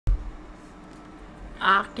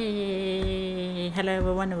Okay, hello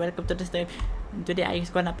everyone, welcome to the stream. Today I just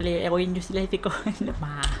gonna play OrangJuice Letico.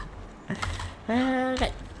 Alright.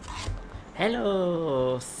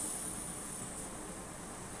 Hello.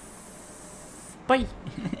 Boy.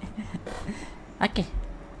 Okay.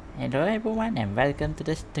 Hello everyone and welcome to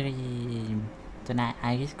the stream. Tonight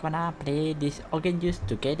I just gonna play this OrangJuice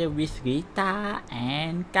together with Rita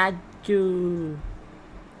and Kazu.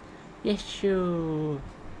 Yes, sure.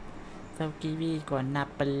 So we gonna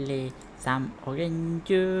play some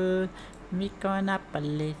OrangJuice. We gonna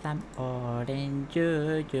play some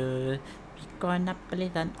OrangJuice. We gonna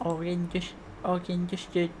play some OrangJuice.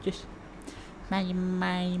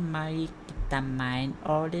 Mari kita main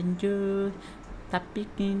OrangJuice. Tapi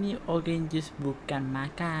kini OrangJuice bukan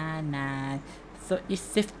makanan. So it's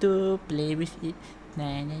safe to play with it.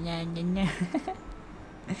 Nah.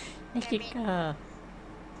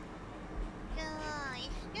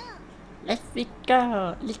 Let's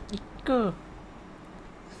go. Let's go.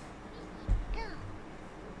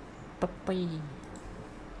 Papai.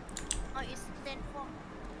 Oh, it's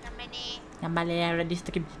 10-4. Nama ni ready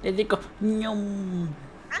stream. Let's go. Nyum.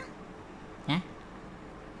 Huh? Huh?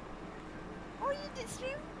 Oh, you did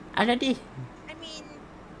stream? Already. I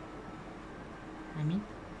mean,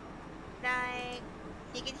 like,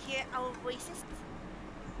 you can hear our voices?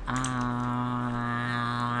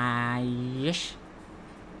 Yes.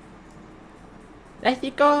 Let's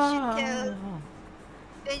go. Then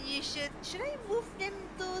you should I move them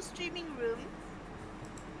to streaming room?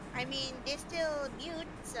 I mean, they're still mute,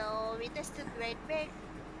 so Rita still be right back.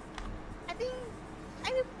 I think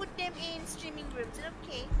I will put them in streaming room. Is it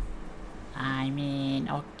okay?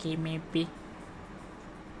 Okay, maybe.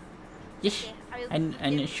 Yes. Okay, I will I'm put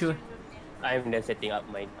them in not sure. streaming room then. I'm just setting up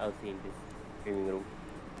my house in this streaming room.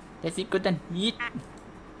 Let's go then. Yeet.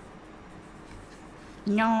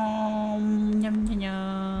 Nyom.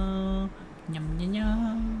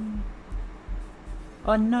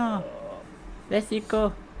 Oh no. Let's go.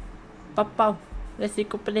 Papa. Let's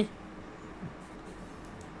go play.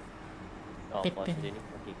 Oh, Pepe. pause ini.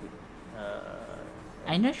 Okay, good.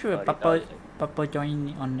 I'm not sure Papa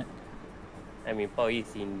join on. I mean, Pao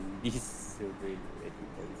is in this server. I think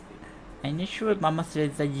Pao is there. I'm not sure Mama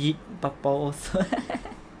says the yeet Papa also.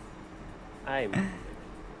 I'm.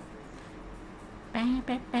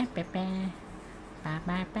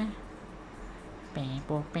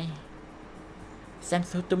 Sam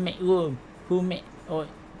so to make room. Who make? Oh,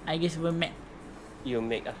 I guess we make. You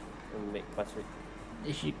make password.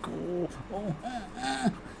 There she go. Oh.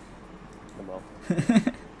 Come on.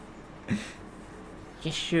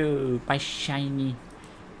 Yes, sure. My shiny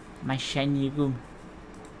room.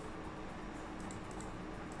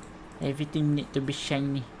 Everything need to be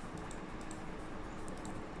shiny.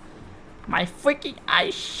 My freaking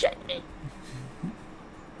eyes shiny.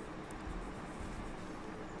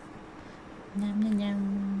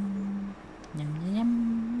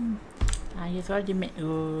 Yum. I just already make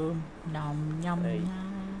room. Yum.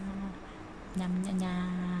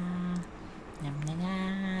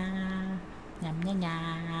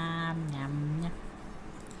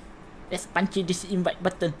 Let's punch this invite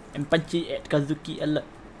button and punch it at Kazuki alert.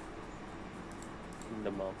 In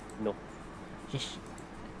the mouth. No. Yes.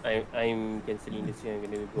 I'm cancelling this one. I'm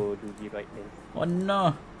gonna go do the right then. Oh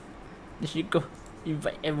no. Let's go.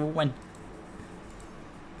 Invite everyone.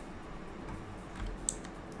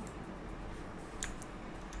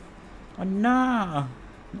 Oh no.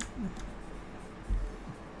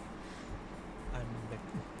 I'm back.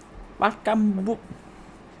 Welcome book.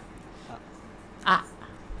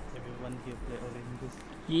 Everyone here play OrangJuice.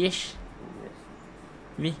 Yes. Yes.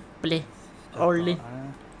 We play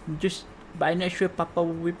OrangJuice. But I'm not sure Papa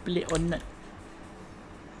will play or not.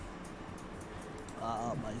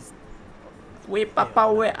 Wait, Papa,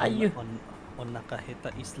 where are you? On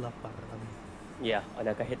nakahita isla para kami. Yeah,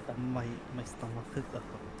 ada kahit tak. May stomach hurt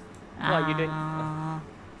ako. Why you don't?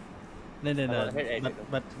 No. I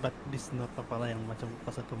But this not pala yang macam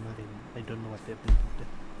pas kemarin. I don't know what happened to that.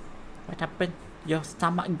 What happened? Your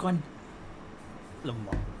stomach gone.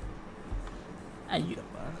 Lemah. Are you?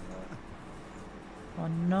 Oh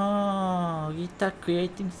no, Rita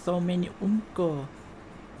creating so many unko.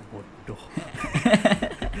 Bodoh.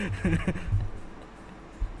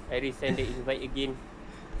 I resend the invite again.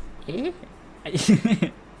 Eh?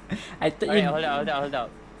 I thought Alright, you. hold out.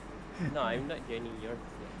 No, I'm not joining yours.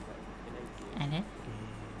 Can I join? And then?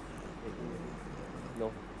 No.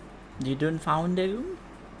 You don't found the room?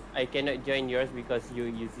 I cannot join yours because you're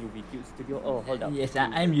using Vtuber Studio. Oh, hold up. Yes,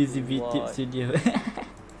 I'm using Vtuber What? Studio.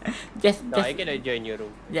 No, I cannot join your room.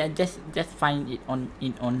 Yeah, just find it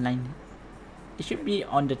in online. It should be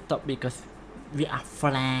on the top because We are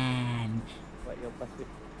friends. What your password?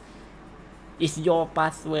 It's your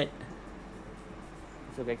password.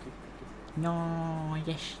 So kaki. No,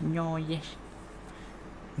 yes, no, yes.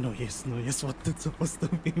 No, yes, no, yes. What it's supposed to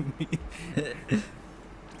be me?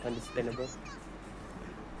 Understandable.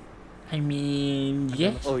 I mean,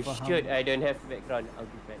 yes. Oh Faham. shoot, I don't have background. I'll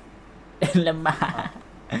be back. Lemah.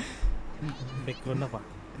 Background apa?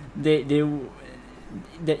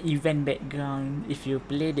 The event background. If you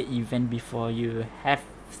play the event before, you have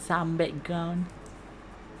some background.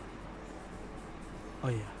 Oh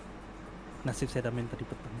ya, nasib saya dah main tadi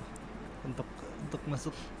petang untuk masuk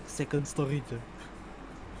second story je.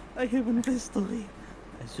 I haven't played story.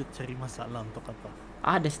 I should cari masalah untuk apa?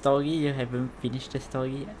 Ah, the story, you haven't finished the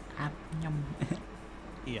story. Nyam.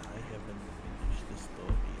 Yeah, I haven't finished the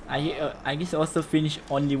story. I guess also finished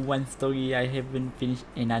only one story. I haven't finished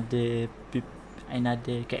another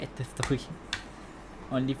character story.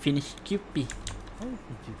 Only finished QP. Oh,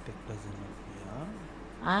 Fujitech doesn't appear.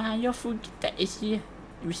 Ah, your Fujita is here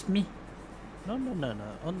with me. No.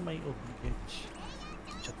 On my OBH.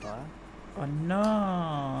 Chata. Oh no.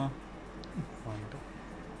 Mantap.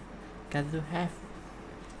 Kazu have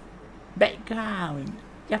background.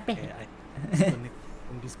 Yape. Okay, I connect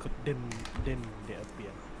on Discord. Then they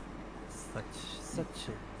appear. Such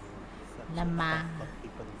a Lama. what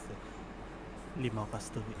people say. Limau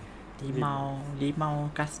kasturi. Limau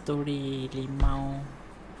kasturi, limau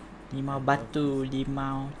batu,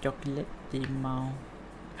 limau coklat, limau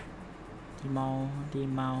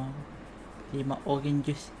orange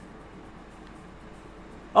juice.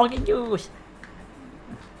 Orange juice.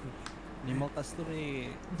 Limau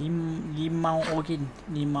kasturi. Limau orange,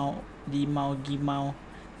 limau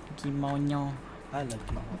nyo. Lagi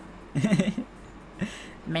mau.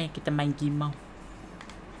 Main kita main gimau.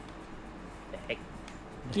 The heck?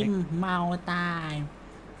 Gimau time.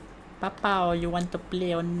 Papa, you want to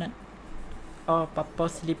play or not? Oh, Papa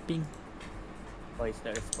sleeping. Oh, it's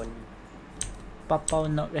not responding. Papa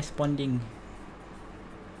not responding.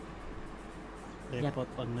 Report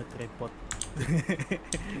or not report.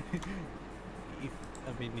 If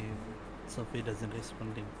Sophie doesn't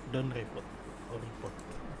responding, don't report or report.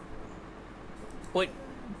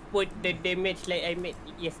 Put the damage like I made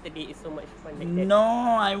yesterday. Is so much fun like that. No,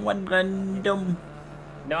 I want random.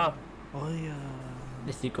 No. Oh yeah.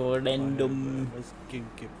 Let's go random. Was game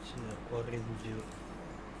capture OrangJuice.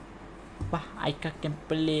 Wah, I can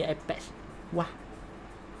play iPad. Wah,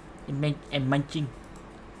 I'm mancing.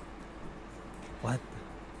 What?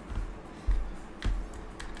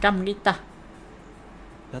 Come Rita,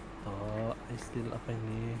 Dato, I still apa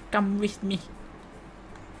ini? come with me.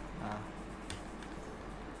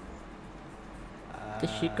 There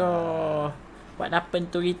she go. What happened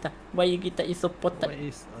to Rita? Why Rita is so What potent?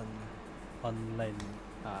 is online?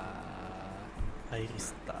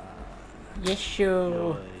 Iris Yes,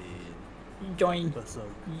 sure. Join. Bahasa.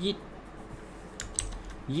 Yeet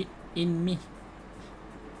in me.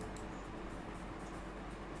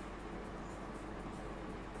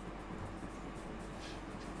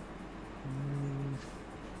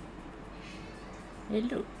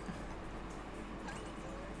 Hello.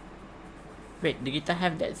 Wait, did Rita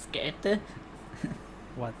have that character?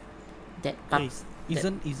 What? That pup? Guys,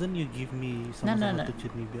 isn't you give me No. sama-sama to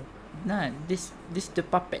cheat me biar? Nah, this the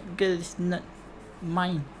puppet girl is not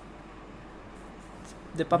mine.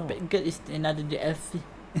 The puppet girl is another DLC.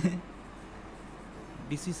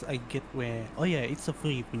 This is I get where. Oh yeah, it's a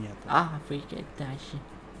free punya tu. Free character Ashi.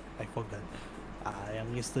 I forgot.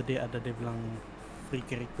 Yang yesterday ada dia bilang free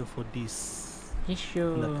character for this. Yes,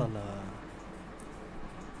 sure. Nggak tahu lah.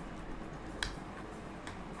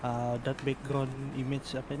 That background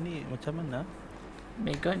image apa ni macam mana?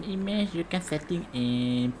 Background image you can setting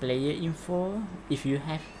in player info if you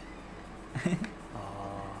have.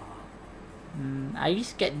 I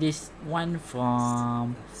just get this one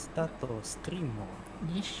from. Status streamer.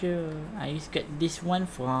 Yes, sure. I just get this one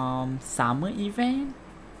from summer event.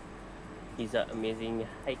 These are amazing.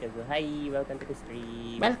 Hi Kazu. Hi, welcome to the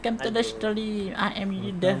stream. Welcome to the stream. I am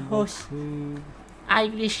the host,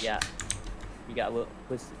 Irish. Yeah. We got our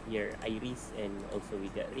host here, Iris, and also we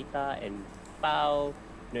got Rita and Pau.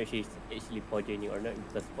 Not sure if actually Pau joining or not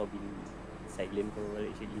because Pau been silent for a while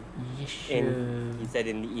actually. Yes, sure. And he's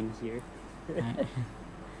suddenly in here.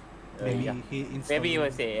 Maybe Yeah. he Maybe he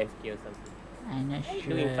was AFK or something. I'm not sure.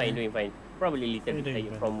 Doing fine. Probably little bit Doing tired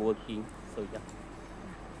fine. from working. So yeah.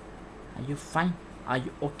 Are you fine? Are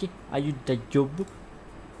you okay? Are you the job?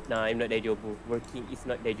 Nah, I'm not Dejobu. Working is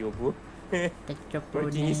not Dejobu. The job.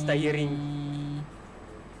 Working is tiring.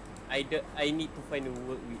 I need to find a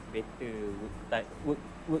work with better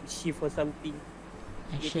work shift or something.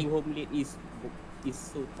 getting home late is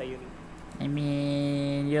so tiring. I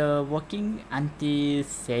mean, you're working until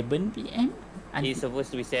 7 p.m. It's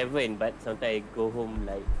supposed to be 7, but sometimes I go home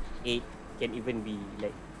like 8. Can even be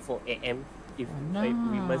like 4 a.m. if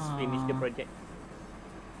we must finish the project.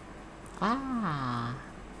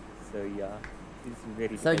 So yeah, it's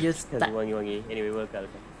very. So you start. Wangi. Anyway, welcome.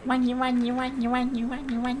 Wangi.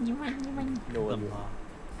 No one.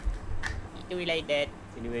 Do we like that?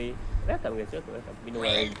 Anyway, welcome guys. Welcome. We know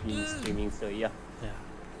I've been streaming, so yeah.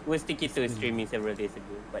 Was thinking to streaming several days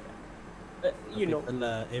ago, but you know,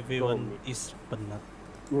 everyone is penat.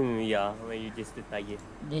 Yeah, when you just too tired.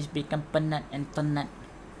 Just become penat and penat.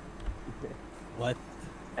 What?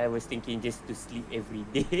 I was thinking just to sleep every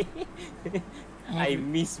day. I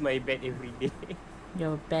miss my bed every day.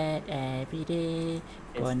 Your bed every day.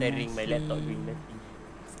 And staring my laptop doing nothing.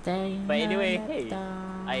 Staring. But anyway, hey,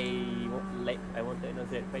 I want to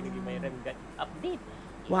announce that finally my RAM got update.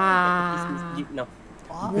 Wow. Now.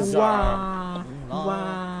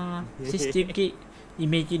 Wow. 60 gig.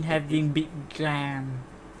 Imagine having big RAM.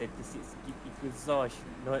 36 gig equals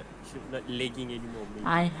should not lagging anymore. Man.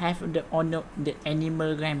 I have the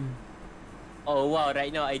animal RAM. Oh wow! Right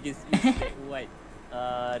now I just used like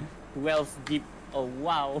what 12 gig. Oh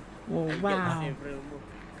wow! Oh I wow! Got several more.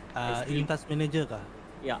 In Task Manager kah?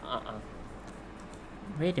 Yeah.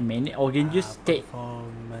 Wait a minute. OrangJuice state.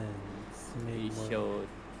 Performance. It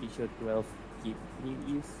show 12 gig in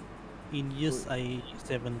use. In use I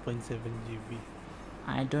 7.7 GB.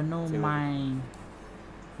 I don't know mine.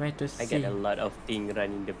 Where to see? I get a lot of things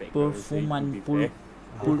running in the background. Performance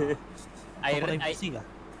I VC kah?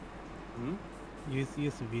 Use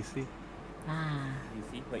VC. VC?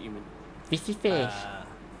 What you mean? VC Fish.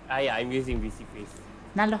 Yeah, I'm using VC Fish.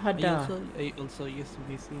 I also use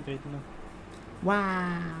VC right now.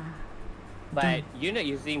 Wow. But you're not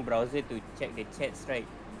using browser to check the chats, right?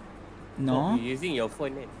 No. You're using your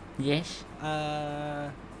phone, right? Yes. How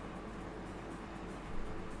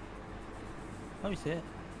is it?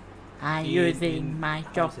 I'm using my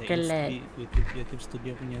chocolate. YouTube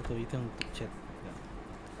Studio punya tu itu untuk chat.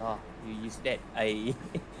 Oh, you use that.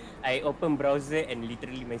 I open browser and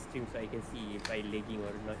literally my stream so I can see if I lagging or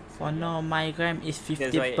not. So Oh no, my RAM is 50%.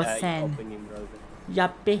 That's why I open in browser.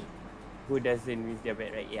 Yappy. Who doesn't miss their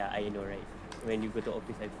bed, right? Yeah, I know, right? When you go to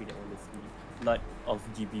office, I feel that honestly. Lot of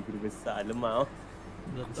GB guru besar. Lemah.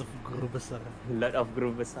 Lot of guru besar. Lot of guru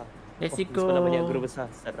besar. Let's go. Sekolah banyak guru besar.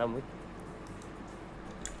 Seram.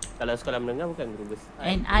 Kalau sekolah menengah bukan guru besar.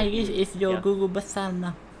 And Iris is your guru besar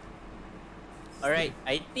now. Alright,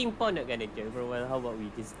 I think Paul not gonna join for a while. How about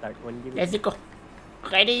we just start one game? Let's go.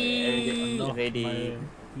 Ready. Ready.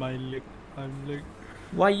 My leg. I'm leg.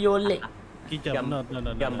 Why your leg? Kijam. No.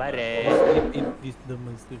 Gambaran. It is the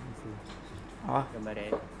monster. Oh.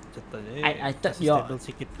 Gambaran. I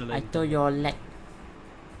thought your leg.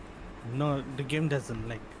 No, the game doesn't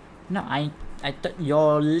lag. No, I thought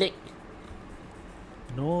your leg.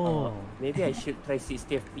 No. Maybe I should try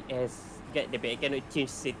 60 FPS. God damn it, I cannot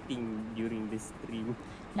change setting during the stream.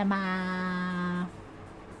 Lama.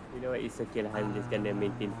 You know what, it's okay lah. I'm just gonna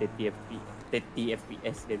maintain 30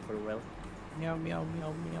 FPS then for a while. Meow.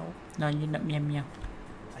 No, you're not meow.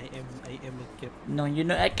 I am a cat. No, you're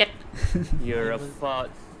not a cat. You're a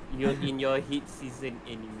fox. You're in your heat season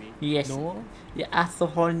anyway. Yes. No. You are so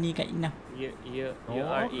horny right now. You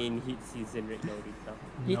are in heat season right now, Rita.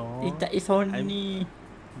 No. Rita is horny.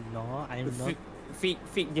 No, I'm not. Fig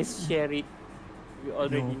just share it. We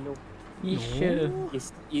already know. You sure?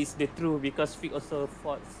 It's the truth because Fig also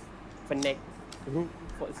fox. Fnac.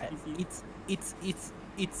 Fox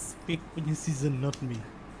It's Fig punya season, not me.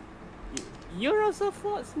 You're also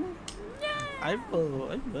fox, man. I'm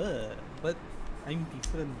but I'm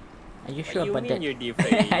different. Are you sure what about that? You're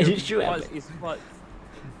different. Are you sure? Fox is fox.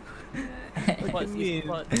 Fox is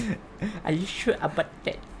fox. Are you sure about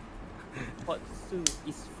that? Foxu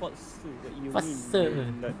is foxu. What you Foxu.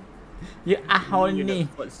 mean? You are horny.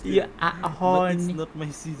 You are But horny. it's not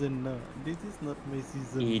my season now. This is not my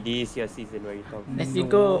season. It is your season where you talk. Let's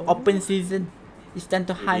go open season. It's time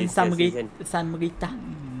to hunt is your season. some Rita.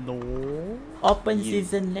 No. Open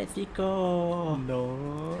season, let's go.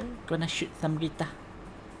 No. Gonna shoot some Rita.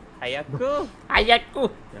 Hayaku.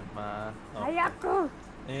 Ayaku. Yama. Ayaku.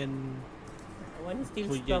 And One is still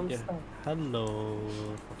Puja strong je. stuff. Hello.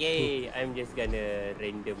 Yay, I'm just gonna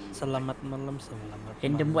random. Selamat malam, selamat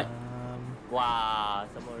Random what? malam. Wow,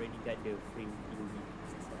 some already got the frame thingy.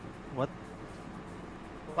 What?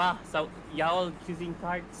 Wow, so y'all choosing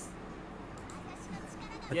cards?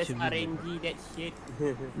 What Just you mean? RNG that shit.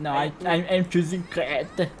 No, I'm choosing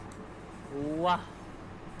character. Wow.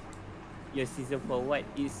 your season for what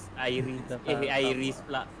is Iris? Iris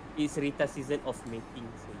pula. It's Rita season of mating.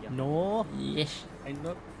 So yeah. No, Yes. I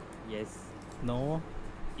not. Yes. No.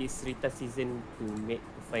 It's Rita season to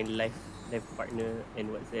find life partner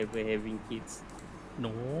and whatsoever, having kids.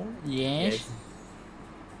 No. Yes.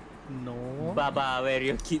 No. Baba, where are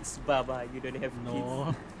your kids, Baba? You don't have kids.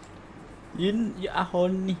 No. You are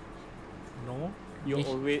horny. No. You Yes.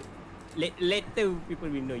 always later people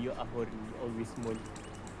will know you are horny. You always moan.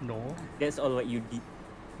 No. That's all what you did.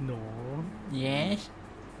 No. Yes.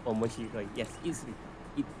 Oh, Moshiroi. Yes, it's Rita.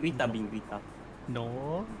 Rita No. being Rita.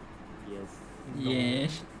 No. Yes.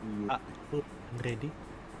 Yes. You. Ready?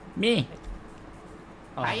 Me.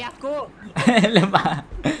 Oh. Ayahku. Lemah.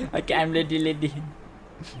 Okay, I'm lady.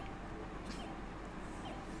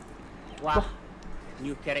 Wah.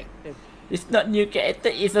 New character. It's not new character,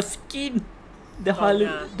 it's a skin. The Oh,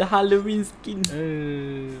 nah. the Halloween skin.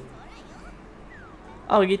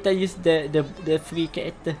 Oh, kita use the free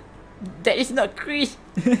character. That is not Chris.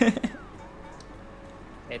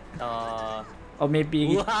 Or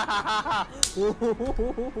maybe Let's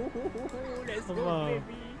go, Wow.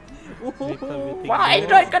 baby. wah,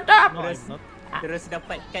 Android kedap. No, I'm not. Terus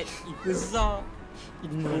dapatkan Ikuza.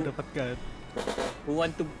 No, dapatkan. Who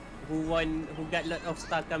got lot of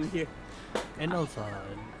star come here. And also,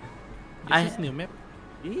 I- this is new map.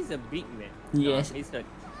 This is a big map. Yes. No, it's not.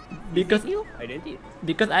 Because Is it you? I don't think.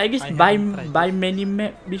 because I just I buy haven't tried buy many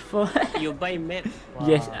map before. You buy map.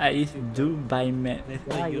 Yes, Wow. I used do buy map.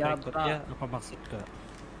 Later Wah, you ya, record Pak. ya apa maksud ke?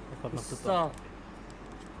 Apa maksud tu?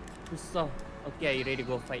 Susah. Okay, are you ready to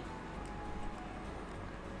go fight?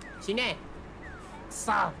 Sini.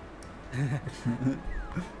 Sah.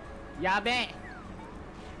 Ya, be.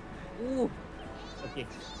 Okay.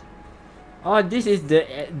 Oh, this is the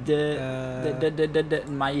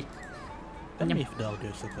my. Tell me if the audio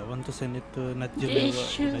is okay. I want to send it to Yes,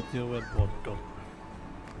 sure. Najwa Bodo.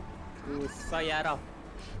 Sayara.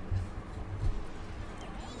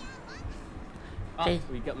 Okay.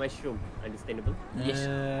 We got mushroom. Understandable. Yes.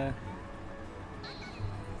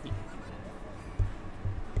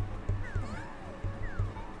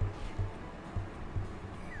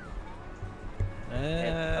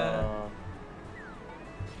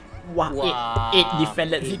 Wow, Wow. 8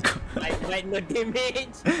 defend, let's go. Like no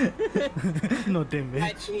damage. No Like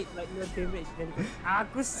damage. it, like no damage.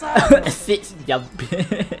 Aku sah. 6 jump.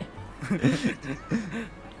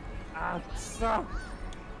 Aku sah.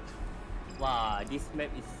 Wow, this map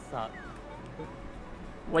is suck.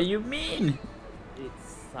 What you mean? It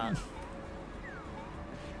suck.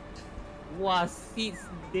 Wow, 6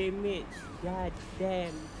 damage. God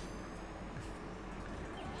damn.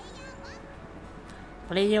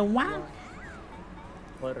 Player 1,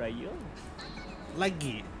 What are you?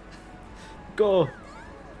 Lagi. go.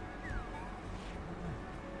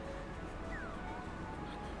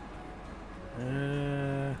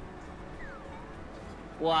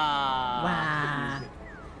 Wow. Wah.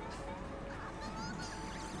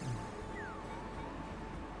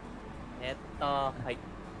 Eta, hai.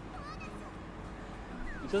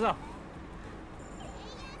 Itu sah.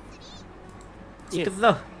 Yes. Ikut tu.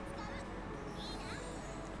 Nah,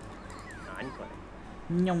 ni kau.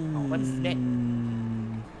 Nyum. Oh, what's that?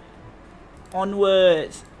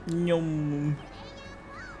 Onwards. Nyum.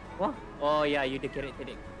 Wah. Oh yeah, you the character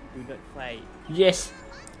that do not fight. Yes.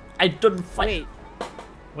 I don't fight.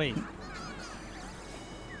 Wait, Wait.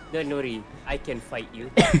 don't worry. I can fight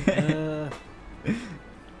you.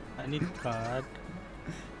 I need card.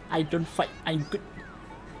 I don't fight. I'm good.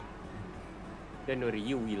 Don't worry,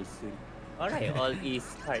 you will soon. Alright, all is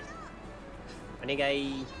card. Mana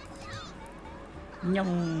guys?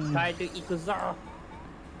 Nyum. Card to Ikuza.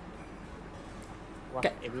 Wah,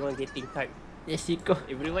 Ka- everyone getting card. Yes, Iko.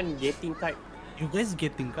 Everyone getting card. You guys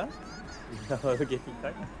getting card? Getting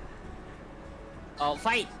card. Oh,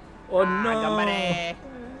 fight! Oh no. Gambar eh.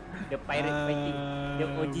 The pirate fighting. The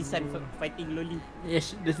Oji-san fighting Loli.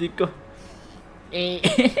 Yes, the Iko. Eh.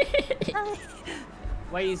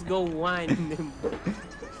 Why is go 1?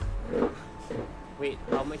 Wait,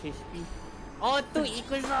 how much HP? Oh, 2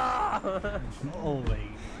 Ikuza! Oh my.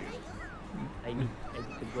 I need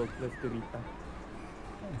to go close to Rita.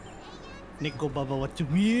 Neko Baba, what you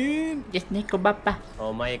mean? Yes, Neko Bapa.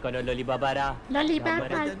 Oh my, kau dah Loli Baba dah. Loli Gambar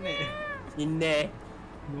Bapa. dah. Sini.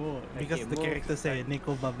 No, because Okay, the move. character say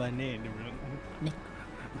Neko Baba ne.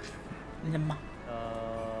 Lemah.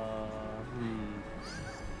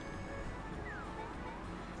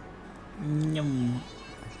 Nyum.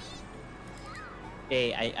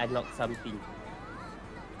 Okay, I unlocked something.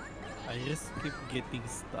 Iris keep getting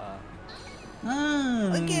star.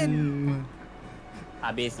 Again.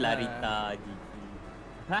 Habislah Rita. GG.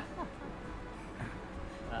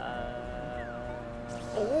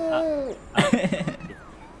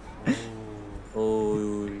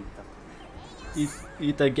 Oh.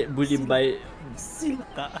 Kita get bullied by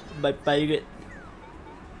pirate.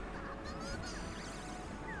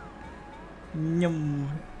 Nyum.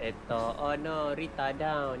 Oh no, Rita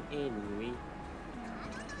down. Anyway.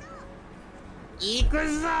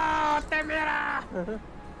 Ikuzo, Temera.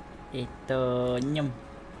 Ito, nyum.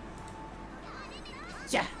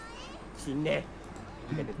 Cah. Sini.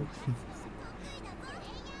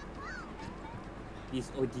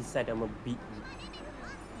 This Oji-san nama beat me.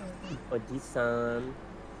 Oji-san.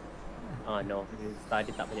 Oh no, star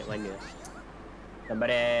dia tak banyak mana. Gambar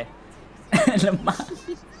deh. Lemah.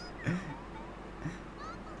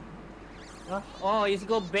 Oh, it's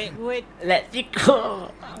go backward. Let's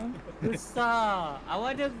go. Susah. I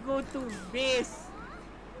wanna go to base.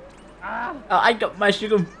 Oh, I got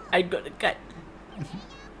mushroom. I got the cut.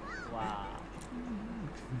 Wow.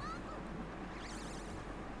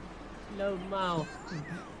 Lemau.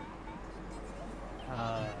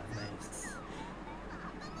 Nice.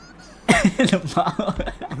 Lemah.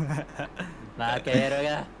 Lah, kira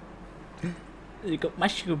ka. You got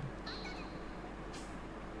mushroom.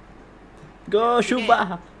 Go,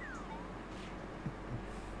 Shuba.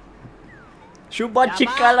 Shuba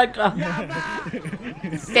Chikalaka.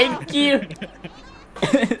 Thank you.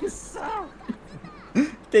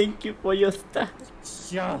 Thank you for your stuff.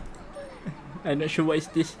 Sure. I'm not sure what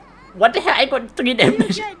is this. What the hell? I got 3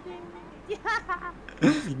 damage.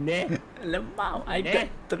 Sini. Lemau. I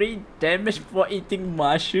got 3 damage for eating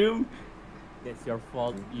mushroom. That's your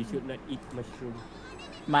fault. You should not eat mushroom.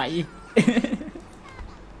 My.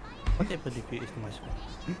 What type of DP is the mushroom?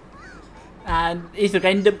 It's a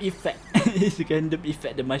random effect. It's a random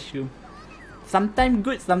effect, the mushroom. Sometimes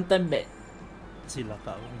good, sometimes bad. Sila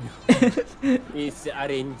kau. It's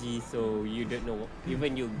RNG, so you don't know.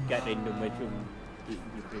 Even you got random mushroom, it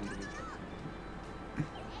different.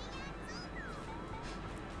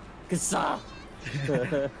 Kesah.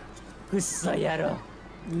 Kesah yaro.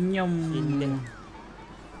 Nyum.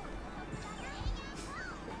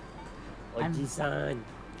 Oji-san.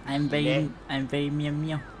 I'm very meow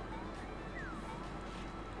meow.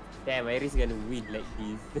 Damn, Iris gonna win like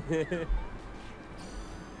this.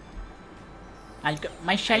 I got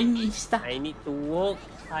my shiny stuff. I need to walk.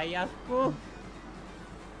 Ayaku.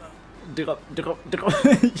 Drop.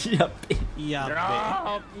 Yup. Iya,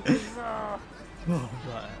 Drop. Kesah. Oh,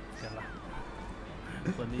 yalah.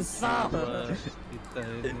 Kesah. Kita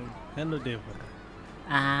hello Dever.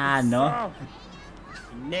 No.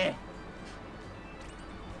 Sini.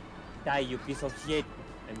 Die, you piece of shit.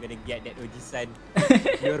 I'm gonna get that Oji-san.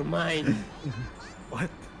 You're mine. What?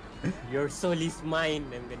 Your soul is mine.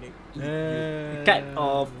 I'm gonna eat you. Cut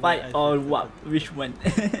or fight or what? Which one?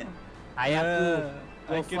 Ayaku.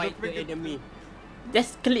 Go I cannot fight the enemy.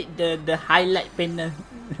 Just click the highlight panel.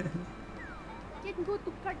 Can go to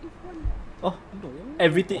card if one. Oh,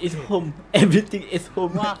 everything is home. Everything is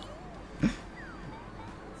home. Wah.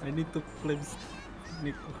 I need to claim.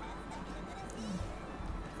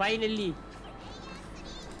 Finally.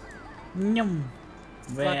 Nyum.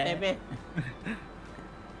 Fuck them.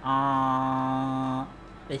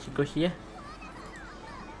 Let's go here.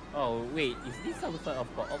 Oh wait, is this some sort of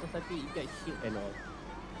co-op or something? You got shield and all.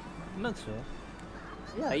 Not sure.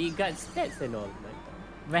 Yeah, you got stats and all, man.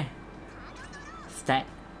 Where? Stat?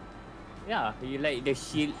 Yeah, you like the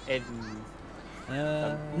shield and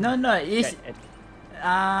No, it's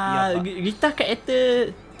yeah, Rita character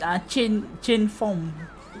chain form.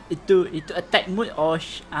 Itu attack mode or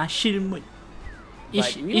shield mode.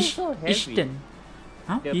 But we also have Each it. turn.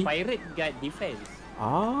 Huh? the pirate got defense.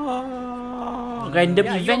 Random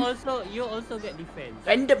Yeah, event. you also get defense.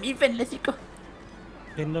 Random event, let's go.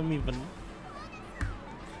 Random even.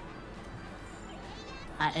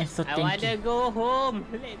 I am so I wanna thinking. go home.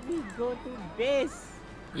 Let me go to base.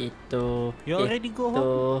 Itu. You already go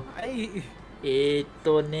home.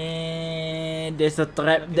 Itu ni. There's a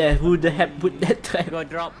trap there. Who the heck put that trap? Go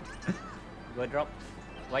drop. Go drop.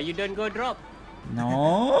 Why you don't go drop?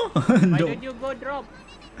 No. Why No. don't you go drop?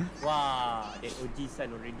 Wow, that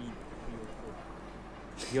Oji-san already.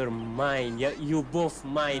 You're mine. You both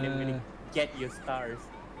mine. I'm gonna get your stars.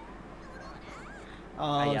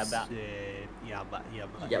 Oh Ayaba. shit. Yaba.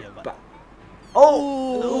 Yaba.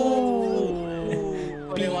 Oh.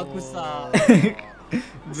 Orewakusa.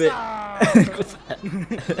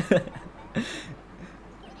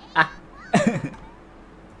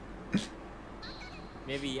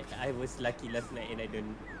 Maybe I was lucky last night and I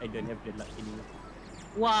don't have the luck anymore.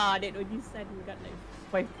 Wow, that Oji-san got like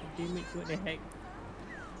 5 damage. What the heck?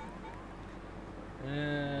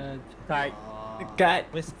 Cut.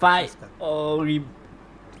 Where's Fight cut? or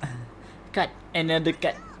cut. Another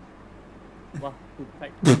cut. Wah, 2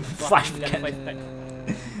 card. Five Wah, card. 5 card.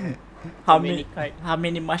 How many many card. How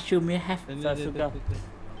many mushroom you have? Suka.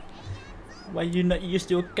 Why you not use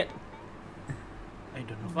your cut? I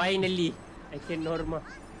don't know. Finally, I can normal.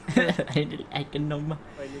 I can normal.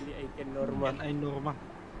 Finally, I can normal. I normal.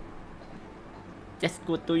 Just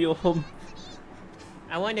go to your home.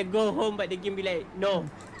 I want to go home, but the game be like, no.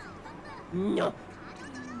 No.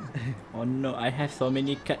 Oh no, I have so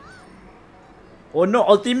many cut. Oh no,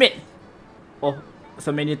 ultimate. Oh,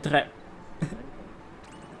 so many trap.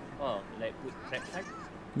 Oh, like put trap card?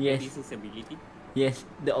 Yes, This is ability. yes,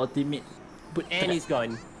 the ultimate. Put And trap. it's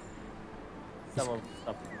gone. Some of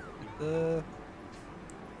stuff.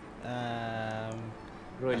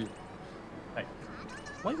 Roll. Right.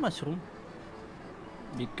 Why mushroom?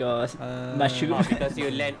 Because mushroom. Oh, because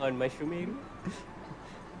you land on mushroom area.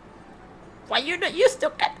 Why you not use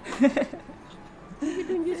the cut? You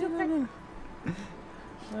don't use your card.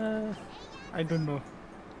 I don't know.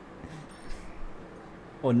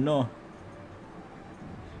 Oh no.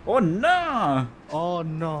 Oh no. Oh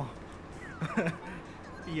no.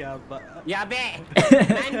 Yeah, but Yabe!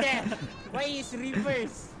 Nande! Why is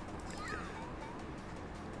reverse?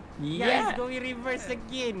 Yeah, it's Yeah. going reverse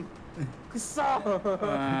again. Kuso!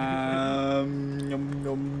 Nom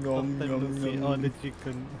nom nom nom oh, nom. the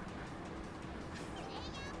chicken.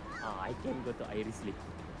 I can go to Iris later.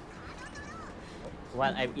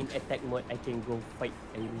 While I'm in attack mode, I can go fight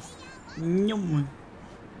Iris. Nom.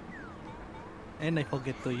 And I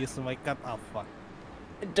forget to use my cut. Oh fuck.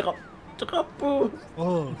 Drop. Drop. Oh,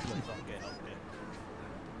 okay.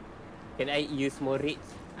 Can I use more rage?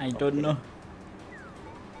 I don't know.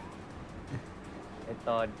 I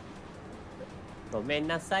thought... No, man,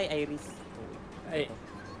 nasay Iris. I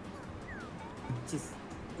Jeez.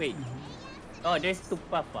 Wait. Oh, there's 2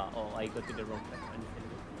 paths. Oh, I go to the wrong path. I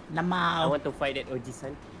Lamau. want to fight that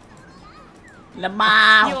Oji-san.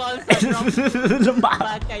 Lamau. You also wrong. Lamau.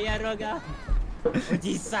 Bakaya Roga.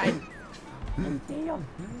 Oji-san. Damn.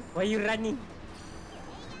 Why you running?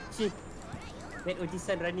 Shit. That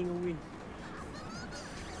Oji-san running away.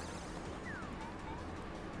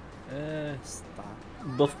 Stop.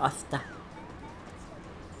 Both Asta.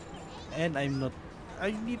 And I'm not.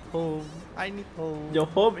 I need home. I need home. Your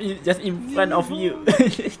home is just in front of you.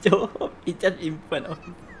 Your home is just in front of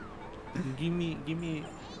you. Give me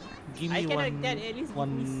I cannot get at least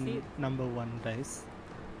one give me seat. number 1 dice.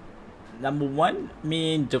 Number 1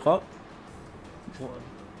 mean drop.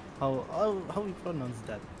 How we pronounce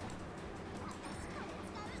that?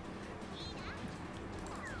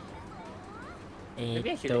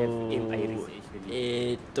 Maybe I should have aimed Iris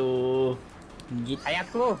actually. Itu Yit.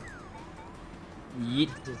 Ayako!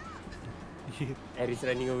 Yit. Iris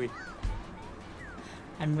running away.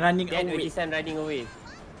 I'm running Then away. Oji-san running away.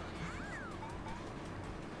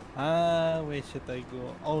 Where should I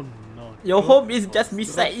go? Oh no. Your Drop. home is just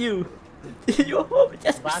beside you. Your home is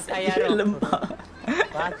just beside you. Bakayaro. Lemah.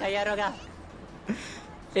 Bakaya Roga.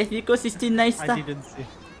 Let's go 69 I star. didn't see.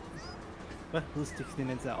 What? Who's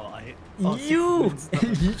 69 star? Oh, You. 69 star.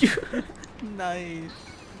 You. Nice.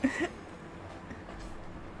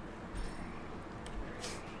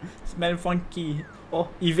 Smell funky. Oh,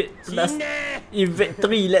 Evade plus Cine! Evade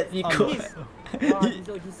 3. Let's go. Yes. Wow, this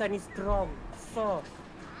Oji-san is strong. So.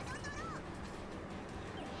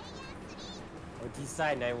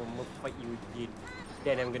 Oji-san, I will fight you again.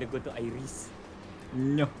 Then I'm gonna go to Iris.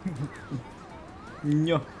 No.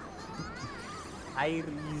 No.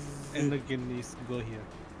 Iris. And again, let's go here.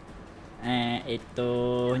 Itu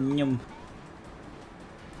nyum.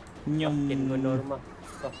 Nyum. Can go normal.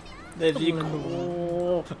 So. Let's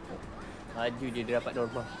go. Laju dia dapat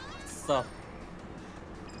normal. So.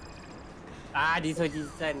 This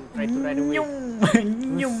Oji-san try to run away. Nyum.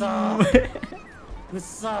 Nyum.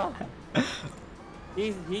 Besar.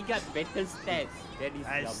 He got better stats. That is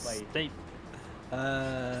labai. State.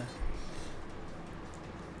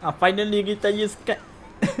 Finally kita use cut.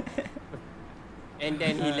 And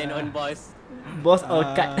then he land on boss. Boss or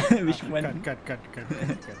cut? Which one? Cut.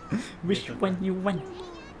 Which one you want?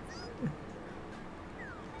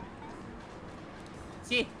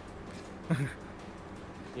 See?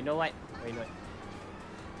 You know what? Why not?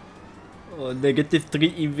 Oh, negative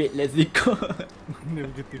 3 evade. Let's go.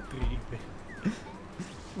 Negative 3 evade.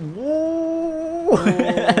 Whoa!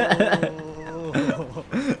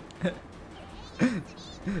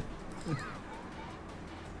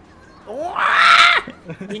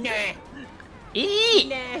 Ini!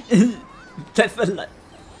 That's a lot.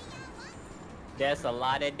 There's a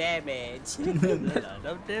lot of damage.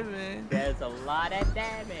 There's a lot of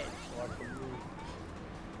damage. What to do?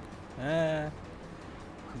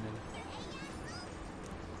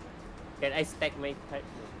 Can I stack my card?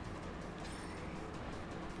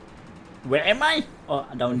 Where am I? Oh,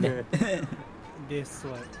 down there. Guess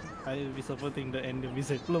what? I will be supporting the enemy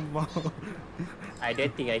side lemah. I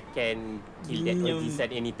don't think I can kill that Nyum.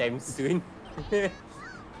 Ojisan anytime soon.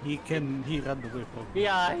 He run away from me.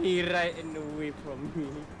 Yeah, he ran away from me.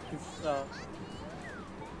 So,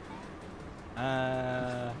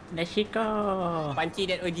 Let's go. punchy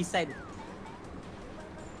that Ojisan.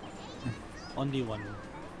 Only one.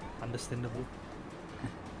 Understandable.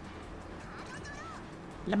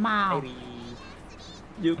 Lemau. Sorry.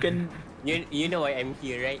 You can. You know why I'm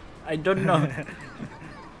here, right? I don't know.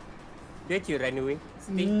 Don't you run away?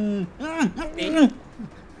 Stay.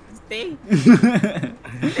 Stay.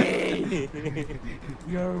 Stay.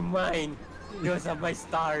 You're mine. Those are my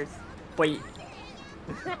stars. Wait.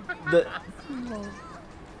 The.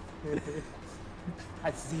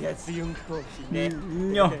 Hasi yung Shine.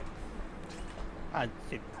 No. Ah,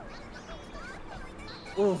 shit.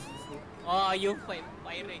 Oof. Oh, you fight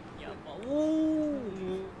pirate. Yeah.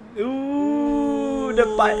 Ooh, the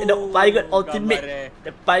pirate ultimate. Gambare.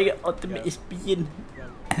 The pirate ultimate is PIEN.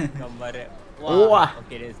 Gambare. Wow. Wow.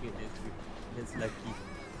 Okay, that's good. That's good. That's lucky.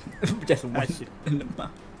 Just one. shit.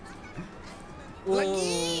 Lemah.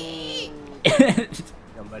 Lucky.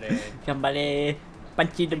 Gambare. Gambale.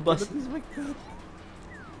 Punchy the boss. That is my card.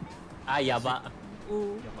 Ah, yaba.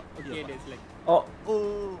 Yaba. Okay, that's like. Oh,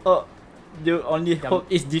 Oh. oh. The only hope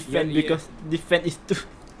is defense Yeah. because defense is too.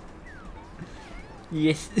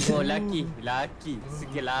 Yes. Oh, lucky. Lucky.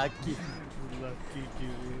 Sige lucky. Lucky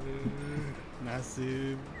gila.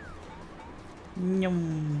 Nasib. Nyum.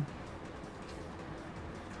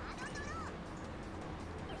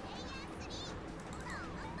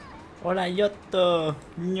 Hola Yoto.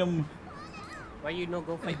 Nyum. Why you no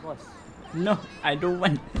go fight boss? No, I don't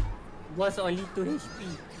want. Boss only 2 HP.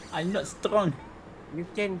 I'm not strong. You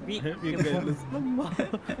can beat the Regardless boss. lemah.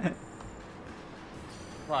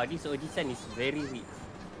 Wow, this Ojisan is very rich.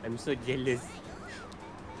 I'm so jealous.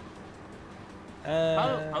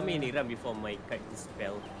 How many run before my card is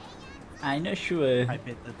spell? I'm not sure. I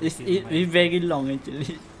better It's take it's very long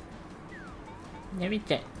actually. Let me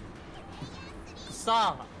check.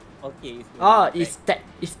 Saw. Okay, it's Oh, moving back.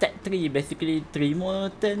 it's stat 3, basically 3 more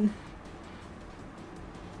turn.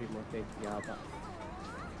 3 more turns. Yeah, but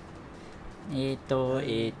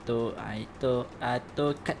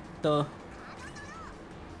Ato, kato.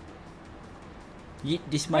 Eat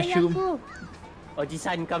this mushroom.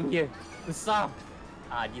 Ojisan, come here. Saw.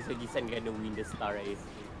 Ah, this Ojisan gonna win the star race.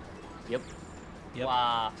 Yep. Yep.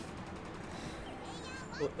 Wow.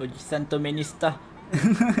 Ojisan to many star.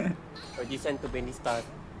 Ojisan to many stars.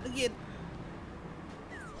 Again.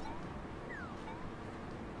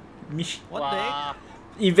 Mish. What the heck?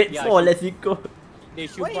 Event Yeah, 4, let's go. The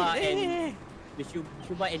Shuba and the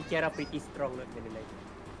Shuba and Kiara pretty strong, not gonna lie.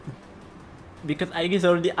 Because I guess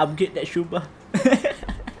already upgrade that Shuba.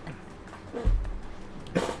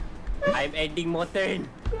 I'm adding more turn.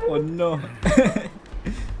 Oh no.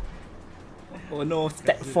 Oh no,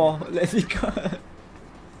 stat 4, let's go.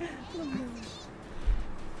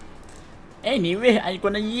 Anyway, I'm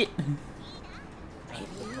gonna eat.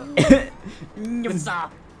 Nyum. Besar.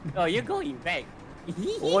 Oh, you're going back.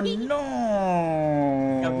 Oh no.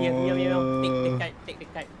 Come here. Take the card. Take the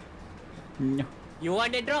card. No. You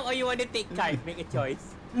want to drop or you want to take card? Make a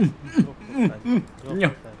choice. No.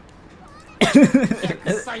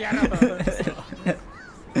 Sayang.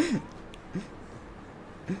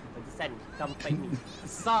 Ojisan, come fight me.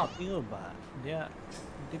 Stop. Iya ba? Dia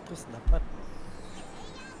terus dapat.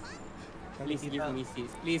 Please give me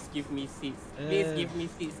 6. Please give me 6. Please give me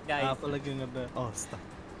 6, guys. Apa lagi yang ada? Oh, star.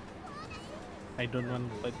 I don't want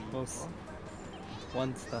to fight boss.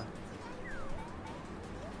 1 star.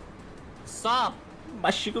 Stop.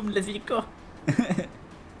 Mushroom, let's go.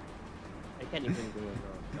 I can't even go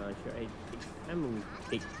now. Sure, I'm gonna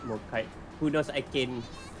take more card. Who knows? I can,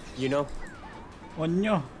 you know, Oh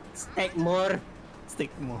no. stack more.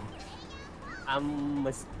 Stick mo. I'm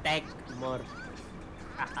a stack more.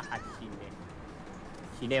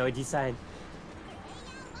 Shine Ojisan.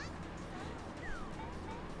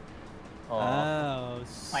 Oh,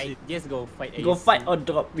 fight. Shit. Just go fight. Go ASC. fight or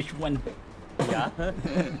drop, which one? Yeah.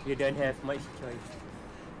 You don't have much choice.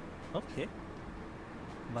 Okay.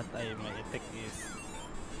 But my attack is...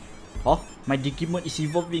 Oh, my Digimon is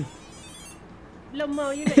evolving.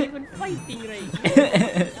 Lemau, you're not even fighting right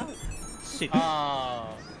now. Shit.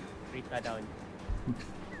 Oh, Rita down.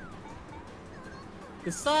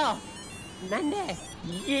 Kesah. Nanda.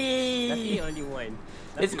 Lucky Yay! only one.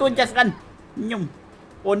 Let's Lucky go, only just one. run. Nyum.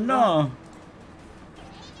 Oh no.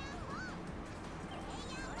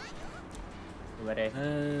 Kemarin.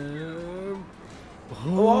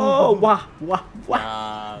 Oh, wah.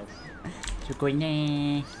 Wow. Syukurnya.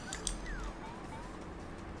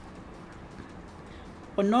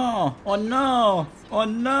 Oh no!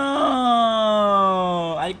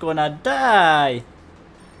 I gonna die!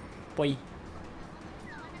 Boy.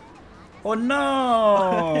 Oh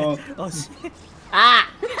no! Oh shit. Ah!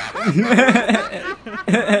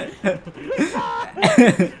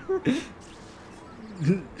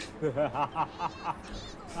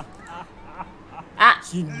 Ah!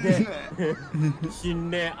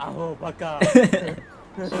 Shinne aho baka.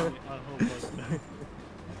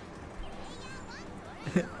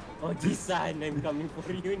 Oji-san, I'm coming for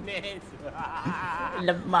you next.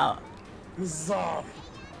 Lemau. Uzo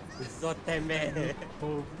teme.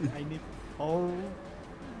 Oh, I need. Oh.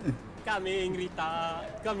 Coming Rita.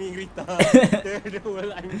 The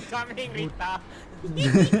world, I'm coming Rita.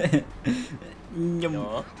 Nyum.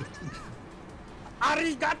 No.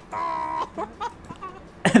 Arigato.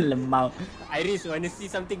 Lemau. Iris, wanna see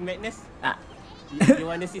something madness? Ah. You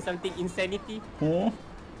wanna see something insanity? Oh,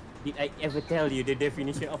 Did I ever tell you the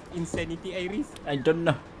definition of insanity, Iris? I don't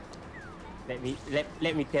know. Let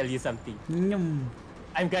me tell you something. Nyum.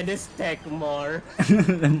 I'm gonna stack more.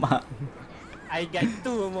 Lemau. I got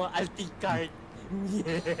 2 more ulti card.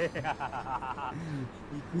 Yeah.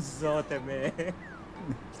 Ikuzote me.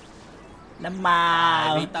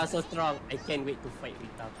 Lemau. Rita so strong. I can't wait to fight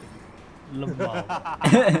Rita. Lemau.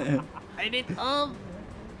 I need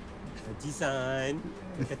Oji-san.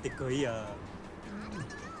 Kata ko ya.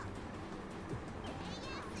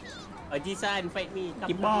 Oji-san, fight me.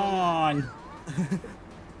 Come Come on.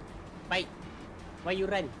 Fight. Why you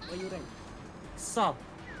run? So.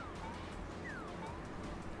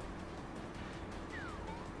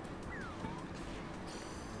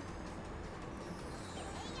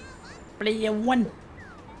 Player 1.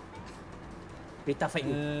 Rita fight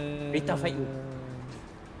me. Rita fight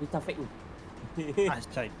me.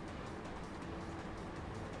 Hashtag.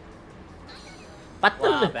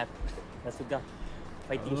 Patut. Wah, Basuga.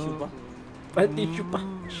 Fighting Shuba. Pati cuba.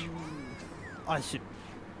 Ah shit.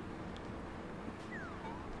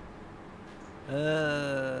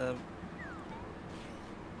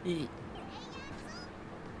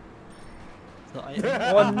 So I.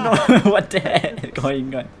 Oh no. What the hell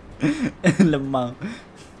going on? Lemau.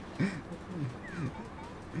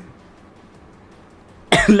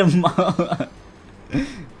 Lemau.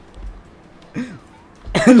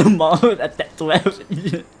 Lemau attack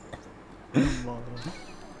 12.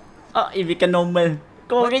 Oh, it became normal.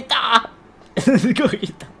 Go Rita! Go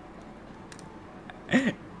Rita.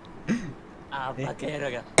 Bakero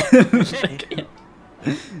ka.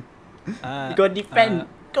 Go defend.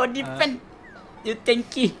 Go defend. You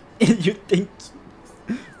tanky. You tanky.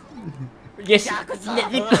 Yes, let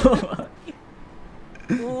it go.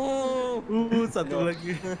 Satu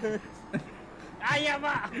lagi. Ayah,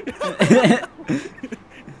 Pak.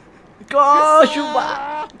 Go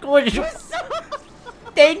Shuba. Go Shuba.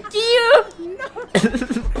 Thank you.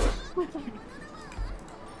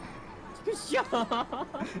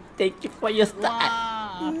 Thank you for your start.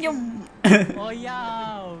 Wow. Nyum. Oh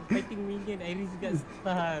yeah, fighting minion Iris got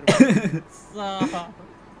star. So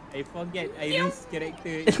I forget Iris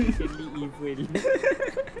character is really evil.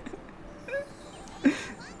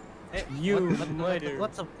 You murder.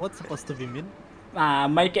 What's supposed to be mean?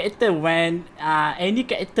 My character when any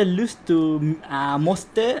character lose to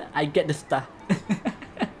monster, I get the star.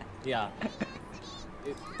 Yeah.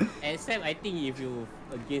 Except I think if you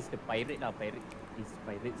against the pirate lah, pirate is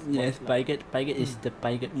pirate. Yes, pirate is the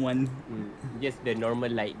pirate one. Just the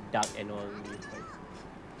normal like dark and all.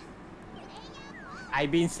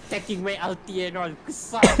 I've been stacking my ulti and all.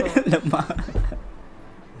 Kesal. Lemah.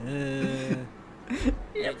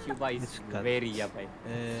 That Cuba is very yabai.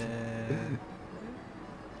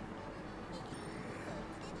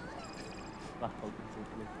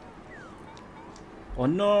 Oh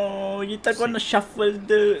no, kita gonna shuffle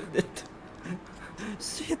the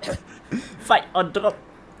Shit. fight or drop.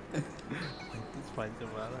 It's fine,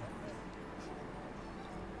 lah.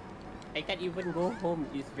 I can't even go home.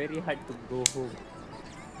 It's very hard to go home.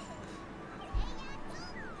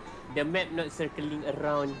 The map not circling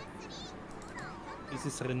around. This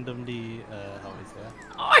is randomly how is that?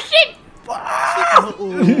 Oh shit!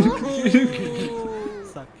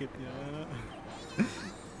 Sakitnya.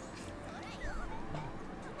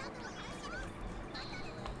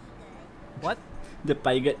 What? The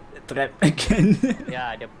pirate trap again.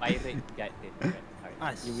 Yeah, the pirate got the trap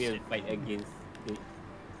card. You will fight against it.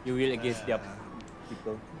 You will against their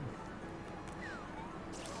people.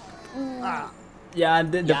 Yeah,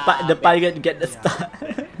 the pirate get the star.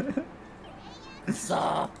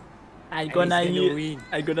 Kusa. I Iris gonna gonna use. win.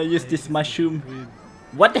 I gonna use this mushroom. Win.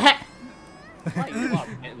 What the heck? Wow,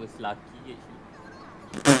 that was lucky actually.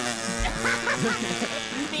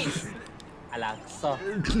 Miss. Alaksa.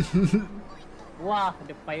 Wah,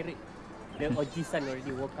 the pirate. The Oji-san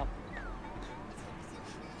already woke up.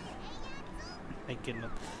 I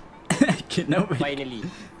cannot. I cannot wait. Finally.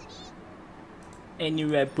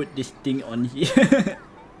 Anyway, I put this thing on here.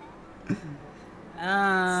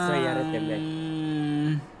 So you are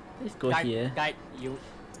let's go here. Kite, you.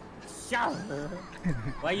 Shut.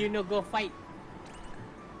 Why you no go fight?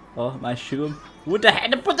 Oh, mushroom. Who the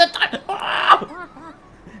heck put that? Oh!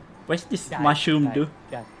 What's this mushroom do?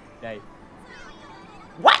 Die.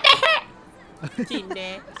 What the heck?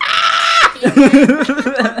 Cine.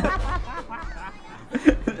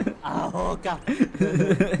 Oh, ka.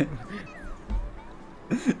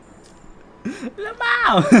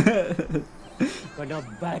 Lemau. Kau nak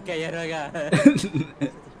bagai ya raga.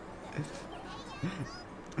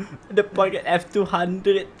 The pocket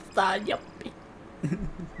F200 sayap.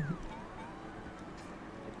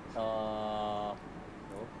 No.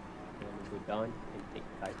 You want to go down and take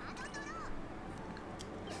kite.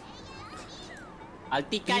 I'll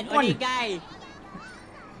take kite on it, guy.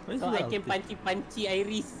 So I can panci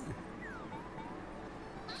Iris.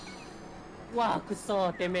 Wah, aku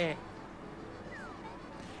saw teme.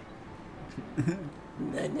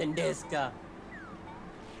 Nanandeska.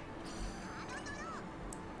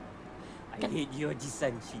 I hate you,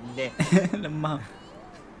 Oji-san, Shinde. Lemau.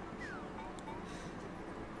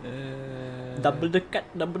 Double the cut,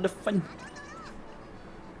 double the fun.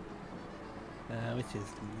 Which is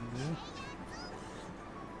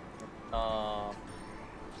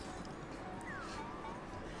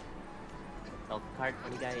card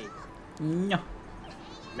on guy. No.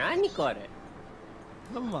 Nani kore?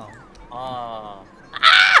 Lemau. Oh.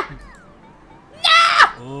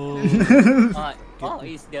 Oh.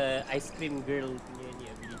 It's the ice cream girl punya ni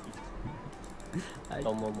ability.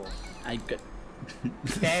 Tomomo. I got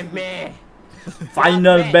Damn it.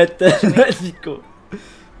 final battle. Let's go.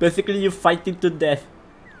 Basically, you fighting to death.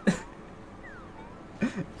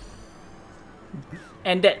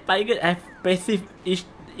 And that pirate have passive each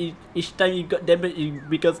time you got damage, it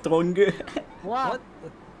becomes stronger. What?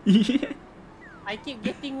 Yeah. I keep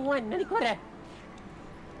getting one. Nani kore?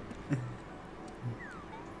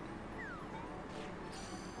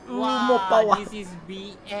 More power. This is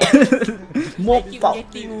BS. More I keep power.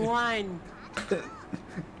 getting one.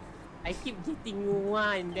 I keep getting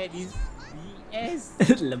one. That is BS.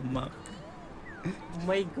 Lemau. Oh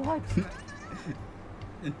my god.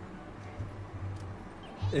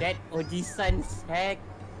 That Oji-san's hack.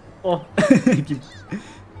 Oh.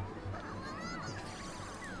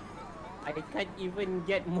 I can't even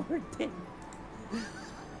get more than.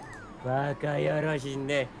 Bakayara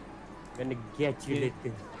Shinde. Gonna get you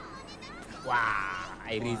later. Wow,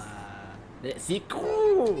 Iris. Let's see.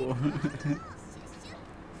 Cool.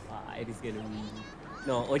 Iris gonna win.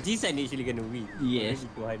 No, Oji-san actually gonna win. Yes.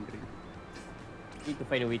 200. Need to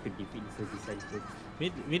find a way to defeat this Oji-san first. We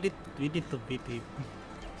need to beat him.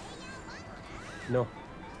 No.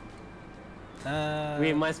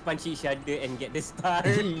 We must punch each other and get the star.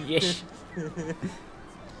 Yes.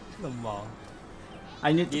 Lemau.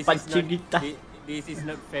 I need to punch Rita. This is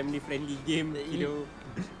not family friendly game, you know.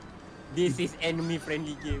 This is enemy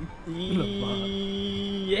friendly game.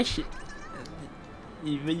 Yes.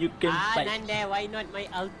 Even you can fight. Nande, why not my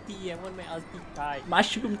ulti? I want my ulti card.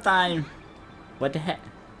 Mushroom time. What the heck?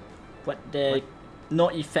 What the?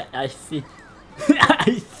 No effect. I see.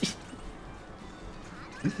 I see.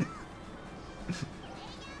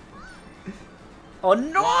 Oh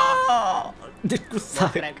no! The No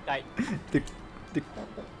Kusa. trap card. The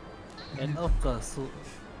And of course,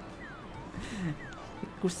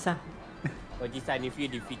 Kusa. Oji-san, if you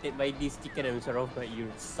defeated by this chicken, I'm sorry, but you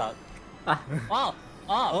suck. Ah.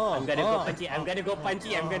 I'm gonna go punchy. I'm gonna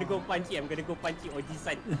go punchy.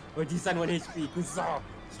 Oji-san 1 HP. Kusa.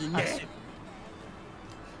 Shinde.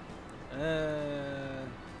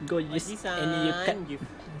 Go use Oji-san, any you can.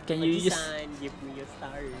 Can you use? Oji-san, give me your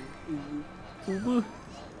star. Ubu.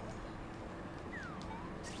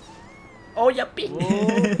 Oh yuppie.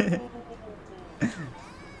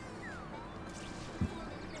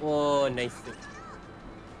 Oh, nice.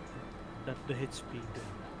 that the HP.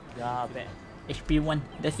 Yeah, bet. HP 1.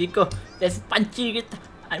 Let's go. Let's punchy Rita.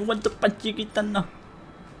 I want to punchy Rita now.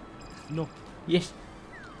 No. Yes.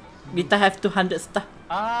 Rita have 200 star.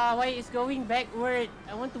 Why is going backward?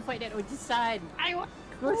 I want to fight that Oji-san. I want.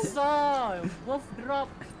 Kusa. Both drop.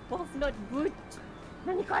 Both not good.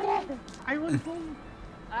 Nani kore? I want home.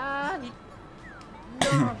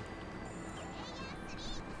 No.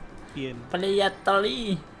 PIEN. Player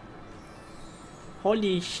 3.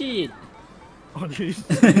 Holy shit. Holy shit.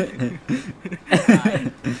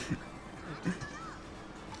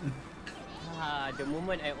 The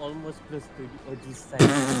moment I almost close to the Oji-san.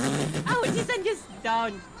 Oji-san just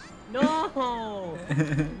down. No.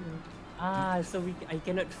 So I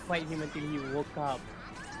cannot fight him until he woke up.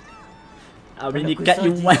 How many cut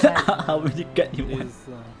you want? How many cut you want?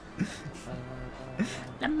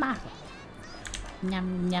 Lemah.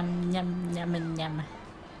 Nyam nyam nyam nyam nyam.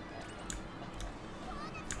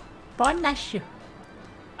 Panas.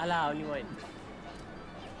 Alah, only one.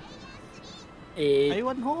 I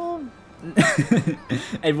want home.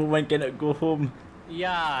 Everyone cannot go home.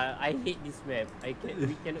 Yeah, I hate this map.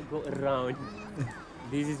 We cannot go around.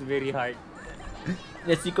 This is very hard.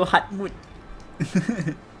 Let's go hard mood.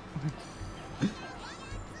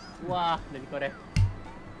 Wah, nanti korek.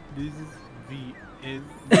 This is VS.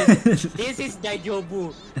 This is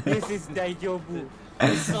Daijobu. This is Daijobu.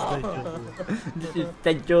 This is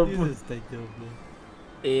Daijobu. This is Daijobu.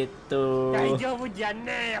 Itu. Daijobu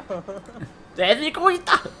jane. Let's go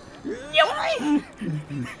Rita.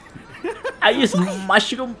 I use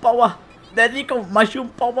mushroom power. Let's go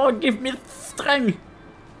mushroom power. Give me strength.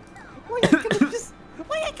 Why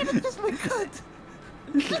I cannot just my cut?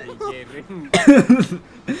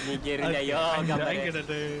 Nigeru dah yo gambar.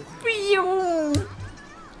 Piu.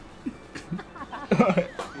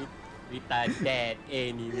 Rita dead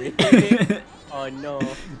anyway. Oh no.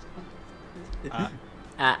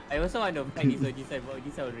 I also want to fight this Oji-san, but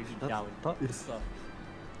Oji-san already down. So,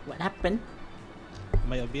 What happened?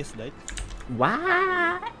 My OBS died.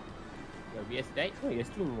 What? your OBS died? Oh, you're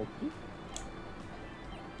still working?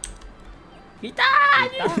 Rita!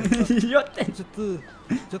 Your turn. ち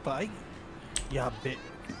ょっとやべ。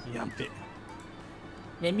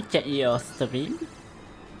Let me check your stream.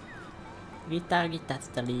 Rita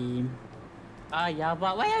stream. Yeah,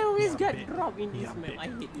 but why I always get Yabe. dropped in this Yabe. map? I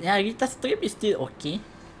hate this. Yeah, Rita stream is still okay.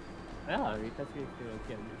 Yeah, Rita's still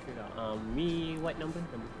okay. I'm sure. Me, what number?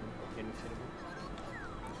 Number 2. Okay,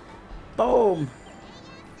 Boom.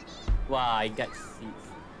 wow, I got 6.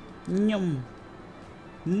 Nyum.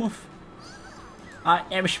 Move. I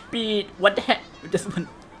am speed. What the heck? This one.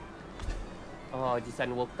 Oh,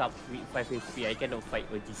 Oji-san woke up with 5 HP. I cannot fight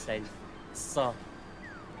Oji-san. So,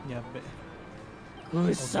 やべ。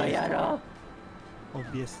Kusayara.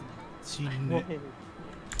 OBS 死ぬ。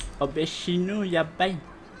 Obeshinu yabai.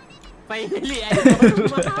 Finally, I know.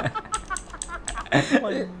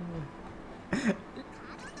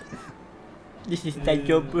 This is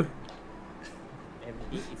Daijobu.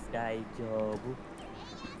 MD is Daijobu.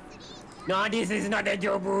 No, this is not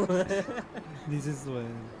Daijobu. This is when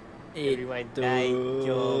Everyone, Itu.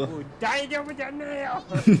 Daijobu. Daijobu jana yo.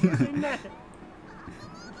 Sini.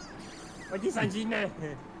 Oji-san sini.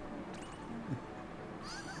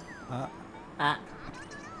 Ah.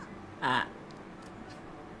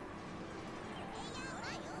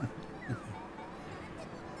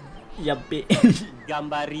 Yabe.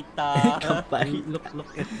 Gambar Rita.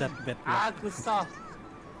 look at that bed. Aku soft.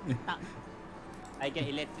 Tak. I get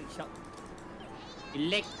electric shock.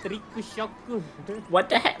 Electric shock. What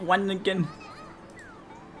the heck? One again.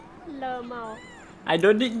 Lemau. I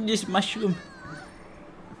don't need this mushroom.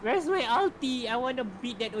 Where's my ulti? I wanna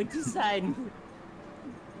beat that Oji-san.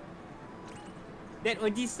 That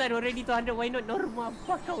Oji-san already 200. Why not normal?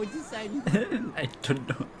 Fuck Oji-san. I don't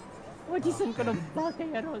know. Oji-san kena pakai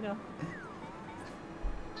orang.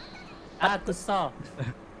 Aku saw.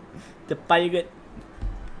 The pirate.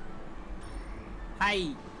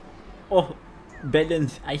 Hi. Oh,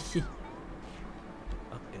 balance. I see.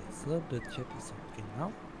 Okay, so the chat is okay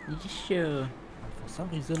now. You sure? For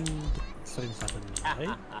some reason, stream suddenly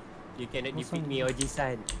died. You cannot defeat me,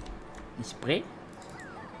 Oji-san. Spray?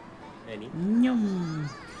 Nani? Nyum.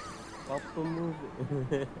 Apa move?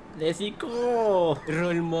 Let's go.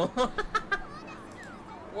 Roll mo.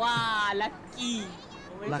 Wah, lucky.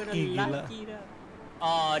 Lucky gila. Dah.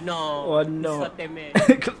 Oh no. Oh no. Kusoteme.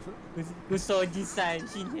 Kusoji-san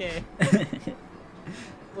sini.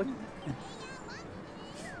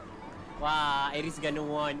 Wah, Iris gonna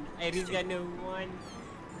won. Iris gonna won.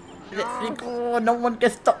 Let's go. No one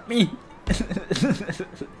can stop me.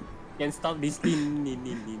 Can stop this thing.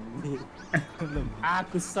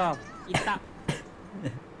 Aku stop. Itak.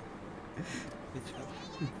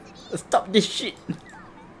 Stop this shit.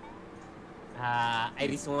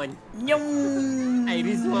 Iris won. Nyum.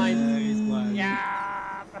 Iris won. Iris won.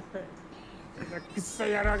 Yeah.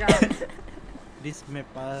 Kusayara. This map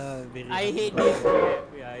very I hate this map.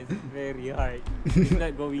 Yeah, it's very hard. It's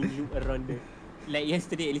not going loop around the Like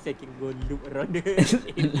yesterday, at least I can go loop around the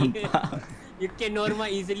area. You can normal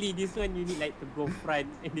easily. This one you need like to go front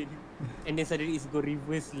and then suddenly it's go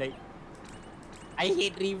reverse. Like I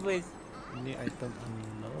hate reverse. Ini item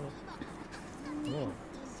unlock. Oh.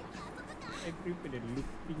 I prefer the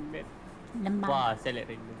looping map. Lemah. Wah, select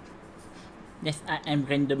random. Yes, I am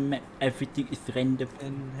random map. Everything is random.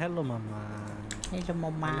 And hello mama. Hello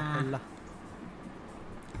mama. Allah.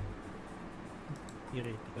 You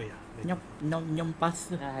ready? Oh yeah. Nyom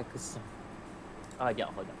pas. Ah, kesal. Ah, yeah,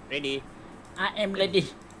 hold on. Ready? I am ready.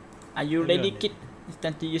 Are you Ready, ready, ready. kid? It's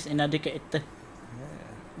time to use another character.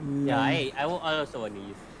 Yeah, I also want to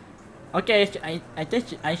use. Okay, I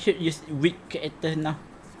think I should use weak character now.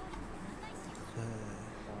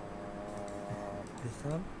 This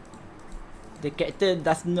one? The character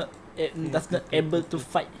does not able to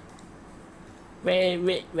fight. Where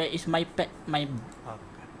is my pet? My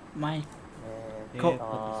Okay. Co-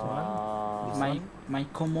 This one? This my one? my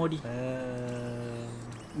commodity.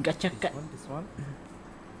 Gacha card. This one?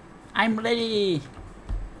 I'm ready.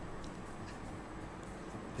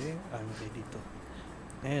 Okay, I'm ready to.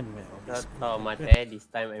 And my Not obvious. mate. This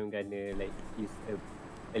time I'm gonna like use a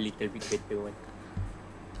little bit better one.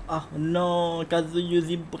 Oh no, Kazu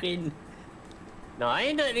using brain. No,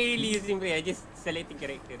 I'm not really using brain. I just selecting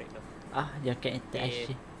character right now. Ah, your character Yeah.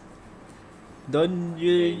 actually. Don't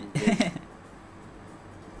you?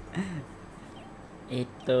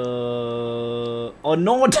 Itu. Oh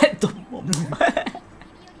no, that tomom.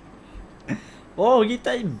 Oh,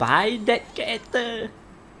 kita buy that character.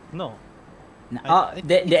 No. Oh,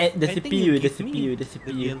 the I think CPU, you the give me CPU, the The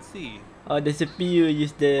CPU. DLC. Oh, the CPU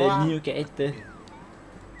use the Wah. new character.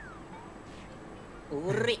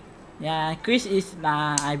 Urik. Yeah, Chris is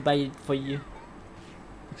I buy it for you.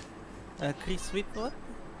 Chris with what?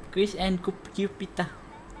 Chris and Cupita.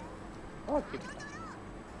 Okay.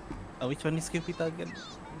 Which one is Cupita again?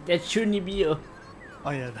 That shouldn't be you. Oh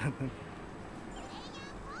yeah, that.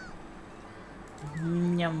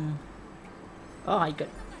 Nyam. Oh, I got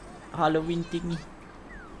Halloween thingy.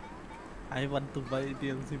 I want to buy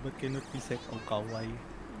DLC but cannot be set on kawaii.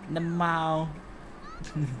 Nemau.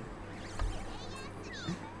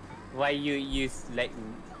 Why you use like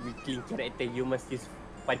weakling character? You must use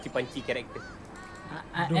punchy character.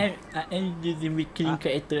 I am using weakling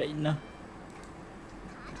character right now.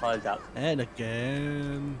 Hold up. And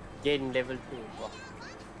again. Gain level 2. Wow.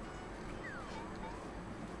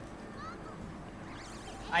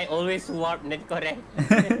 I always warp, not correct.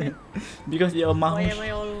 Because you're Why Mahu. am I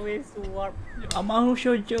always warp? Mahu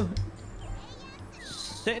Shoujo.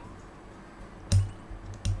 Shit.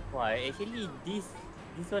 Why? Actually, this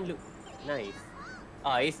one look nice.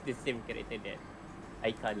 Ah, it's the same character that I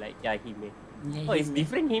can't like. Yeah, Hime. Yeah, Oh, it's Hime.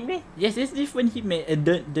 different Hime. Yes, it's different Hime.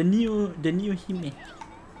 The new Hime.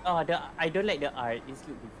 Oh, I don't like the art. It's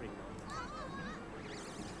look different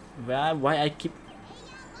now. Why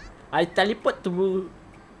I teleport to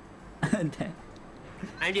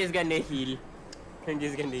I'm just gonna heal.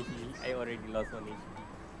 I already lost 1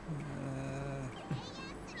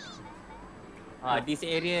 HP. This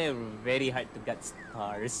area very hard to get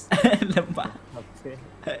stars. Lemah.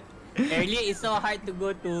 Earlier it's so hard to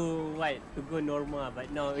go to normal, but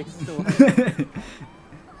now it's so hard.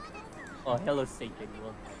 Oh, hello Satan.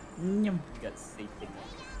 Well, Nyam. you got Satan.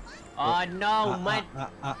 Oh no, mud.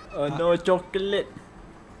 Oh no, chocolate.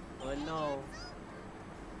 Oh no.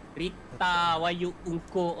 Rita, why you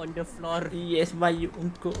unko on the floor? Yes, why you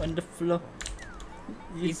unko on the floor?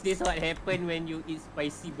 Is this what happened when you eat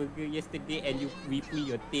spicy burger yesterday and you whip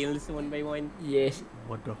me your tails one by one? Yes.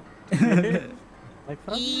 Bodoh. My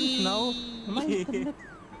problem now. My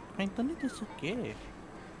internet is okay.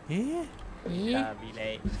 Eh? Sabi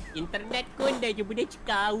like, internet ko dah je boleh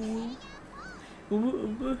cakap.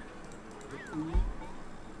 Ubu.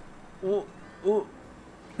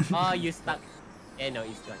 Oh, you stuck. No,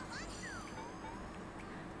 it's gone.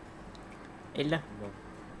 Elah. No,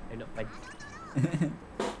 I'm not punch.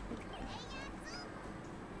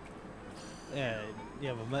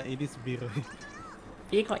 Yeah, mama, it is biru.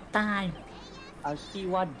 You got time. Alti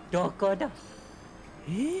wadah kau dah.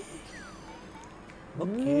 Eh?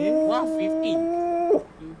 Okay. Wow,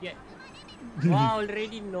 15. You get. Wow,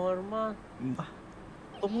 already normal.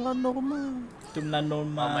 Tumla normal. Tumla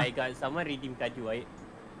normal. Oh my god, someone redeem Kazu.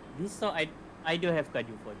 This song, I don't have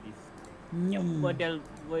Kazu for this. Nyum. Model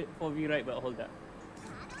for me right, but hold up.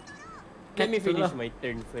 Let me finish my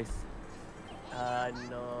turn first.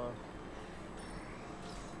 No.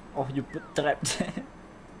 Oh, you put traps.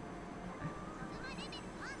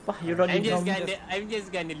 Wah, you running I'm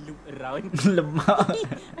just gonna loop around. Lemah.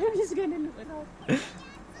 I'm just gonna loop around.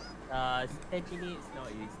 10 minutes. No,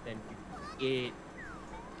 it's 10:50. it.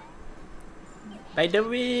 By the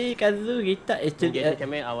way, Kazu, Rita actually Dia macam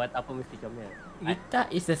mana awak apa mesti comel.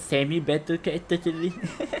 Rita is a semi-battle character actually.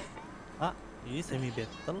 Ah, ini semi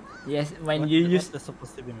battle. Yes, when you use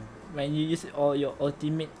supposed to be man. when you use all your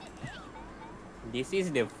ultimate. This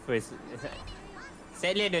is the first.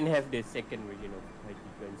 Sadly, I don't have the second version of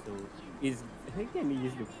Hydreigon, so I can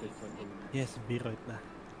use the first one only. Yes, be right lah.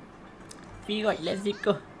 Alright, let's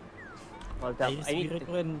go. Hold up, I need Spirit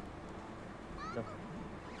to... when No.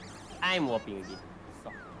 I'm warping again. So.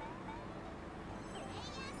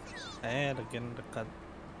 again dekat.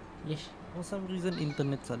 Yes. For some reason,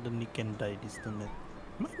 internet suddenly can die this internet.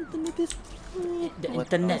 My internet is. The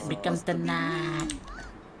internet becomes tenang.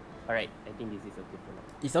 Alright, I think this is okay for now.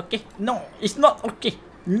 It's okay. No, it's not okay.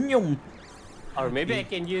 Nyum. Or maybe I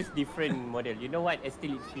can use different model. You know what?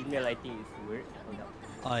 Still, it's female. I think it's weird. Hold up.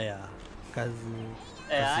 Oh yeah, Kazu.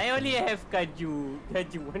 I only have Kazu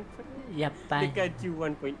 1. Yep. The Kazu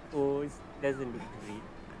 1.0 doesn't look great.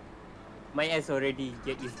 My ass already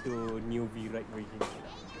get used to new V-Right version.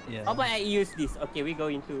 Yeah. How about I use this? Okay, we go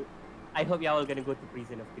into... I hope y'all gonna go to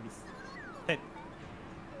prison after this.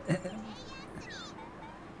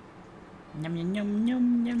 Nyum nyum nyum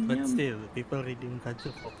nyum But nyum. still, people reading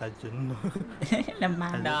Kazu for Kajun.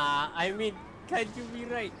 Lemah. Nah, I mean Kazu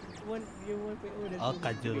V-Right 1.0 doesn't Oh, look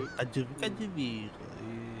Kajun. great. Kajun bir.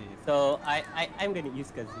 So I'm gonna use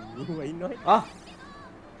Kazu. Why not? Oh.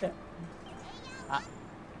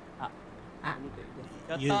 I need to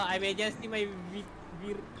adjust. You- Contoh, I'm adjusting my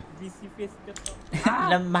VC face. Contoh.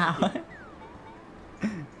 Lemah.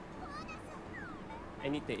 I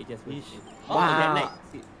need to adjust my Ish. face. Wow. then like,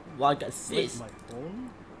 see, Wah, kat Where's sis. my phone?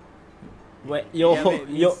 Wait, yo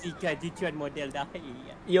Si Kazu cuan model dah.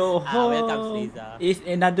 yo welcome, Stargazer. is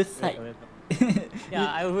another side. Welcome. Yeah,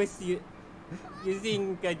 I was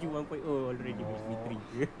using Kazu 1.0 already with V3.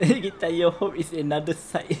 Kita yo hope is another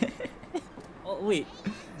side. Oh wait.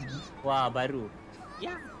 Wah, baru.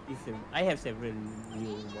 Yeah, I have several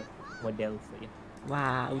new models. So yeah.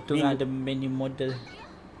 Wow, untung ada many model.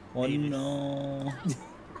 Oh Iris. no.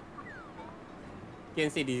 Can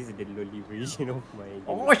say this is the lowly version of my game.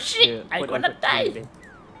 Oh shit, I gonna die.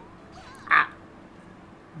 Ah.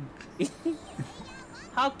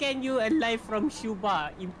 How can you alive from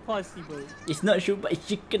Shuba? Impossible. It's not Shuba, it's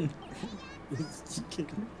chicken. It's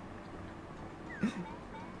chicken.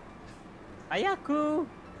 Ayaku.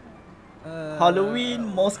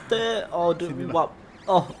 Halloween, monster, or the what?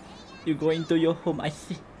 Oh, you go into your home, I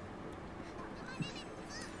see.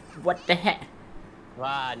 What the heck?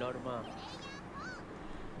 Wah, normal.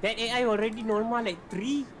 That AI already normal like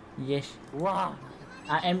 3. Yes, Wah.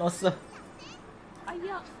 I am also.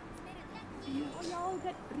 Ayak. You all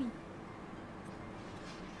got 3.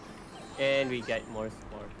 And we got more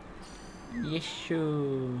score. Yes,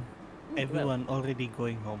 sure. Everyone already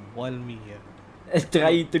going home while me here.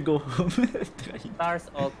 Trying to go home. Trying. Stars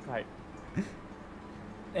all card.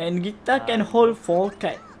 And Gita can hold 4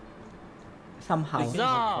 card. Somehow.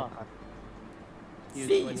 Bizarre.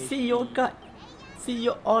 See your card. See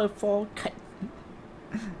your all 4 card.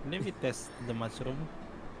 Let me test the mushroom.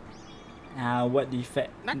 What the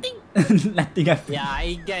effect? Nothing. Nothing happened. Yeah,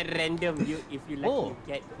 I get random. If you lucky, Oh. you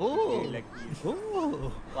get. Oh. You lucky.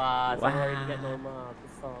 Oh. Wah, so Wow. already got normal.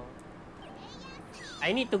 Besar.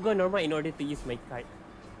 I need to go normal in order to use my card.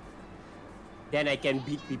 Then I can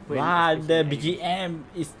beat people. Wow, the especially BGM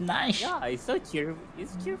is nice. Yeah, it's so cheerful.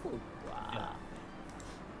 It's cheerful. Wow.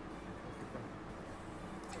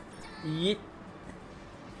 Yeet.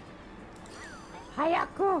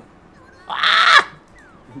 Hayako.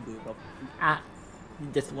 Ah,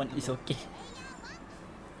 just one is okay.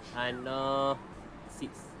 And 6.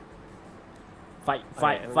 Fight.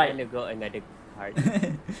 I'm gonna go another card.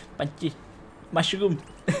 Punchy. Mushroom.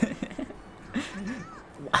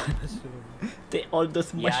 Take all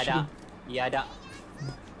those mushroom. Yada.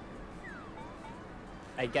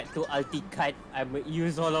 I got 2 ulti card. I'm gonna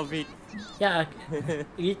use all of it. Yeah,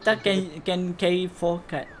 Rita can carry 4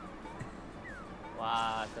 card.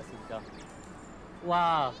 Wah, so susah.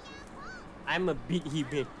 Wow. I'm a bit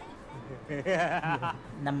hibe.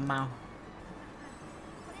 Namau.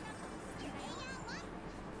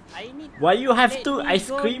 I need. Why you have Let to me ice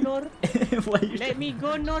go, cream? Nor. Why you Let me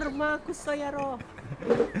go, Norma Kusayaro.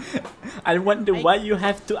 I wonder why you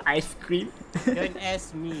have to ice cream. Don't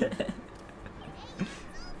ask me.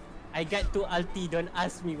 I got 2 ulti. Don't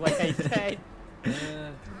ask me what I got.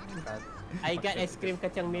 I got ice cream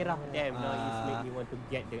kacang merah. Damn, now you make me want to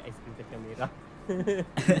get the ice cream kacang merah.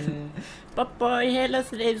 Papoy, hello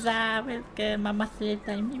Sleza, welcome Mama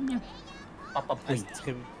Sleza. Papa Ice Pui.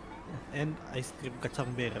 cream. And ice cream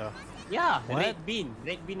kacang merah. Yeah, What? red bean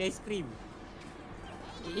ice cream.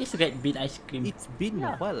 It's red bean ice cream. It's been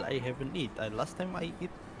a Yeah. while. I haven't eat. Last time I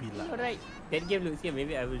eat Bila. Alright, that game looks good.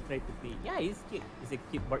 Maybe I will try to play. Yeah, it's cute. It's a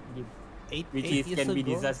cute board game, Eight which years can be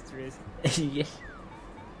ago. disastrous. Yes.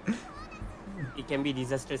 It can be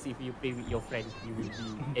disastrous if you play with your friend. You will be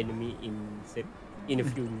enemy in a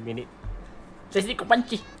few minutes. Let's go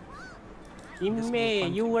punchy.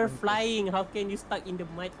 Ime, you were flying. How can you stuck in the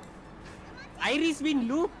mud? Iris been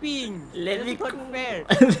looping. Let me That's not go. fair.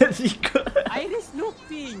 Let's go. Iris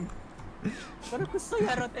looping. Parang gusto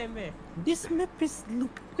yaro teme. This map is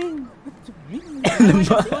looping. What do you mean?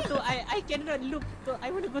 I cannot loop.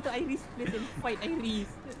 I want to go to Iris place and fight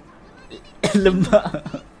Iris. Lemah.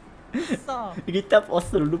 So, Kita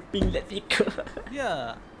also looping. Let's go.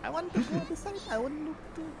 Yeah, I want to go to the side. I want to loop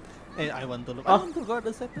too. I want to loop. Oh. I want to go to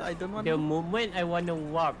the side. I don't want the to. moment I want to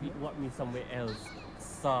warp, it warp me somewhere else.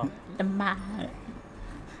 So, Lemah.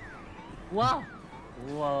 wow.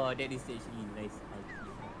 Wow, that is actually nice.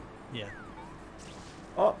 Yeah.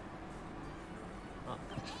 Oh.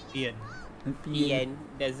 Ian. PIEN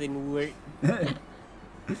doesn't work.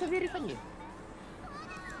 It's a very fun game.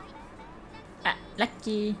 Ah,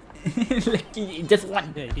 lucky. Lucky. Just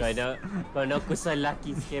one. Yeah, it is. Kalau aku salah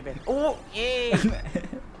laki sikit. Oh. Eh,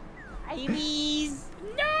 Iris.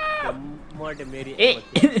 No. The more the merrier. Eh.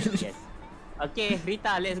 Yes. Okay,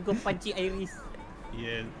 Rita, let's go punchy Iris.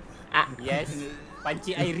 Yeah. Ah. Yes,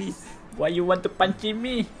 punchy Iris. Why you want to punch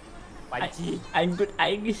me? Punchy. I'm good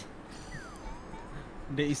Irish.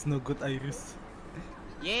 There is no good Iris.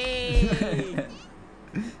 Yay!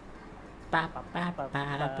 Pa pa pa pa pa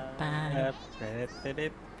pa.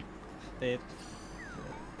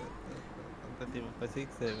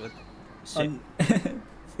 Shit.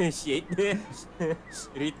 Shit.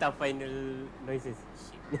 Rita final noises.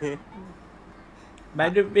 Shit. By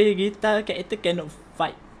the way, Rita character cannot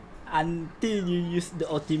fight until you use the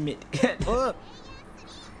ultimate. Oh,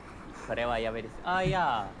 Correct, yeah, very. Ah,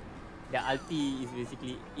 yeah. The ulti is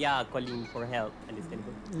basically, yeah, calling for help.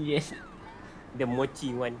 Understandable. Yes. The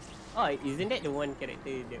mochi one. Oh, isn't that the one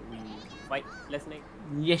character that we fight last night?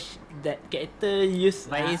 Yes, that character use.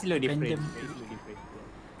 But it's a little different. random. It's a little different.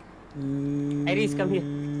 Yeah. Iris, come here.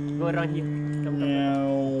 Go around here. Come.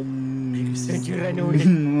 Iris, don't you run away.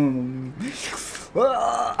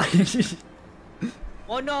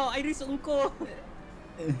 Oh no, Iris ungko.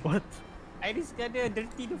 what? Iris gonna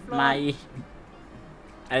dirty the floor.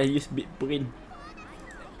 I use big brain.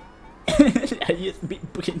 I use big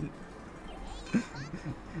brain.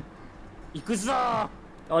 Ikuza!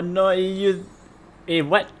 Oh no, I use. Eh,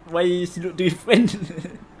 what? Why is it look different?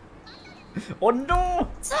 Oh no!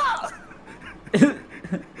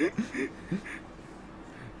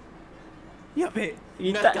 Yeah, babe.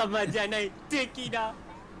 Rita, Nakama janai, tekida.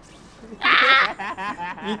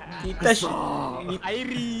 Rita,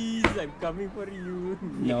 Iris, I'm coming for you.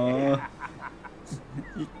 no.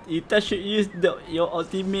 Rita should use your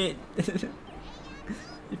ultimate.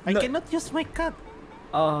 If I not- cannot use my card.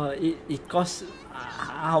 It costs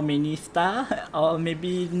how many star or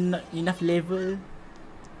maybe not enough level.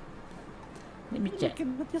 Let me I check.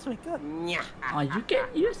 cannot use my card. Nyah. Oh, you can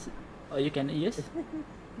use. Oh, you cannot use.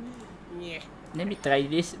 Nyah. Let me try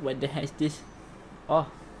this. What the heck is this? Oh,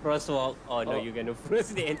 Crosswalk. Oh no, Oh. you're gonna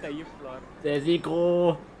freeze the entire floor. there's it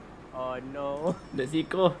go. Oh no, There's it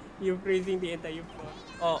go. you're freezing the entire floor.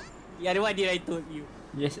 Oh, yeah, what did I told you?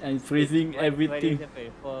 Yes, I'm freezing everything. What is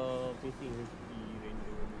happening? For facing recipe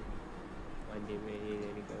random. One day,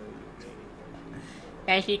 there you go.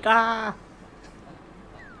 Jessica.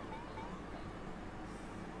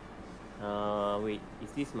 Wait,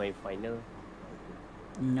 is this my final?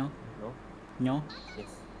 No, No? no. Yes.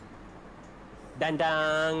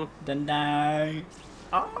 Dandang! Dandang.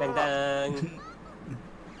 Oh. Dandang!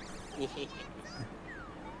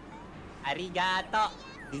 Arigato!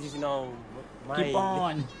 This is now mine. Keep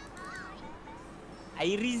on.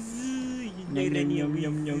 Iris! Yum yum yum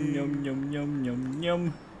yum yum yum yum yum yum yum.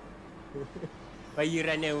 Why you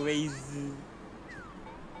run away?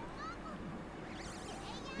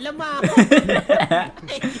 Lemah!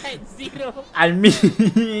 I got 0. I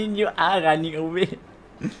mean, you are running away.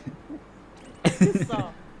 So,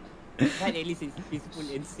 but at least it's peaceful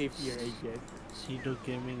and safe here, I guess. Shido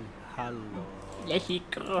Gaming. Hello.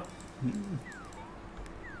 Jessica.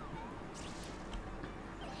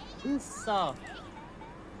 So,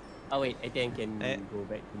 oh wait, I think I can Eh. go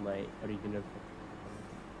back to my original form.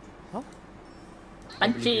 Huh? I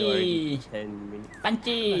believe you already Punchy. 10 minutes.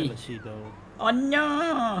 Punchy. Hello, Shido. Oh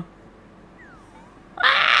no.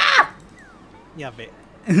 Yeah, babe.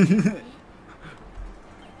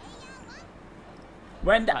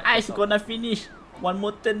 When the Ah, ice stop. gonna finish? One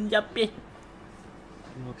more turn, Jape.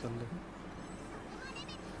 No thunder.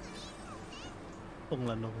 potong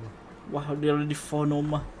lah Norma. Wow, dia already 4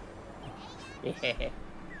 Norma. I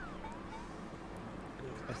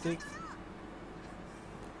think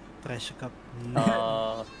Trash Cup.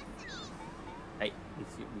 Right, this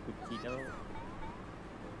should be good key now.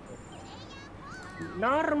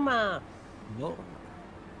 Norma! No.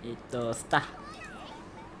 Itu star.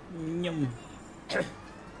 Nyum.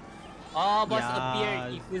 Oh, boss Yes.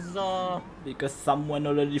 appeared. Ikuzo. Because someone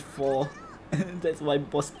already 4. That's why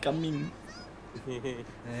boss coming.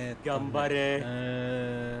 Gambar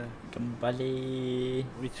Kembali.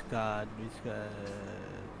 Which card?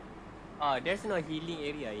 Oh, there's no healing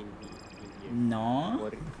area in here. No.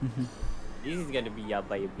 Or- This is gonna be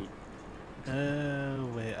yabai a bit.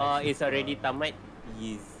 Where? Oh, it's already tamat.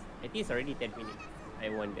 Yes. I think it's already 10 minutes. I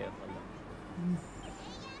wonder how long.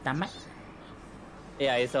 Tamat.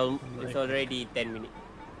 Yeah, it's already 10 minutes.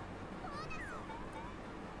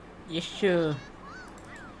 Yes, sure.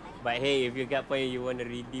 But hey, if you got point you wanna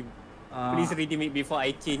redeem, please redeem it before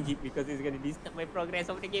I change it because it's gonna disturb my progress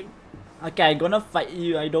of the game. Okay, I'm gonna fight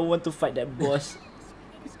you. I don't want to fight that boss.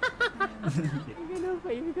 I'm gonna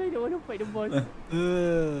fight because I don't wanna fight the boss.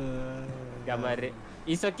 Gambar.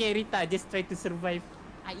 It's okay, Rita. Just try to survive.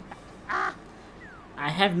 I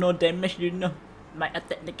have no damage, you know. My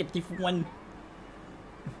attack -1.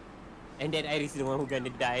 And then Iris is the one who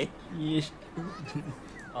gonna die. Yes.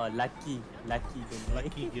 Oh, lucky don't die.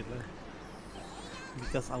 Lucky gitu.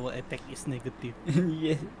 Because our attack is negative.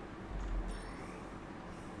 Yes.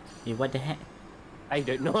 Hey, what the heck? I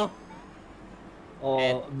don't know.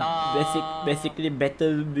 Or basically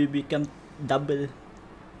battle will become double.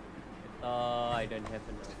 I don't have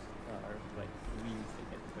enough star, but wins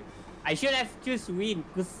again. I should have choose win.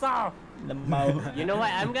 Kusah. Lemau. You know what?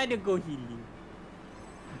 I'm gonna go healing.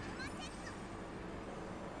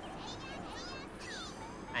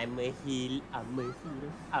 I'm a heal.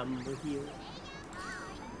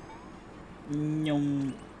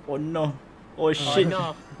 Nyum. Oh no. Oh shit.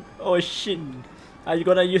 no. Oh shit. I'm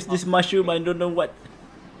gonna use this mushroom. I don't know what.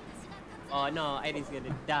 Oh no, Iris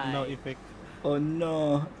gonna die. No effect. Oh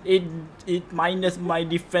no. It minus my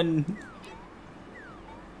defense.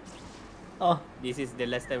 Oh This is the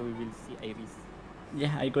last time we will see Iris.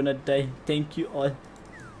 yeah, I gonna die. Thank you all.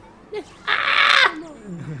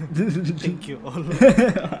 Thank you all.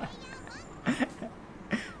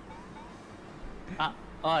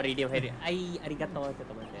 Oh, redeem head. Arigato sa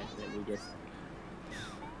teman-teman. Let me just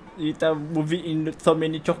Rita moving in so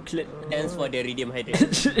many chocolate. thanks for the redeem head.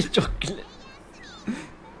 Chocolate.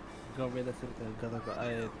 Go better circle.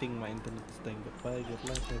 I think my internet is dying. Goodbye. Good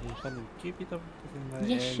luck. Having fun. Keep it up.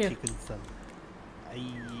 Yes, And sure. chicken sun.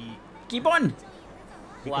 Keep on.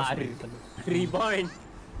 Wah, reborn.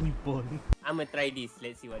 Reborn. I'ma try this.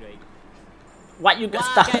 Let's see what do I do. What you got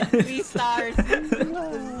Wah, stuck? got 3 stars.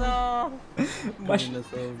 So, Minus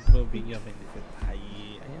of being your benefit.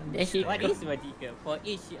 That's it. what is Magica? For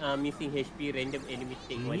each missing HP, random enemy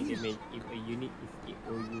take 1 damage if a unit is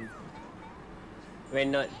KOU.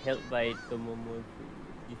 When not held by Tomomosu,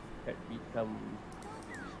 this card become...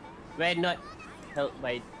 When not held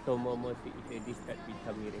by Tomomosu, this card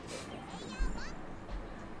become miracle.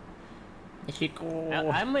 Mexico.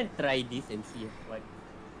 I'm gonna try this and see what...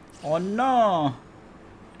 Oh no.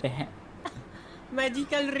 The heck?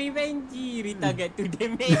 Magical Revenge! Rita got 2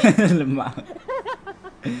 damage! Lemah.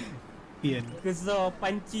 PIEN. Kazu,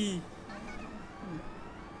 Panci!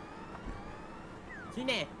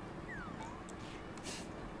 Sini!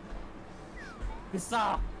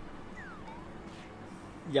 Besar!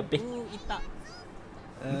 Yabe. Itak!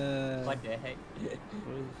 What the heck?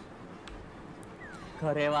 What is-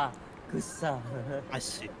 Korewa! Kusa!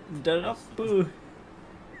 Asyik. Derapu.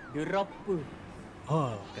 Durapu!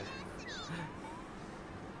 Oh, okay.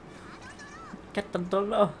 Kata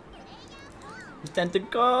tolong. It's time to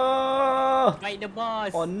go. Fight the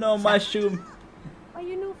boss! Oh no, mushroom. Why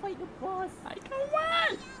you no fight the boss? I don't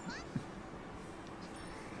want.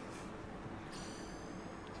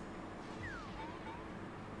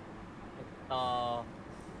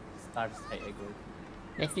 Stars side I go.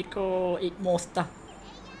 Let's go eat more stuff.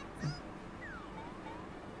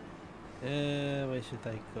 Where should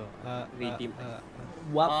I go? Redeem.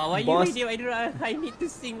 What Why you boss? redeem? I don't know. I need to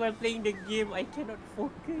sing while playing the game. I cannot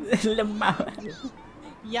focus. Lemah.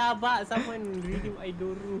 Ya, Bak, someone redeem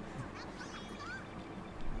Idoru.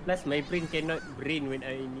 Plus, my brain cannot brain when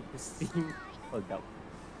I need to sing. Hold up.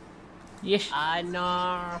 Yes.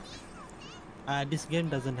 No. This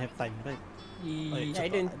game doesn't have time, right? I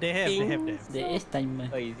don't They have. There is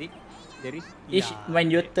timer. Oh, is it? There is? Each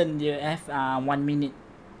when you turn, you have 1 minute.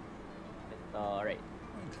 Alright.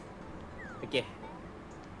 Okay.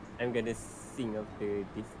 I'm gonna sing after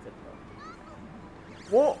this.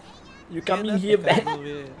 Whoa! You coming that's here okay, back?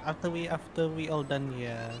 After we all done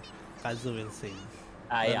here, Kazu will sing.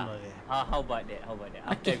 Yeah. Don't worry. How about that?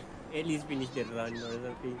 After Okay. at least finish the run or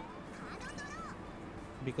something.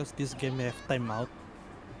 Because this game have timeout.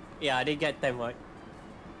 Yeah, they get time out.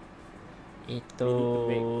 We need to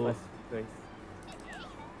make Ito. fast choice.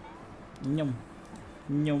 Nyum.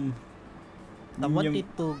 Nyum. Someone Nyum. need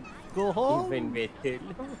to go home. Even better.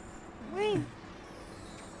 Wait,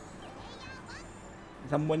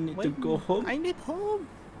 Someone need to wait, go home. I need home.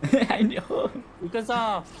 I need home. Because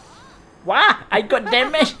Wow! I got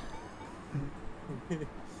damaged.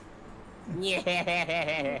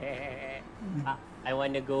 yeah. I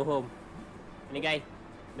wanna go home. Any guy?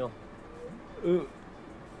 No.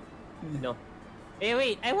 No. Hey,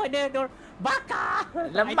 wait! I want the door. Baka!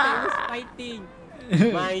 I thought I was fighting.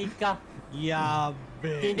 Maika.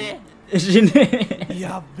 Yabe. Hindi. Sini.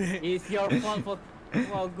 Yabe. It's your fault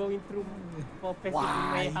for going through for passing in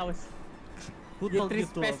my Why? house. Who You told you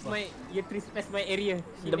to? trespass my area.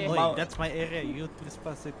 The Hindi. mouth. Wait, that's my area. You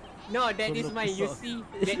trespass it. No, that Don't is look mine. You this up. see,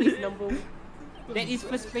 that is number. That is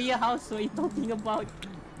first player house. So you talking about?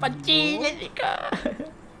 Panci Jessica.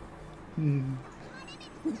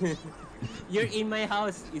 You're in my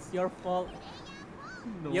house. It's your fault.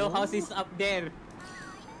 Your house is up there.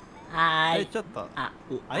 Hey, I. shut up. Uh,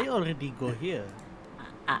 I already go here.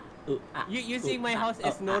 You see my house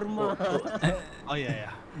as normal. Oh yeah.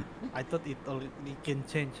 I thought it already can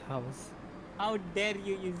change house. How dare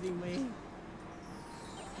you using my?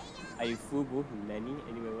 I Fubu Nani.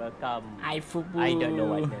 Anyway, welcome. I fubu. I don't know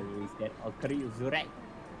what name is that. Okri Zurak.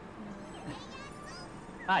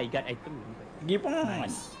 I got item. Gibbon.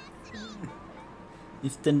 Nice.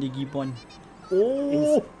 Instant di Gibbon.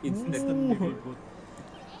 Oh. Instant very good.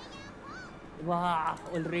 Wow,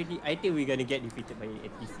 already. I think we're gonna get defeated by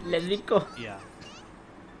ATC. Let's go. Yeah.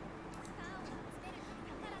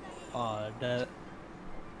 The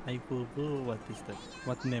Ifubu, what is that?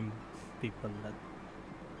 What name people that?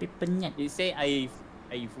 Pipenyat. You say I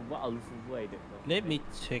Fubu, Al Fubu, I don't know. Let me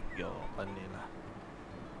check your kanila.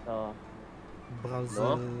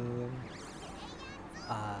 Browser.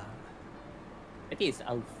 I think it's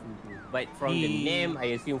Al Fubu, but from the name,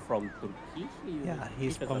 I assume from Turkey. Yeah,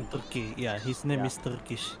 he's from Turkey. Yeah, his name is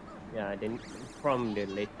Turkish. Yeah, then from the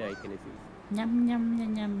letter I can assume. Nyam nyam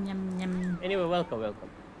nyam nyam nyam nyam. Anyway, welcome.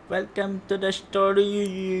 Welcome to the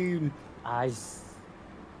story.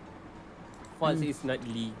 False is not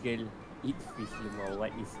legal. Eat fish lima.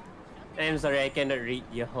 What is? I'm sorry, I cannot read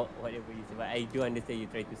your whatever you say, but I do understand you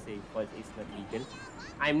try to say false is not legal.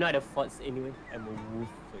 I'm not a false anyway. I'm a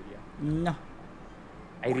wolf, so yeah. No.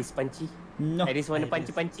 Iris panci. No. Iris wanna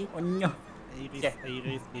Iris. panci. Oh no.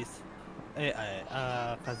 Iris is.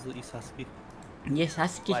 Kazu is husky. Yes,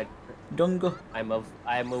 Husky. What? Don't go. I'm a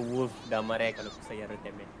wolf. Dah marah kalau aku saya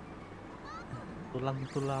rotem eh. Tulang.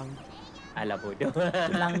 Alah bodoh.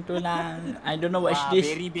 Tulang. I don't know what is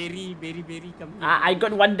this. Berry come here. I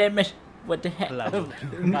got one damage. What the heck?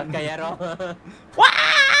 Pakai arrow.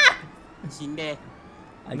 Wah! Sinde.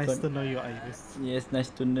 I Nice got. to know you, Iris. Yes, nice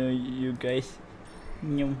to know you guys.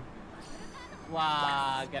 Nyum.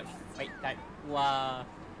 Wah, got fight card. Wah.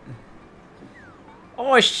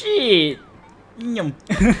 Oh shit. Nyum.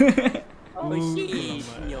 Oh shit.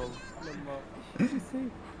 Yo.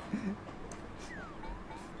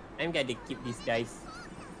 I'm gonna keep these guys.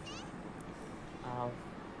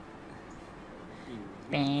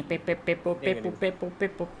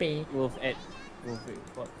 Wolf at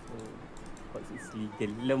Fox is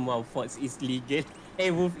legal. Lemau Fox is legal.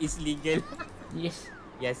 Hey, wolf is legal. Yes.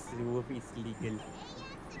 Yes, wolf is legal.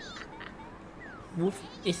 Wolf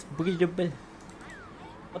is breedable.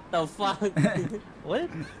 What the fuck? What?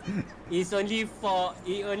 It's only for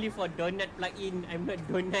donut plug-in. I'm not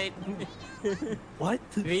donut. What?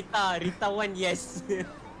 Rita one yes.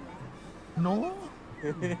 No.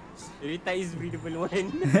 Rita is breedable one.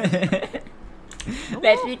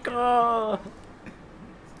 Let's go.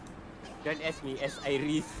 Don't ask me, as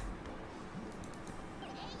Iris.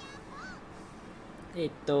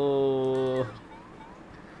 Ito.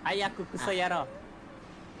 Ayaku kusayara.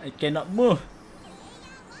 I cannot move.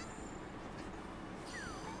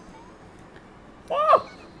 Oh!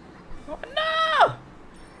 Oh no!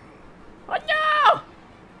 Oh no!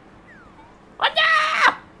 Oh no!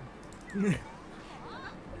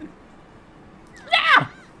 No!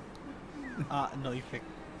 No effect.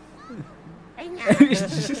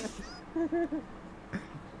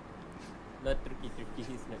 Not Turkey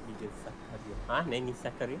is not legal. Sakario. Huh? Nani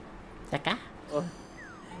Sakario? Saka? Oh,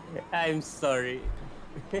 I'm sorry.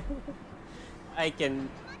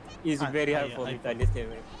 It's very hard for me to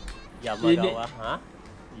understand. Yamagawa, huh?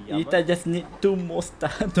 Yeah, Rita just need 2 more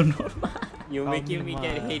stars to normal. you making me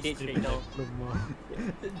get headache right now.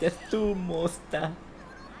 Just 2 more stars.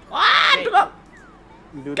 Wah, Wait. drop!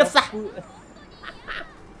 Dura Kesah.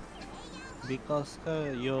 Because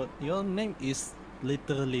your name is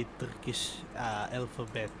literally Turkish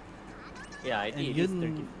alphabet. Yeah, I think And it is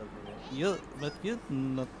Turkish. But you're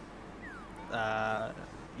not.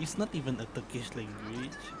 It's not even a Turkish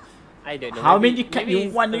language. I don't know. How maybe- many cards maybe you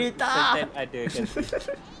it's want, cer- Rita? certain other countries.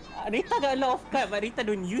 Rita got a lot of cards, but Rita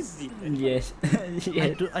don't use it. Yes.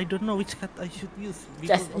 Yes. I don't know which card I should use.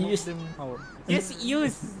 Just Because all use- of them are. Just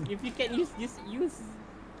use. If you can use, just use.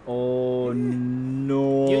 Oh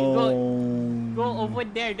no. You Go over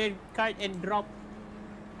there, then card and drop.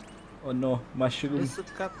 Oh no, mushroom. There's a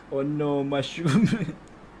card. Oh no, mushroom.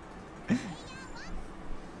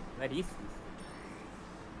 What is this?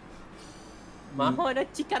 Maho na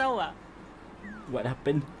chikarawa. What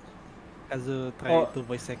happened? Kazu try Oh. to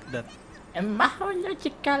voice act that Maho na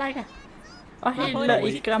chikalaga. Oh Maho hello, na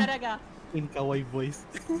Ikram. chikaraga. in kawaii voice.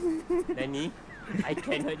 Nani? I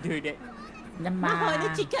cannot do that. Maho na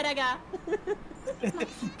Nama. chikaraga.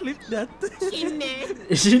 Clip that. Shine.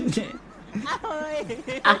 Sini. Ahoy.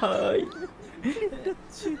 Ahoy.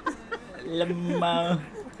 Lemah.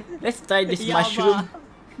 Let's try this Yama. mushroom.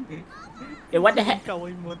 What the heck?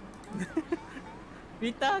 Kawaii mode.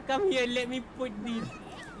 Rita, come here. Let me put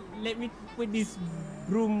this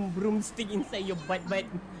broomstick inside your butt.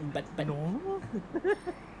 But No.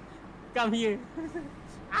 Come here.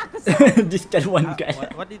 discard one card.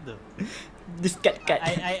 What did the? Discard card.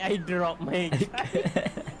 I drop my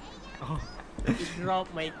card. Oh. I drop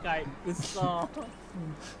my card. Kuso.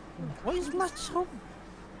 What is mushroom?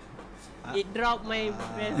 It dropped my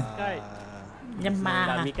best card.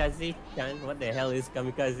 Lemah. Kamikaze-chan? What the hell is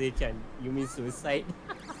Kamikaze-chan? You mean suicide?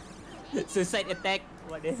 Suicide attack?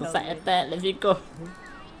 What the hell? Susah attack. Let's go.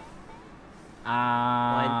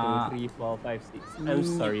 1, 2, 3, 4, 5, 6. I'm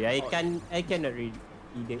sorry, I cannot read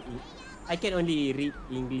either. I can only read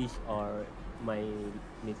English or my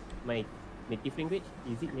native language.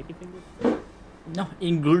 Is it native language? No,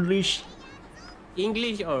 English.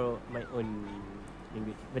 English or my own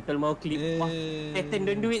language? Betul mau clip. Wah, Satan,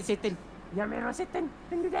 don't do it, Satan. Yamero, Satan,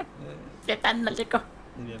 don't do that. Setan, let's go.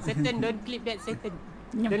 Satan, don't clip that, Satan.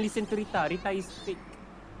 Don't listen to Rita. Rita is fake.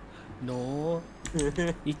 No.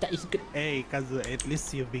 Rita is good. Hey Kazu, at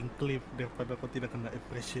least you're being clipped daripada kau tidak kena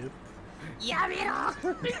appreciate. Yamero.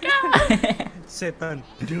 Setan,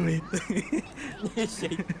 do it.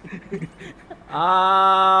 Shit.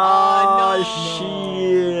 Ah, no.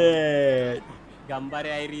 shit. Gambar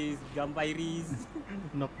Iris.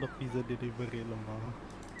 Knock the pizza delivery lemah.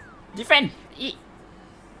 Defend.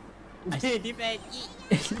 Defend.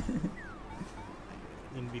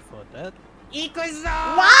 And before that, Ikuzo.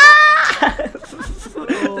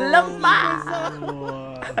 Lemah.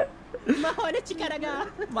 oh, Maho na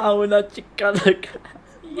chikaraga. Mau na chikalaga.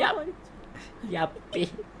 Yap.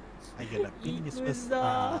 Yappy. I gotta pin this first.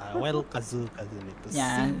 Ikuzo. Well, Kazu need to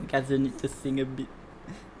Yeah, sing. Kazu need to sing a bit.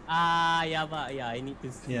 Yeah, but yeah, I need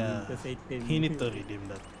to sing Yeah, to Satan. he need to redeem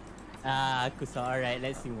that. Kuso. Alright,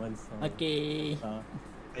 let's sing one song. Okay.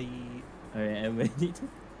 Alright, I'm ready to.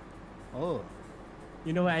 Oh,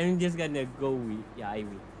 You know what? I'm just gonna go with. Yeah, I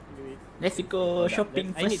will. Let's go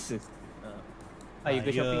shopping I need first. to. You go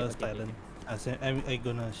shopping? you're Okay, silent. I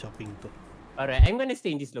gonna shopping too. Alright, I'm gonna stay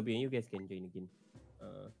in this lobby and you guys can join again.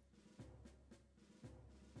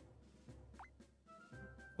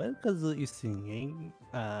 While Kazu is singing,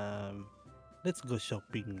 let's go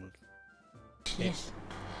shopping. Yes.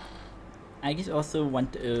 I guess also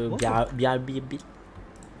want Oh. BRB a bit.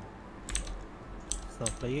 So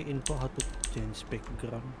player info how to change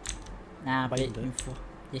background. Nah, play Binder. info.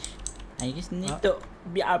 Yes. I just need to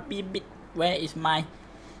BRB a bit. Where is my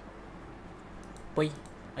boy?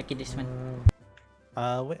 Okay, this one.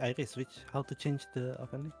 Wait, Iris, which how to change the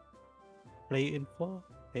apa nih? Player info?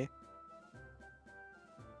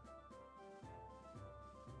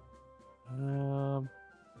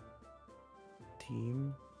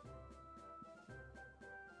 Team.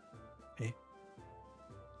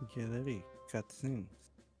 Gallery cutscenes.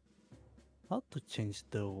 How to change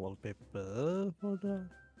the wallpaper for the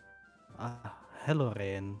hello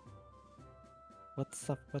Ren. What's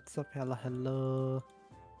up? Hello.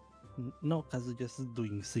 No, Kazu just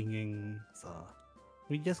doing singing. So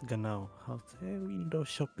we just gonna how to say window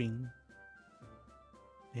shopping.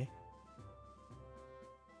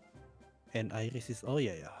 And Iris is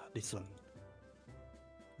yeah, this one.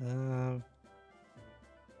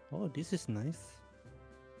 Oh, this is nice.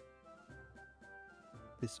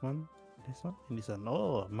 This one, and this one.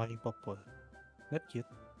 Oh, Mari Popol. That cute.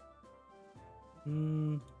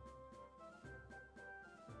 Hmm.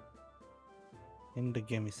 And the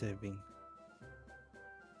game is saving.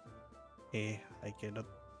 I cannot.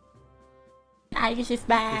 Iris is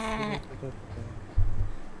back.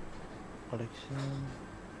 Collection.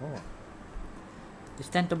 Oh, It's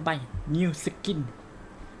time to buy new skin.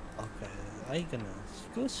 okay. I gonna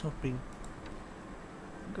go shopping.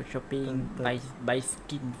 Go shopping, Dun, dun. buy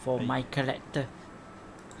skin for I- my character.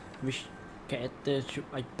 Which character should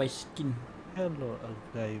I buy skin? Hello, a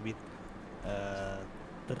guy with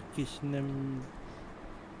Turkish name.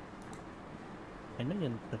 I know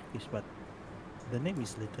you're Turkish, but the name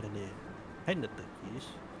is literally kinda Turkish.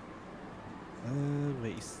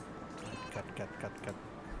 Where is cut.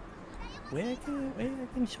 Where I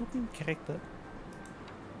can shopping character?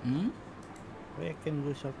 Hmm? Where I can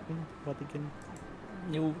go shopping? What again?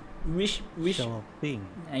 You wish Shopping.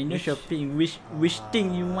 I know shopping. Which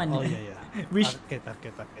thing you want? Oh yeah. Which Arcade.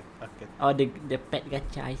 oh the pet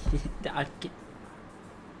gacha I see the arcade.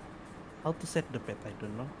 How to set the pet? I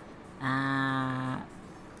don't know.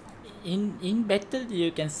 In battle you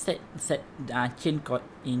can set chain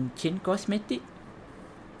cosmetic.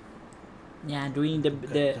 Yeah, doing the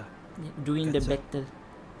Gacha. doing the Gacha. battle.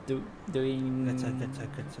 Doing Gacha.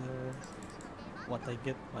 What I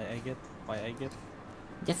get? Why I get?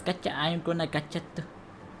 just gacha. I'm gonna gacha too.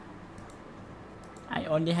 I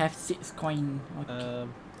only have 6 coin. Okay.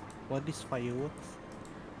 What is fireworks?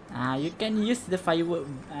 You can use the firework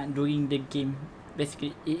during the game.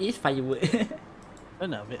 Basically, it is firework.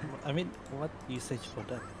 No, I mean, what usage for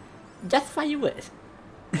that? Just fireworks.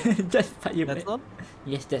 Just fireworks. That's all?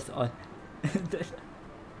 Yes, that's all.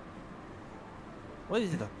 What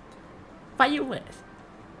is that? Fireworks.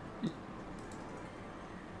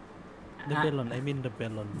 The balloon, I mean the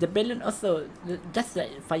balloon. The balloon also just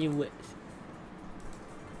like fireworks.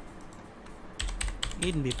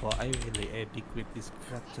 In before I really addict with this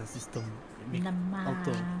gacha system. Nama.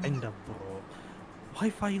 Auto kinda bro. Why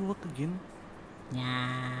firework again?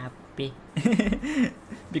 Nyape.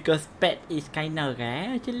 Because pet is kinda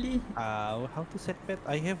rare actually. How to set pet?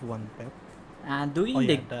 I have one pet. During Oh,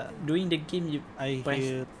 the yeah, during the game you I press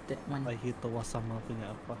hear that one. Tawasama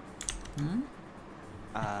punya apa? Hmm?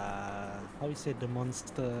 How you say the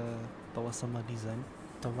monster Tawasama design?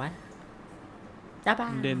 The what?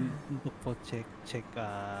 Apa? And then untuk for check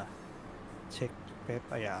pet.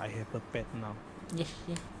 Yeah, I have a pet now. Yes.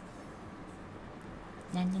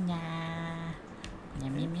 Nya.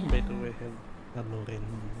 By the way, hello Ren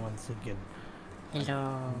once again.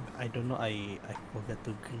 Hello. I don't know. I forgot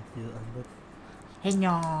to greet you on that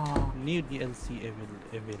Heyo. new DLC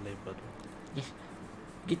available. Yes.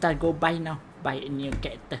 Kita go buy now. Buy a new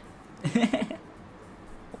character.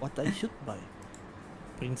 What I should buy?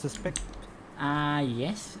 Princess Pet.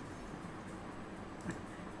 Yes.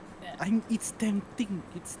 It's tempting.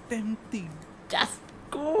 Just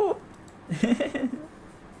go.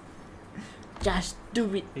 Just do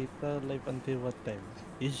it. Rita live until what time?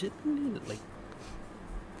 Usually like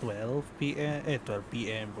 12 p.m. 12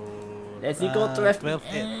 p.m. bro. Let's go 12 12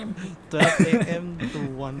 p.m. 12 a.m. to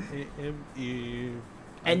 1 a.m.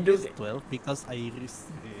 And do do 12 because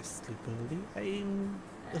Iris is sleep early. I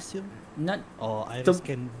assume. Not Or Iris To-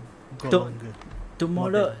 can go to- longer.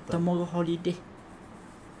 tomorrow. More than 12. Tomorrow holiday.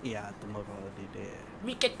 Yeah, tomorrow holiday.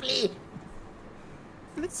 We can play.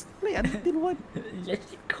 Let's play until 1.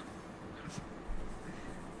 Let's go.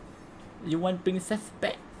 You want Princess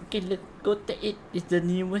Pet? Okay, let's go take it. It's the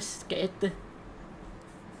newest character.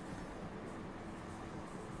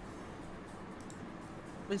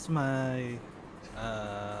 Where's my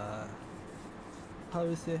how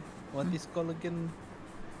is it? What is called again?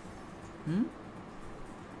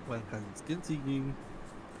 Well, Kazu's still singing.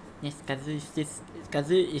 Yes,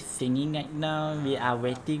 Kazu is singing right now. We are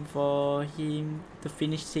waiting for him to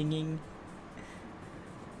finish singing.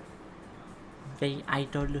 Very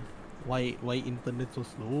idol. Why internet so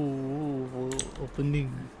slow opening?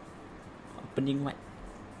 Opening what?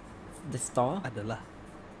 The store? Adalah.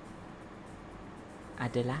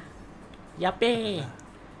 Yape!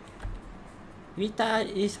 Rita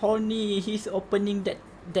is horny. He's opening that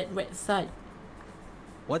website.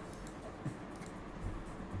 What?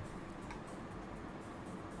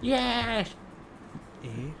 Yes!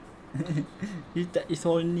 Rita is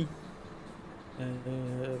horny.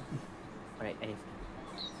 Alright, I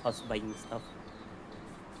was buying stuff.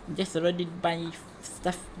 Just already buy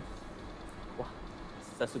stuff. Wah,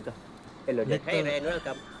 susah sudah. Hello there. Hey Ren,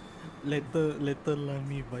 welcome. Later let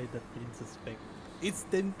me buy that princess pack. It's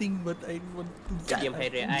tempting, but I want to Diam hai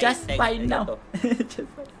Ren. Just Thanks, buy now. arigato. Just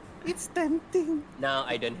buy. It's tempting. Now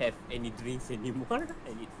I don't have any drinks anymore.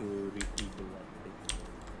 I need to refill the water.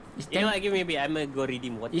 It's, You know what? Maybe I'm gonna go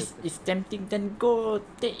redeem water. it's tempting, then go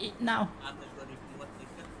take it now. I'm gonna go redeem water.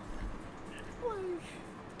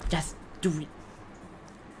 Just do it.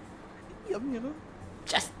 Yum, you know?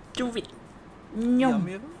 Just do it. Yum,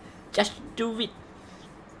 Nyum. you know? Just do it.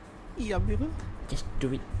 Yum, you know? Just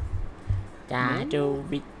do it. Just do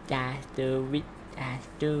it. Just do it. Just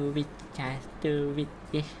do it. Just do it.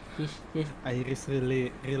 Yes, yes, yes. Iris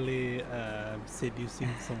really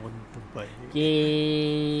seducing someone to buy.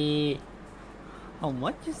 Yay. How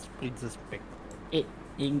much is Princess Pack? 8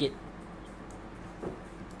 ringgit.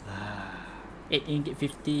 8 ringgit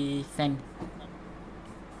 50 cent.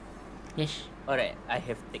 Yes. Alright, I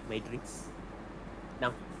have take my drinks.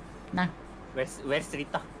 Now, Now, where's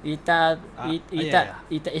Rita? Rita, yeah.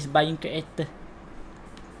 Rita is buying creator.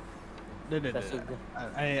 No. Kazu.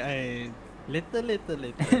 I later. Later.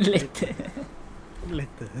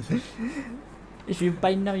 Later. If you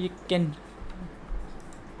buy now, you can.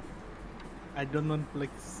 I don't want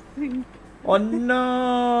flex. Oh no!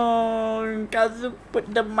 Kazu put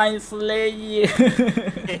the Mind Slayer.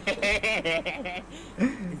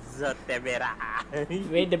 Zotebera.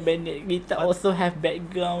 Wait a minute, Rita also have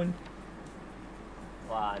background.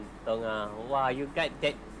 Wah, antong ah. Wow, you got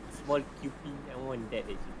that small QP. I want that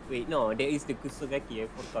actually. Wait, no, there is the Kusogaki. I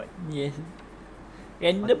forgot. Yes.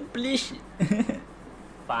 Random please.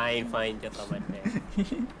 Fine, jatuh mata.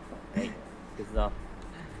 Right, Kuzo.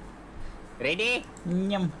 Ready?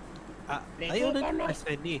 Nyam. I already pressed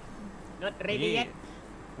ready. Not ready yet.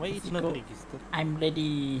 Why it's Let's not go. registered? I'm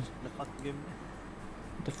ready. The fuck game.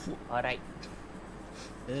 The food. Alright,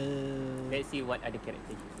 Uh, let's see what other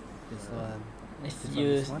character. this one. Let's This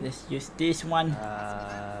use one? let's use this one.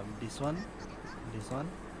 This one. This one.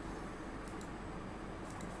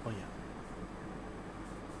 Oh yeah.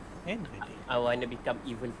 And ready. I wanna become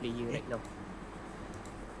evil player right now.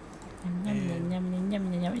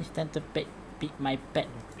 Nyam. It's time to pick my pet.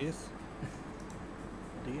 This.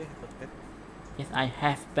 Do you have a pet? Yes, I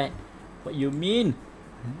have pet. What you mean?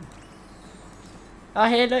 Oh,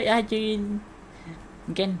 hello, Ajin.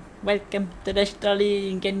 Again, welcome to the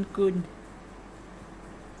story, Gen-kun.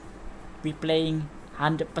 We playing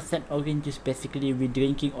 100% orange juice. Basically, we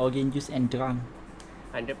drinking orange juice and drunk.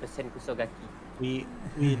 100% Kusogaki. We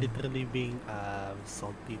literally being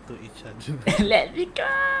salty to each other. Let me go.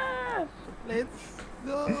 Let's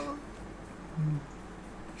go.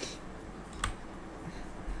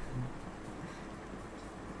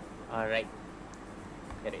 Alright.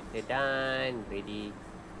 Character done. Ready.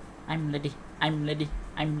 I'm ready.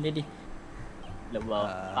 Lemau.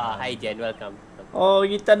 Hi Jen, welcome. Oh,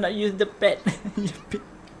 you cannot use the pet.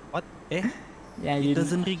 What? Yeah, It you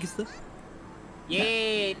doesn't register?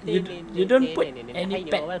 Yay! You don't put any Hi,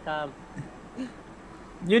 pet. welcome.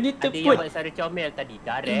 You need to Ada yang put buat suara comel tadi.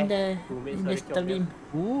 Dah in the Who made in the suara comel? stream.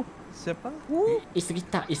 Siapa? It's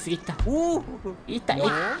Rita.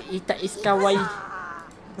 Rita is kawaii.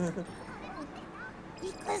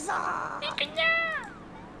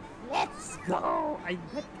 Let's go! I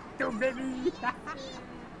got to baby!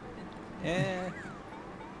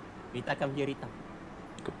 Rita, come here, Rita.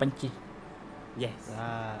 Aku panci. Yes.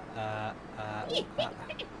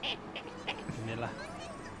 Inilah.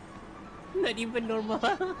 Not even normal.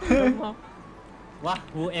 Wah,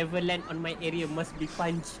 whoever land on my area must be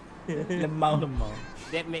punched. Lemau.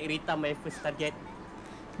 That make Rita my first target.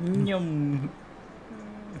 Nyum.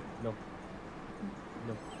 No.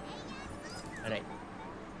 Alright.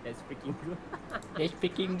 Let's freaking go. Let's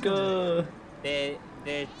freaking go. There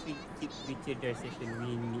three keep creature session.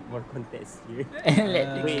 We need more contests here.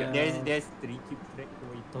 Let's Wait, go. there's three keep track.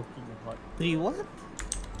 What are you talking about? 3 what?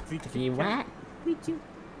 See what? Creature.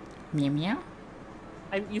 Meow meow.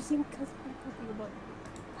 I'm using custom talking about.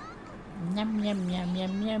 Nyam.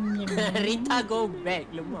 Rita, go back,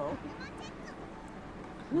 lemau.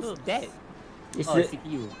 Who's that? It's Oh, the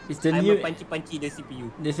CPU. it's the I'm new a punchy the CPU.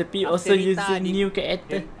 the CPU After also Rita, using the- new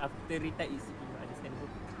character. Then after Rita is CPU, understandable.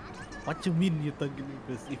 What you mean you talking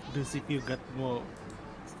because if the CPU got more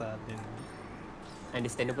star then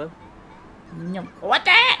Understandable? Nyum. What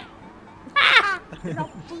the heck?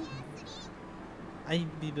 I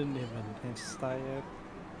didn't even have star yet.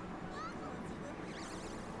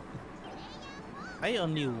 I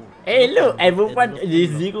only Hey look, at everyone the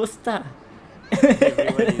is local 0 star.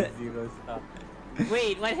 Everyone is 0 star.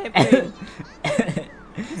 Wait, what happened?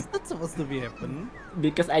 It's not supposed to be happen.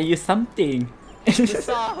 Because I use something.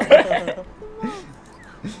 Besar.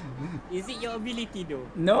 Is it your ability though?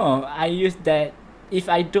 No, I use that. If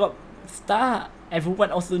I drop star,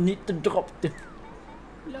 everyone also need to drop the.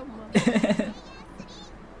 Lama.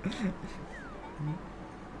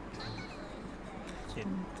 Shit.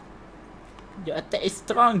 Your attack is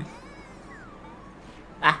strong.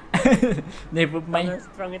 Ah, never mind.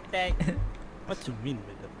 Strong attack. What you mean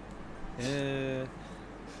by that?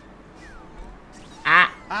 Ah,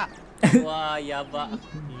 Wah, yaba.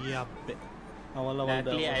 Yabe. Awal-awal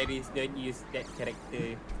Luckily, dah. Iris don't use that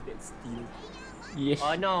character. That steal. yes.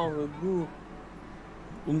 Oh no, Gu.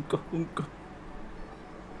 Unko.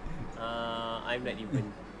 I'm not even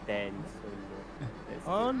 10, so no. That's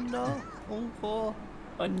Oh no, Unko.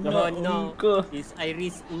 Oh no, no, no. Unko. It's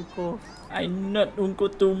Iris Unko. I not Unko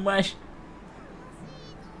too much.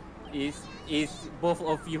 Is both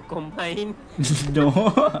of you combined? No.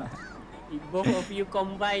 If both of you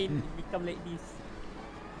combine, it become like this.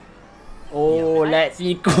 Oh, let's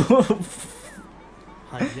go.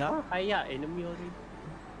 Haya. Haya, enemy already.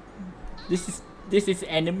 This is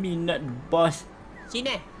enemy, not boss.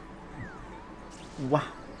 Sini. Wah.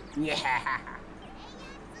 Yeah.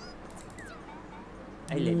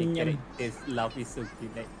 I like the Nyam. character's laugh is so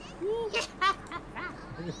cute. Like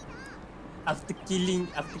after killing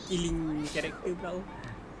character tau.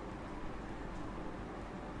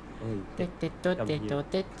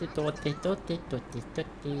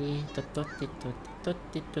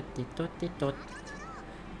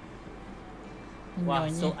 Wah,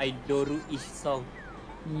 so Aidoru-ish song.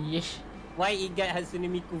 Yes. Why it got Hatsune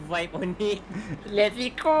Miku vibe on it? Let's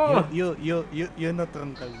go. You're not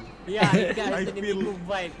wrong, Kazu. Yeah, it got I Hatsune feel- Miku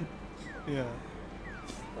vibe. Yeah.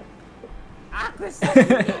 Aku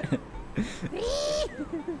sakit.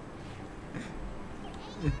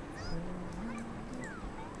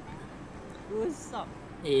 What's up?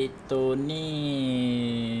 Itu ni.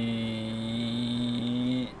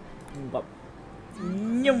 Bab.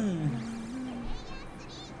 Nyum.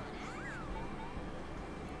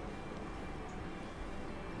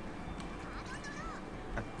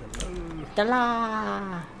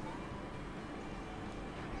 Telah.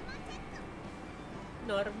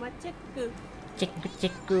 Norma cekku.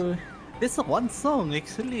 Cekku. There's one song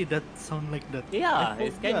actually that sound like that. Yeah, I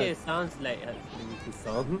it kind of forgot. sounds like Hatsune Miku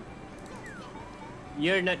song.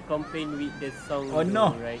 You're not complain with the song, Oh,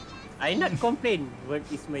 no. though, right? I not complain. Word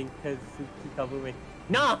is mine, Kazuki government.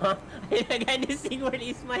 No, I'm not gonna sing word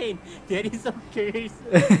is mine. There is some curse.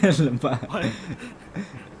 Lemah.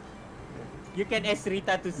 You can ask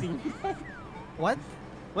Rita to sing. What?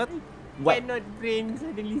 What? What? Cannot brain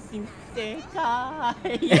suddenly sing Sekai.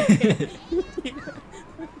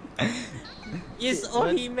 It's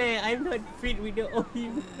Ohime. I'm not fit with the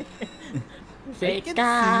Ohime. I can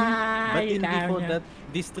sing, but in before that,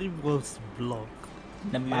 this stream was blocked.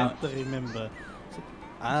 I Lemah. have to remember.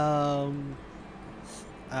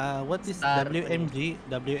 What is Star- WMG?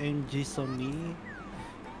 WMG Sony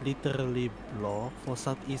literally block for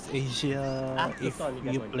Southeast Asia if Sony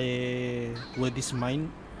you that one. play Word is Mine.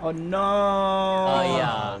 Oh no. Oh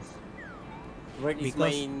yeah. Word is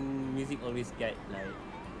Because- mine. Music always get like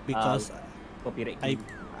Because copyright. I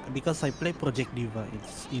claim. I play Project Diva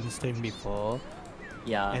in stream before,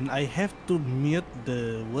 Yeah. and I have to mute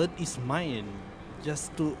the Word is Mine just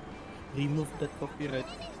to remove that copyright.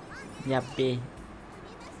 Yabe.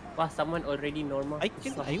 Wah, someone already normal. I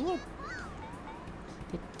want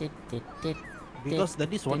because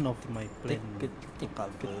that is one of my plan to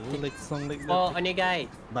cover like song like that. Oh, Onegai.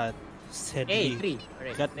 But Hey, sadly, 3.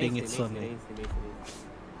 Alright. God dang nice, it, nice, Sony. nice, nice, nice.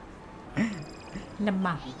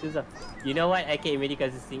 Lemah. Itu sah. You know what? I can imagine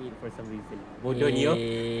Kazu sing it for some reason. Bodoh ni yo.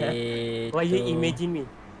 Why you imagine me?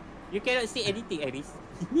 You cannot see anything, Iris.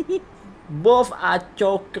 Both are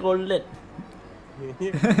chocolate.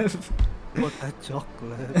 what a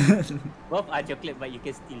chocolate. Both are chocolate, but you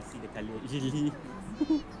can still see the color usually.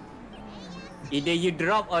 Either you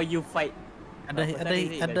drop or you fight.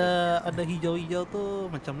 ada hijau-hijau tu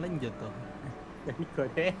macam lanjut tu.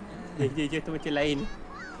 Correct. Hijau-hijau tu macam lain.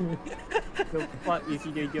 The fuck is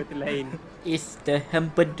hijau-hijau tu lain? It's the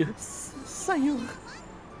hempedu. Sayur.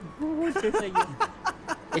 Macam saya.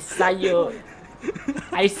 It's sayur.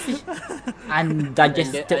 I see.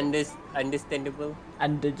 Undigested. Understandable.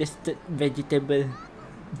 Undigested vegetable.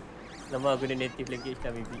 Nama guna native language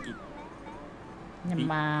lah, maybe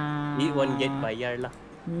Lemah. it won't get bayar lah.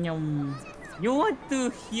 Nyum. You want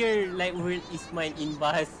to hear like word is mine in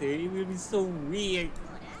Bahasa? It will be so weird.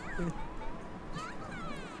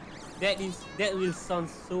 That will sound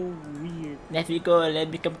so weird. Let's go. Let's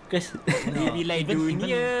become cursed. You'll be like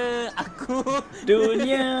dunia aku.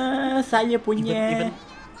 Dunia saya punya.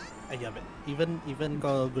 Even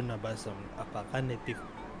kalau guna bahasa apakah native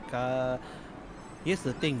here's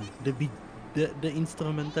the thing, the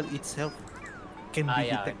instrumental itself can be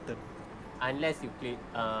Yeah. detected Unless you play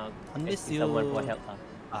unless ask you someone for help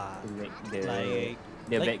to make the like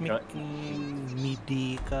the like background. making MIDI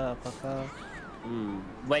kah apakah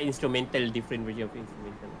But instrumental, different version of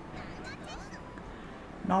instrumental.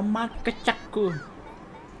 Nama kecakku.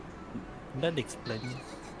 That explains.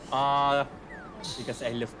 Because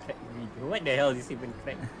I love crack video. What the hell is even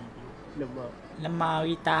crack video? Lemak. Lemah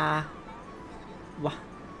Rita. Wah.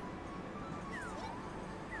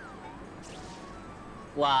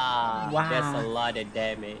 Wow, Wow. that's a lot of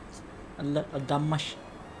damage. A lot of damage.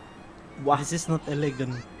 Wah. This is not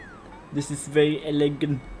elegant. This is very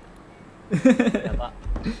elegant. Nampak?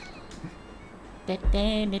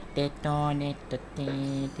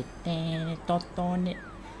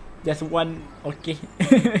 Just one. Okay.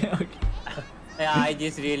 Okay. Yeah, I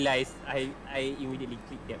just realized I immediately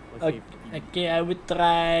clicked that for Okay, safety. okay, I will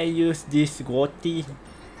try use this roti.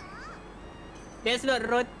 That's not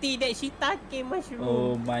roti, that's shiitake mushroom.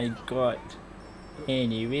 Oh my god.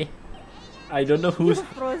 Anyway, I don't know You who's.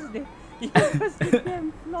 froze the damn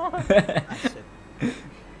floor.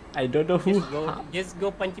 I don't know who. Just go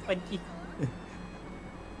punchy.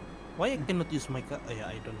 Why I cannot use my card? Oh, yeah,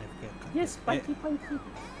 I don't have card. Yes, punchy.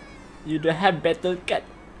 You don't have battle card.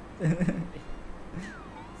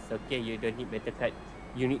 It's okay, you don't need better card.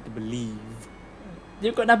 You need to believe.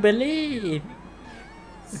 You gonna believe.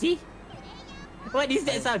 See? What is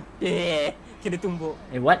that sound? Kena tumbuk.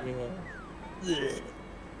 Eh, what?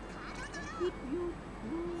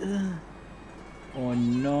 Oh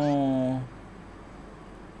no.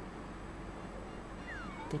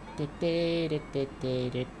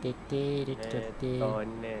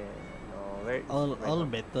 All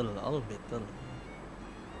battle.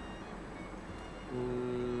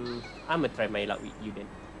 I'ma try my luck with you then.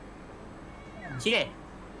 Sini.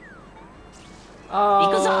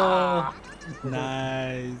 Oh.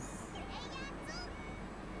 Nice.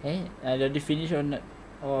 Eh, I already finished or not?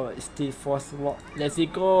 Oh, it's still force walk. Let's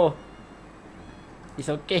go. It's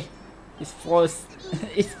okay. It's force.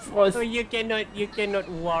 It's force. So you cannot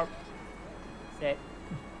warp. Set.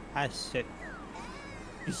 Shit.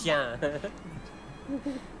 Yeah.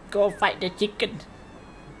 Go fight the chicken.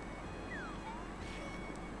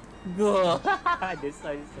 Go. This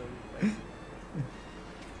sounds so funny.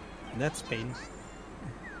 That's pain.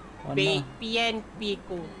 Oh no. PIEN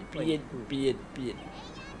ko. PIEN.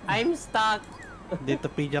 I'm stuck. Di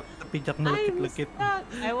tepijak na I'm lakit-lakit. stuck.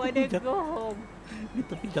 I wanna go home. Di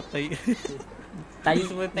tepijak tayo. Tayo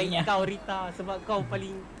Semua tayo niya. kau Rita sebab kau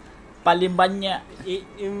paling Paling banyak.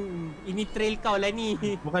 ini trail kau lah ni.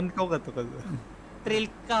 Bukan kau kata kau. Trail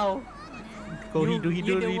kau. Kau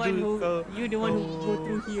hidu-hidu kau. You the one who go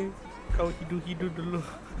through here. Kau hidu-hidu dulu.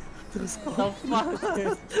 Terus kau. The fuck?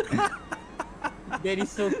 That is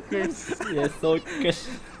so cursed. Yeah, so cursed.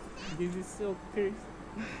 This is so cursed.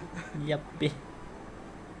 Yappe.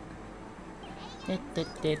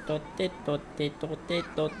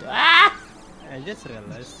 Ah! I just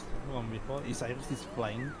realized one before Iris is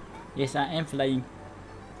flying. Yes, I am flying.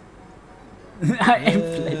 I am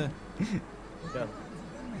flying. No.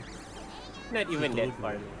 Not even that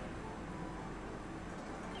far.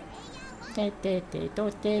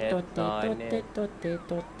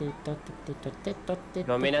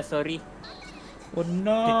 Domina, sorry. Oh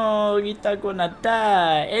no, Rita gonna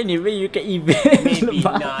die. Anyway, you can evade. Maybe.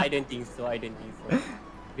 No, I don't think so.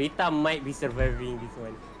 Rita might be surviving this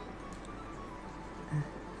one.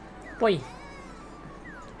 Boy.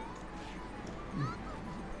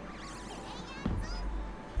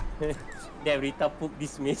 Damn, Rita poop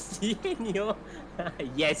this messy.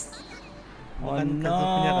 Yes. Oh Bukan no. Kazu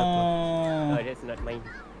punya kata. No, that's not mine.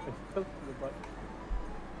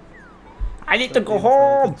 I need to go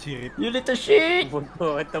home. Cirit. You little shit.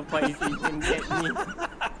 Bodoh, what the fuck is even that mean?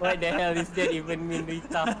 What the hell is that even mean,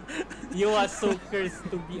 Rita? You are so cursed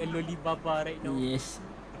to be a lollibaba right now. Yes.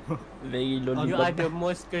 Very You lonely. are the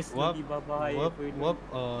most cursed lollibaba I Whoop, ever know.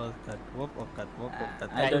 whoop, cut.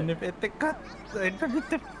 I I don't have attack cut. I don't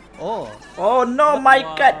have. Oh, Oh no, my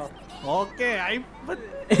Wow. god. okay. I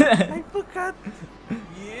forgot.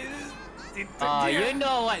 Yes. You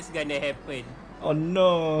know what's gonna happen. Oh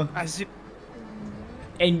no. Asip.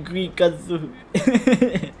 Angry Kazu.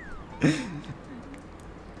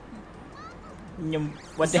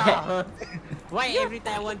 What the heck? Why every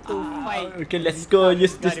time I want to fight? Okay, let's go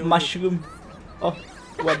use this Gotta mushroom. Oh,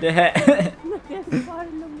 what the heck?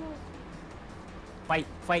 Fight.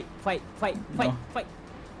 No.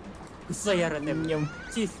 Saya random.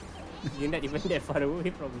 Jeez. You're not even that far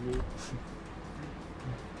away from me.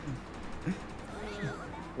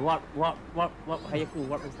 Warp. Hayaku,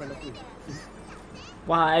 warp in front of you.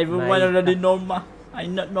 Wow, everyone Nice. already normal.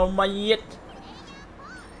 I'm not normal yet.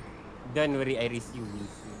 Don't worry, Iris, you will.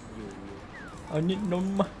 I need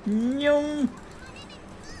normal. Oh, no.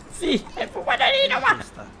 See, everyone already normal.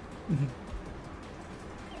 Pista. Yes. Pista. Everyone already normal. Pista.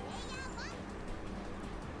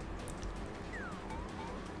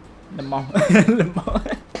 Lemah. Lemah.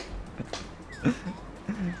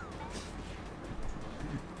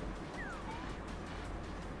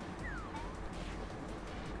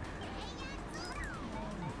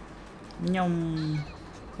 Nyom.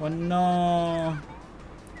 Oh no.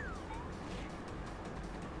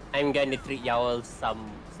 I'm gonna treat y'all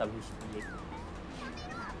some HP.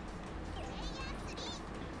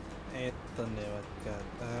 Eto lewat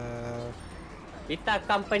kata. Rita,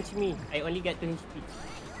 come punch me. I only got 2 HP.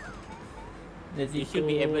 Let's You should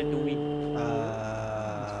be able to win.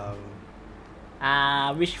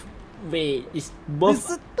 Which way is both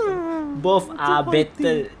are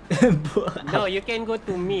better. No, you can go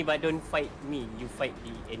to me, but don't fight me. You fight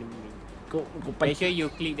the enemy. Go Make sure you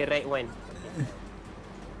click the right one.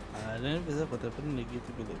 Dan bisa betul-betul negatif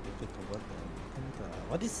bila kita buat.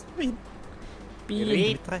 What is speed?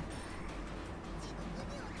 PIEN. Try.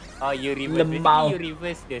 Oh, you reverse. Lemau. You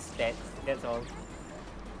reverse the stats. That's all.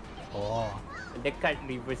 Oh. The card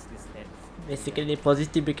reverse the stats. Basically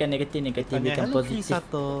positif become negatif, negatif become positif.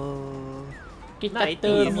 Satu. Kita I tu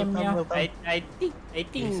think nyam. I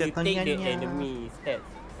think you take the enemy stats.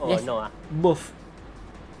 Oh Yes. no. Both.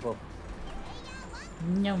 Both.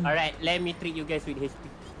 Nyam. Alright, let me treat you guys with HP.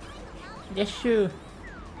 Yes, sure.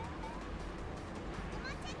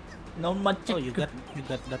 No more check. Oh, you got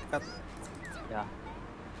that cut. Yeah.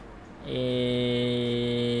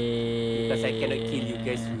 Because I cannot kill you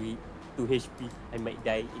guys with 2 HP. I might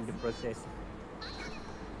die in the process.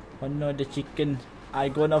 Oh no, the chicken. I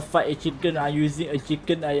gonna fight a chicken. I using a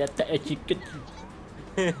chicken. I attack a chicken.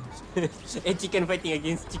 A chicken fighting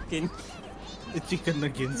against chicken. A chicken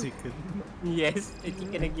against chicken. Yes, a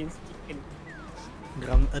chicken against chicken.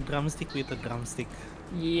 A drumstick with a drumstick.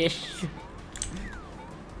 Yes.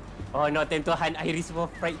 Oh no, time to hunt Iris for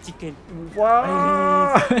fried chicken.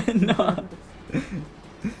 Wow. No.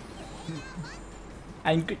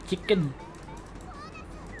 I'm good chicken.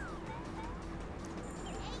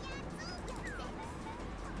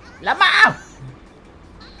 Lama.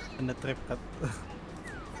 And a trap cut.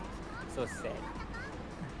 So sad.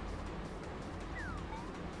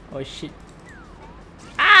 Oh shit.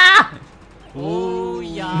 Ah! Oh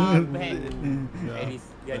yeah, bad. Yeah. Iris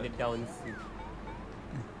gonna down soon.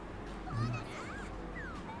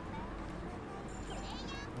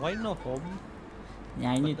 Why no home?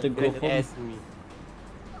 Yeah, I need to go Don't home. ask me.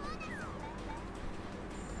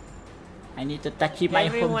 I need to touch my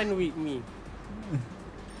home. Everyone with me.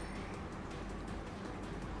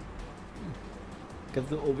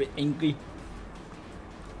 Kazu always angry.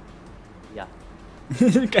 Yeah.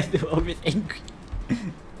 Kazu always angry.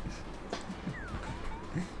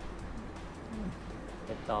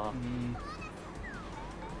 Ito.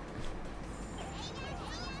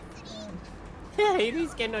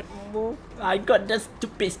 Iris cannot move. I got the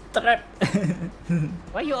stupid strap.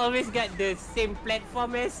 Why you always got the same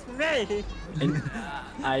platform as me?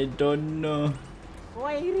 I don't know.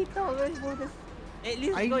 Why Rita always go this? At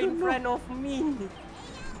least I go in don't know. front of me.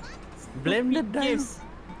 Blame the Stupid game. dice.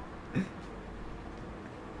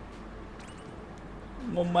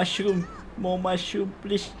 More mushroom. More mushroom,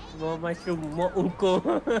 please. More mushroom, more unko.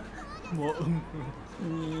 More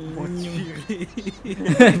More chiri.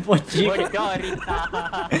 Pochi. Bodoh Rita.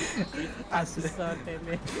 Susah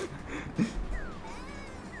tele.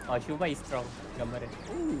 Oh, Shuba is strong. Gambar dia.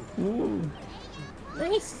 Ooh.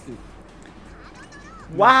 Nice.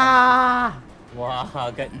 Wah. Wow,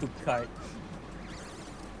 got 2 cards.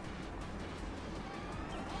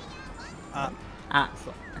 Ah.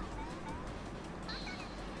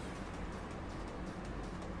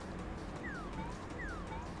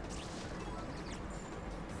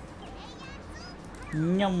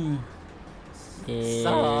 Nyam.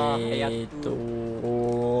 Sayangku.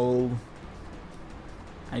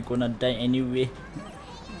 I gonna die anyway.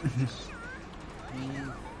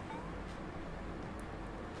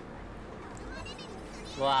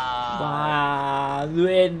 Wow. Wow, look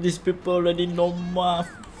at these people already know math.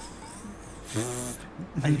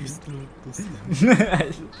 I used to slam.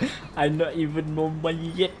 I'm not even normal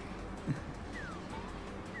yet.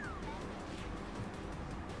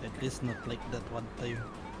 At least not like that one time.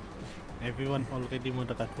 Everyone already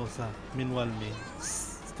mendekat Kosa. Meanwhile me,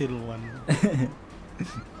 still one.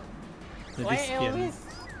 Jadi Why sekian. always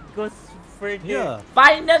goes further? Yeah,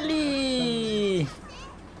 Finally!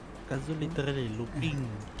 Kazu literally looping.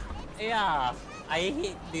 Yeah. I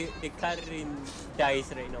hate the current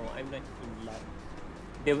dice right now. I'm not in luck.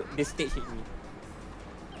 The stage hit me.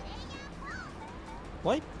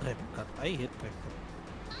 Why trap cut? I hate trap cut.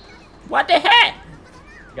 What the heck?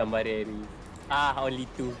 Gambar Eri. Only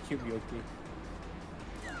 2. Should be okay.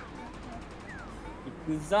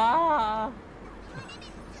 Ikuza.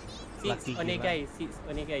 Six Laki only gila. guys. Six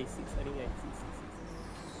only guys. Six only guys. Six.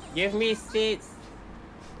 Give me 6.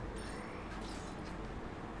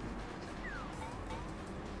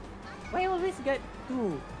 Why always got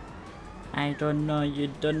 2? I don't know, you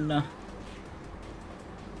don't know.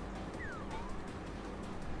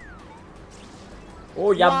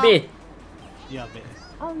 Oh, yabe. Yeah, man.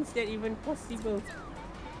 How is that even possible?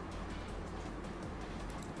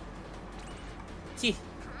 Chih.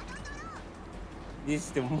 This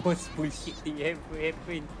is the most bullshit thing ever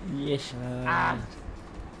happened. Yes.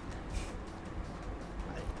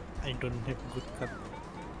 I don't have good cut.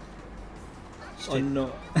 Oh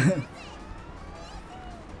no.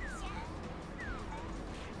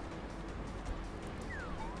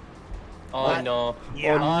 Oh no.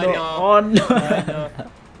 Yeah. Oh Oh no. no. Oh no. Oh no.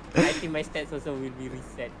 I think my stats also will be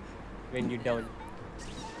reset when you down.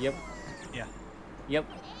 Yep. Yeah. Yep.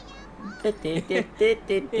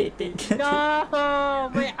 Tit-tit-tit-tit-tit-tit. No,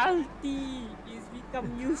 my ulti is become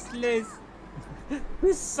useless.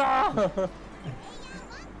 Hussa.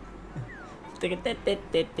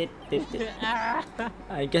 Tit-tit-tit-tit-tit-tit.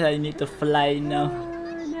 I guess I need to fly now.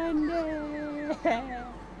 Nanda.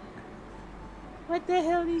 What the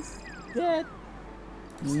hell is that?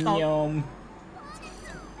 Stop. Nyom.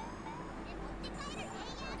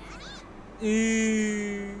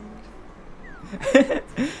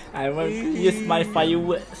 I want to use my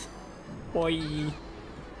fireworks. Boy.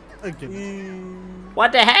 Okay.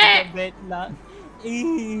 What the heck? Bad luck.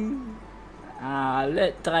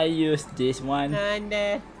 Let's try use this one.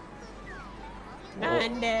 Nanda.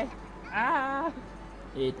 Nanda.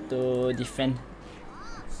 Itu defend.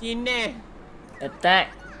 Sini.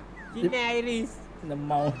 Attack. Sini Iris.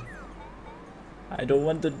 Lemau. I don't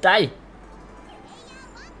want to die.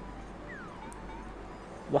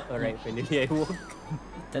 Wah, Alright, finally I woke.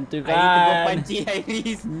 tentu I need to go kan. panci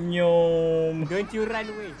Iris. Nyom. Don't you run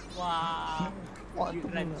away. Wah. You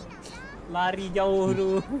run. Lari jauh tu.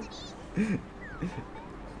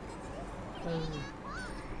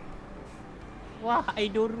 Wah,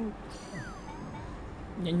 Aidoru.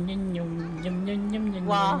 Nyum nyum nyum nyum nyum nyum nyum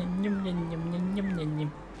Wah. nyum nyum nyum nyum nyum nyum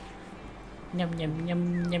nyum. Nyum nyum nyum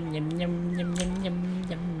nyum nyum nyum nyum nyum nyum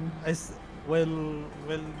nyum. Well,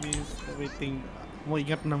 we waiting. Mau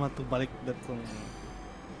ingat nama tuh balik that song.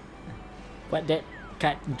 What that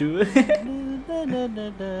cat do? I'm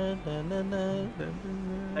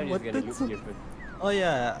What just gonna that look song? here first. Oh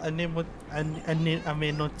ya,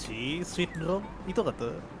 Amenochi, Sweet Drop, itu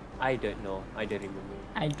kata. I don't know. I don't remember.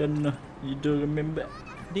 I don't know. You don't remember?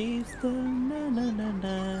 This the na na na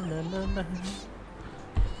na na na na.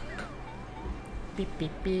 Pi pi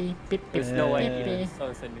pi pi pi There's no pi, idea. pi.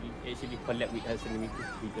 Song suddenly actually collab with us and we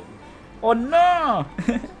don't know. Oh no!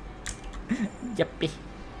 Yappy.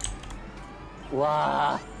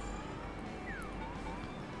 Wah.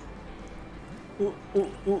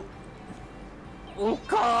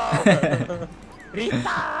 Ungkau.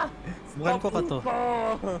 Rita. Bukan Stop kau kata. ungkau.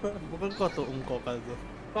 Bukan kau tuh ungkau Kazu.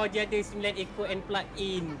 Kau je ada 9 ekor and plug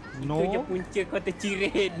in. No. Itu je punca kau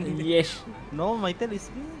tercirit. Yes. No, my tail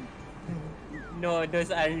is real. No,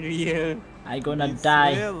 those aren't real. I gonna It's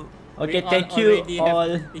die. real. Okay, We thank you already have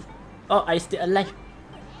all. 50. Oh, I still alive.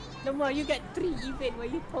 No more, you got 3 event. What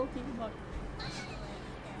are you talking about?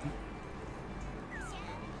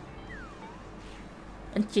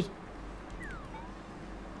 Panci.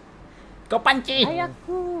 Kau panci.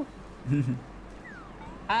 Ayahku.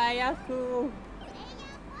 Ayahku.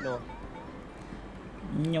 No.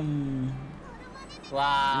 Nyum.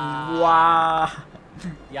 Wah. Wah.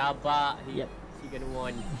 Yaba. Yep. She gonna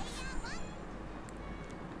won.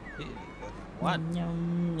 What? Nyum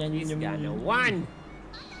nyum He's nyum. gonna won.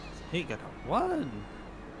 He got a one.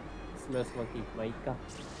 Smells funky. Maika.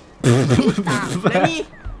 Nani?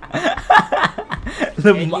 At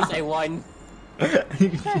Lemak. least I won. What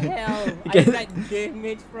the hell? I Okay. got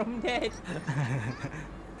damage from that.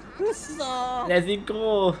 Susah. Let's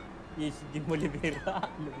go. Ish, dia boleh berak.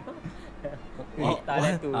 Oh, Tak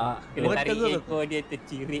lah tu. Ah, Kena what tarik colour tu? ekor dia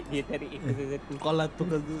tercirit. Dia tarik ekor satu. Kau lah tuh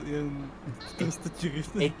Kazu yang terus tercuri.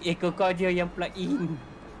 Ekor kau je yang plug in.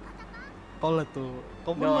 Kau lah tuh.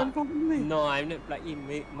 Kau No, pun kau pun No, I'm not plug in.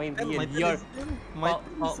 Main Kan, real. my tail You're is real. My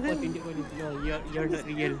tail is kau real. tunjuk ni. No, you're not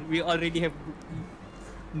real. We already have bookie.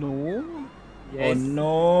 No. Yes. Oh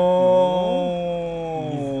no.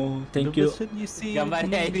 Thank The you. version you see. Gambar you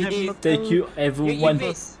dia have Iris. not Thank you told. everyone.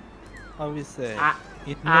 Iris. How we say? Ah,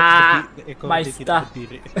 It ah, not ekor my dia star. tidak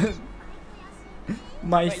berdiri.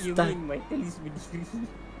 My What you star. mean? My tail is berdiri.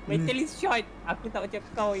 My tail is short. Aku tak macam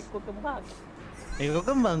kau ekor kembang. Ekor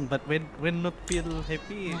kembang, but when not feel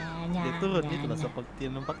happy, Nya, dia turun nya, itulah nya. seperti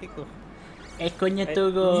yang nampak ekor. Ekornya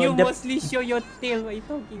turun. You mostly show your tail. What you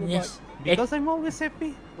talking about? Yes. Because I'm always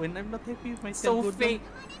happy. When I'm not happy, my tail So go fake.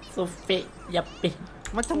 down. So fake. Yappeh.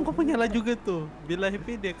 Macam kau punya lah juga tuh. Bila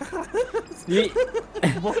happy dia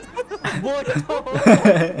Bodoh.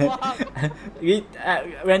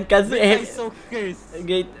 When Kazu Rita happy, is so cursed.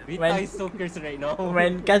 Rita is so cursed right now.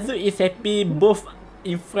 when Kazu is happy, both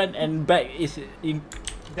in front and back is in.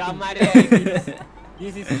 Damar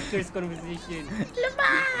This is a cursed conversation.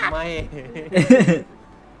 Mai.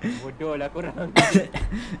 Bodoh lah korang.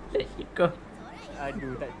 Kau.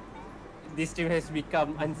 Aduh, this stream has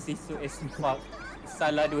become unsafe as fuck.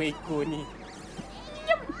 Salah 2 ekor ni.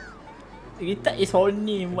 Rita is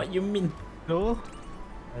horny. What you mean? No.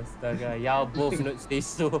 Astaga, y'all both not stay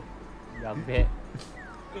so. Yeah, bet.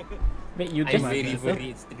 Wait, you I'm guys.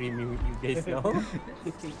 very streaming with you guys now.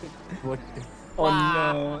 What the Oh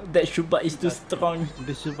no, that Shuba is too strong.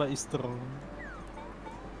 The Shiba is strong.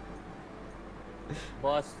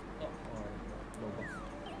 boss? No boss.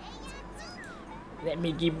 Let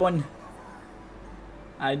me give one.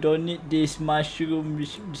 I don't need this mushroom.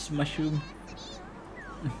 This mushroom.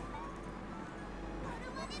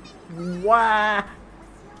 Wah.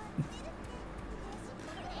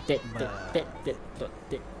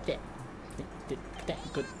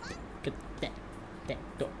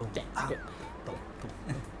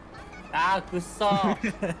 Aku saw.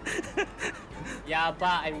 Yeah,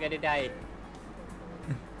 but I'm gonna die.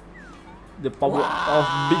 The power of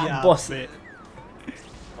Big Boss.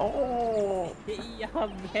 Oh, Yeah,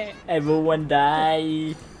 bet. everyone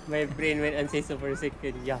die. My brain went unsafe for a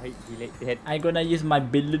second. Yeah, it be like that. I gonna use my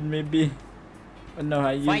balloon maybe. Oh no,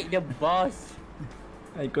 Fight the boss.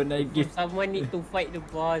 I gonna give. Someone need to fight the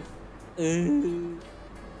boss.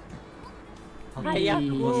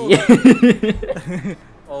 Ayahku.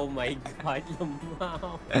 Oh my god,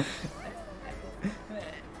 lemah.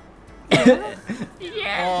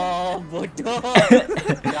 Oh, bodoh.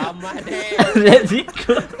 Ramah deh. Let's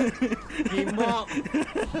go. Gimok.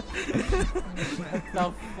 What the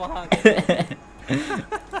fuck?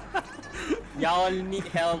 Y'all need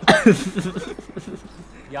help.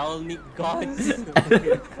 Y'all need gods.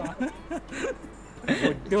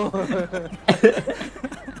 Bodoh.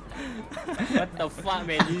 What the fuck,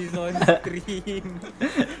 man? This is on stream.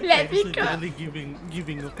 Let me go. Really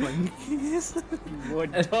giving a flying kiss.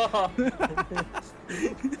 Bodoh.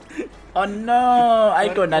 Oh no,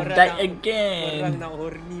 I gonna Orang die nak- Orang again. nak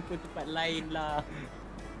horny pun tempat lain lah.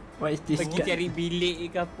 What is this Pergi guy? cari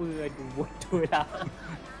bilik ke apa. Aduh, bodoh lah.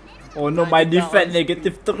 Oh no, my defense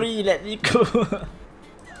 -3. Let me go.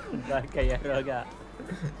 Dah kaya roga.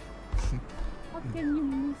 How can you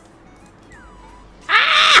miss?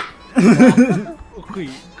 Okay.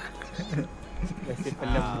 Masih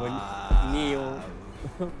pelan pun. Ni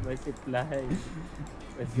masih pelan.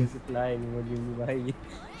 Masih pelan volume ni bahaya.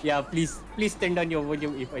 Yeah, please turn down your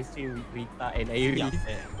volume if I stream with Rita and Iris.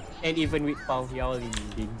 And even with Pau, y'all in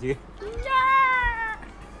danger.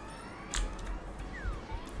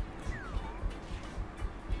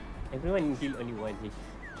 Everyone heal only one hit.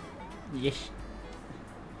 Yes.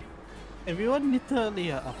 Everyone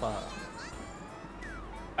literally apa?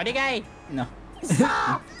 Ada guy. No.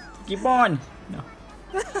 Keep on. No.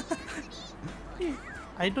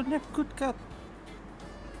 I don't have good card.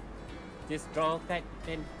 Just draw a card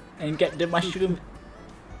and And get the mushroom.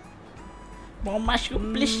 More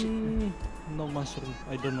mushroom, please. No mushroom.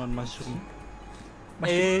 I don't want mushroom.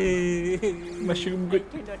 Mushroom good.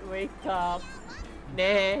 I cannot wake up.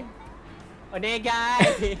 Ne. Oh, ne guy.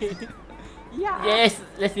 Yeah. Yes,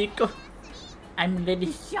 let's go. I'm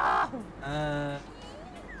ready. Yeah.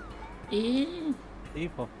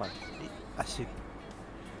 Papa. Shit.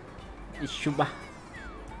 It's Shuba.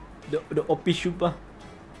 The OP Shuba.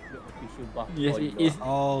 The official buff. Yes, it is.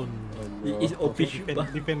 Oh no. It is OP Shuba.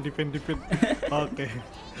 Defend. Okay.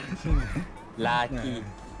 Laki.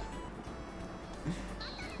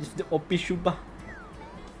 It's the OP Shuba.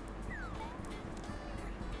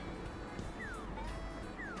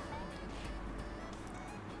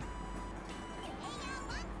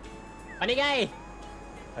 Mana guy?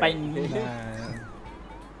 Fine.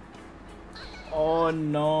 Oh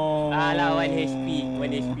no. Alah, 1 HP.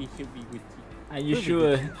 1 HP should be good. Are you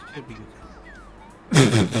sure? Should be good.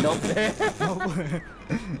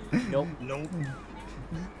 Nope. Nope.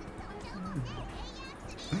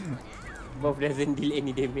 Both doesn't deal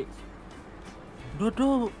any damage.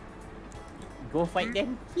 Dodo. Go fight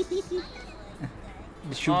them.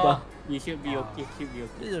 The Shuba. You should be okay. Should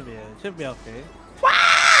be okay.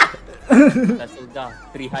 Dah sudah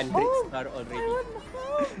 300 star already.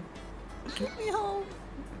 Get me home.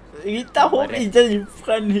 Rita home is just in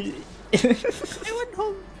front. I went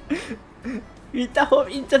home. Rita home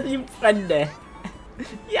is just in front there.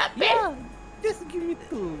 Yeah, Yeah, just give me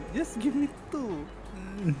two. Just give me two.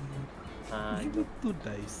 Give me two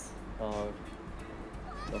dice. Oh,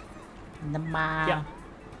 Nama. yeah.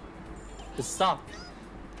 Besar.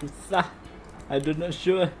 Susah. I do not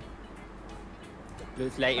sure.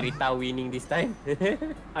 Looks like Rita winning this time.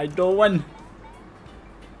 I don't want.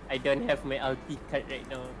 I don't have my ulti card right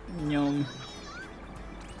now. Nyom.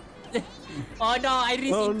 Oh no,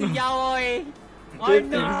 Iris Oh, into no. yaoi. Oh Good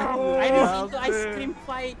no, thing. Iris into ice cream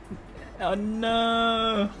fight. Oh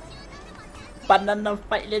no. Banana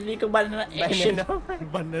fight lagi ke banana action. Banana fight.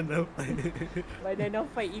 Banana fight. Banana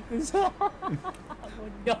fight ikut so.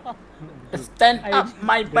 Bodoh. Stand up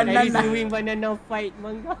my Iris banana. doing banana fight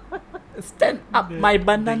manga. Stand up my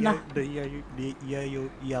banana. The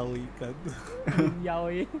yaoi kan.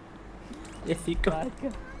 Yaoi. Yes, iko.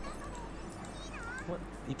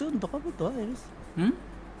 Itu untuk apa tuh, Iris?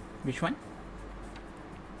 Which one?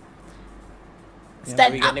 Yeah,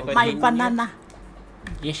 Stand are we up gonna my continue? banana.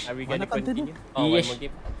 Yes. Are we Mana gonna continue? Oh, Yes. one more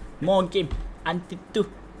game. More game. Until 2.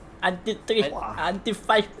 Until 3. Wah. Until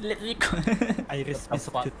 5. Let's go. Iris The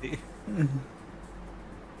besok fuck? cuti.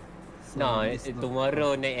 So No, it's not-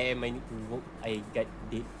 tomorrow 9 AM I need to work. I got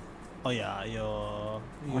date. Oh yeah, your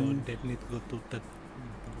dad need go to third.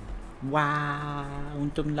 Wah,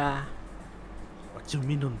 untunglah. What you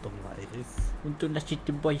mean untung lah, Iris? Untunglah city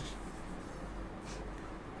boy.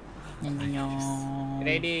 Nyong.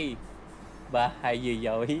 Ready? Bahaya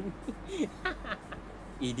yaoi.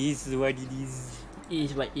 It is what it is.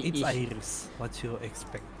 Is what it It's is. Iris. What you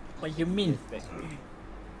expect? What you mean?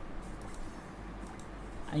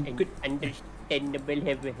 I'm good. Understandable.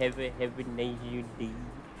 Have a nice day.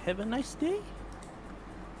 Have a nice day.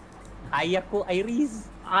 Ayako Iris.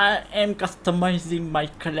 I am customizing my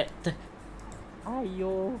character.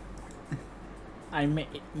 Ayo. I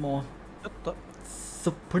make it more Betul.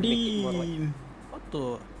 supreme. What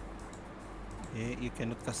to? Yeah, you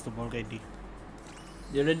cannot custom already.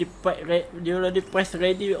 You already press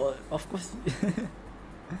ready, of course.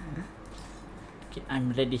 Okay,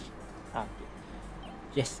 I'm ready. Okay.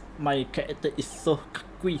 Yes, my character is so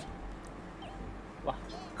kakui. Wah.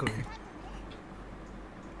 Cool.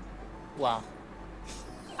 Wow.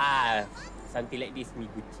 Something like this me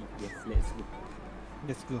Gucci. Yes, let's go.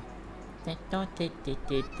 Let's go.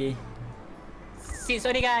 See,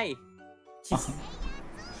 sorry guy.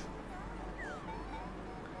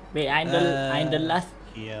 Wait, I'm the last.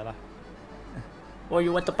 Iyalah. Oh,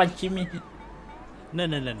 you want to punch me? No.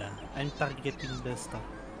 I'm targeting the star.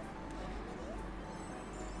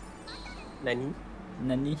 Nani?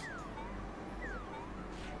 Nani?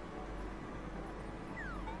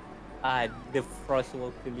 The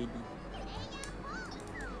Frostwalker lady.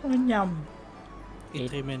 Oh, nyam.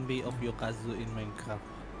 It reminds me of your Kazu in Minecraft.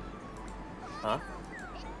 Huh?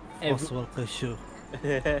 Frostwalker show.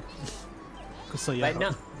 But no,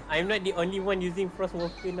 I'm not the only one using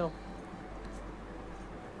Frostwalker now.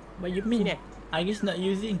 What you mean? Sini. I guess not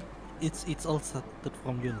using. It's all started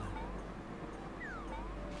from you lah.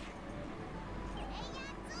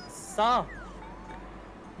 So,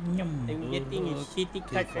 Nyam. I'm getting a shitty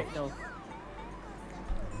card right now.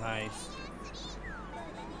 Nice.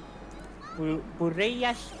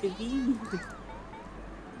 Burayash TV.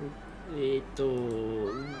 Itu.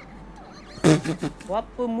 What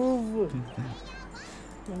a move?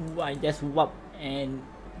 I just walk and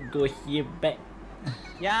go here back.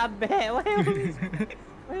 Yeah, bet. Why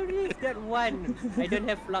always got one? I don't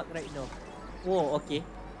have luck right now. Oh, okay.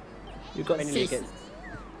 You got Finally 6. get.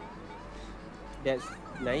 That's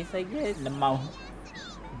nice, I guess. Lemau.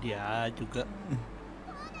 Dia juga.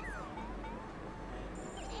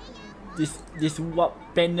 This warp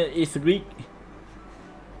panel is rigged.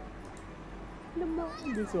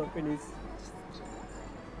 This weapon is.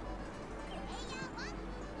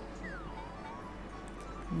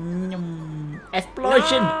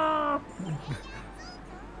 Explosion.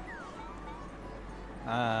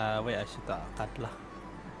 Wait, I should cut lah.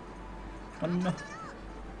 Oh no.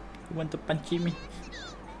 You want to punch me?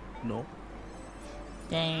 No.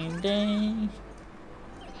 Dang dang.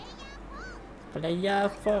 Player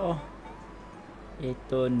 4.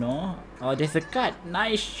 Itu no. Oh, there's a card.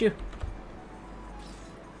 Nice shoe.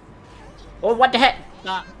 Oh, what the heck?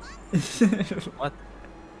 Nah. What?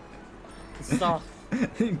 So,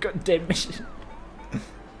 Got damage.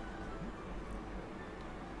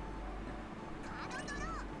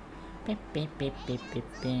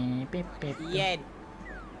 Yen.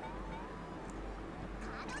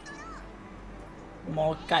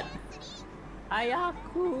 More card.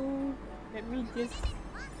 Ayaku. Let me just.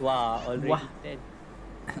 Wow, already Wah. 10.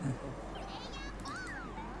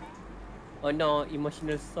 Oh no,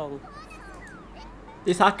 emotional song.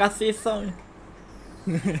 It's Hakase song.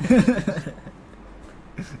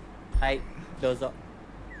 はい、どうぞ。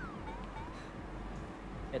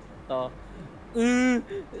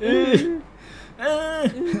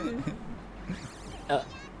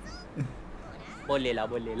boleh lah,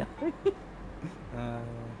 boleh lah.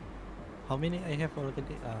 How many I have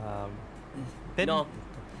already? 10. No.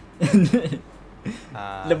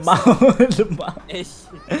 Lemah. Lemah.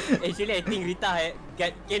 Actually, I think Rita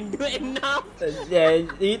can do enough. Yeah,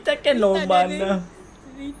 Rita kan lomba na.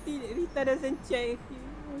 Rita doesn't check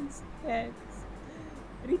your stats.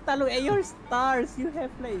 Rita, look at your stars. You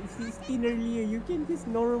have like 16 earlier. You can just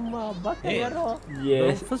normal. Bakal waro.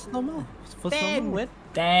 Yes. First normal. 10. What?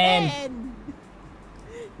 10.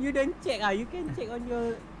 You don't check. You can check on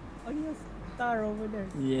your star over there.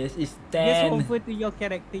 Yes, it's Just 10. over to your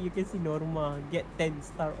character. You can see normal. Get 10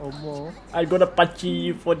 star or more. I'm gonna punch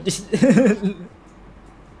you for this.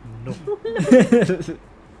 No.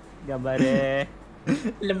 Gambare.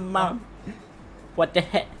 Lemah. What the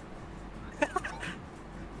heck?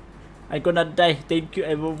 I'm gonna die. Thank you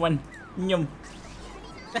everyone. Nyum.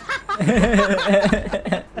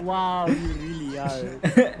 Wow, you really are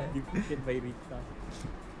defeated by Rita.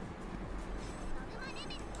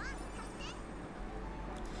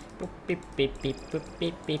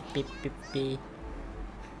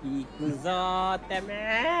 Ikuzo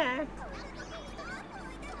teme.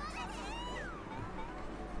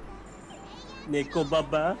 Neko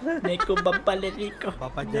Baba. Neko Baba, let me go.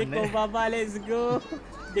 Baba Neko Jane. Baba, let's go.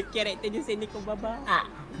 The character dia say Neko Baba. Ah,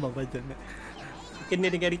 Baba Jane. Kena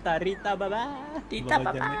dengan Rita. Rita Baba. Tita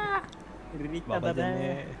Baba Baba. Rita Baba Baba.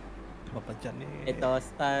 Jane. Baba Jane. Ito,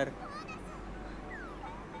 star.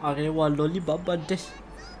 Okay, wah, Loli Baba des.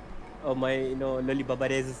 Oh my, Loli Baba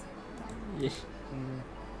des. Yes.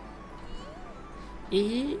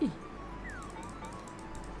 Eh.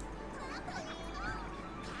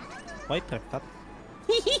 Why trap cut?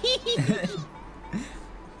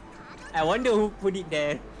 I wonder who put it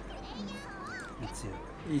there. It's you.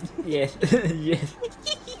 Yes. Yes.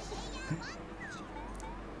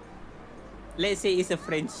 Let's say it's a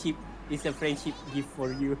friendship. It's a friendship gift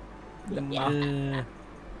for you. Lemah.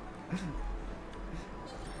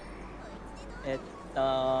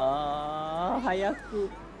 Ito,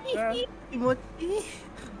 Hayaku. Kimochi.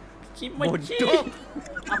 Kimochi. Bodoh.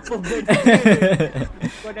 Apa benda?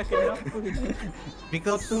 Kau dah kenapa?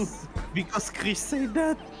 Because Chris said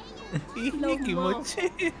that. Lama. Kimochi.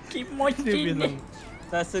 Kimochi. Dia bilang.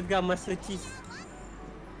 Sasuga masa cheese.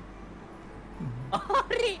 Oh,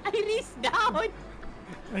 Iris down.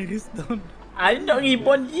 Iris down. I'm not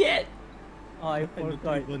reborn yet. Oh, I I don't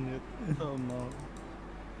forgot. even it. Oh no.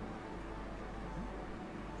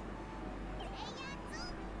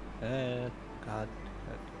 God.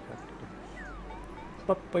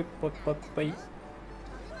 Papai.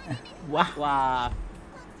 Wah. Wah.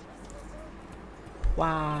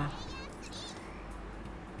 Wah.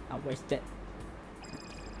 What is that?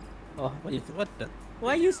 Oh, What that?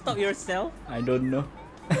 Why you stop yourself? I don't know.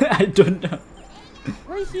 I don't know.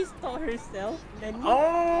 Why she stop herself? Then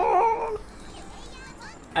Oh!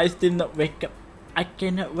 I still not wake up. I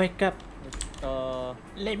cannot wake up.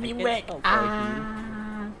 Let me I can wake stop up.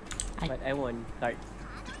 but I want card.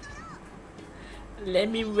 Let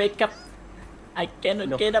me wake up. I cannot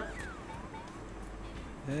No. get up.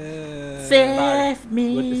 Save. Save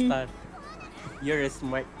Go to me. star. You're a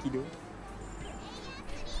smart kiddo.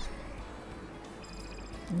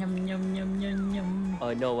 Nyum nyum nyum nyum nyum.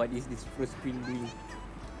 Oh no, what is this fruit screen doing?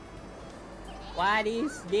 What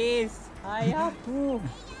is this? Hayaku.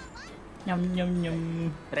 Nyum nyum nyum.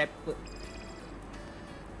 Trap.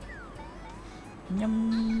 Nyum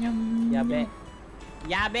nyum. Yabe.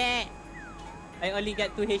 Yabe. I only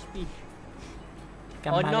got 2 HP.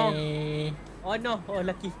 Oh no. Kembali. Oh no. Oh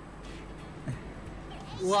lucky.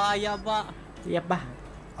 Wah, yaba. Ya bah.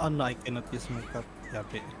 Oh no, I cannot use my card.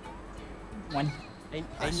 Yabe. One.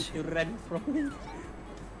 I need to run from it.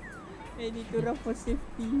 I need to run for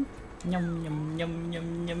safety. Nyum nyum nyum nyum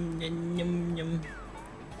nyum nyum nyum nyum.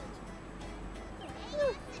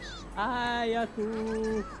 Hayaku.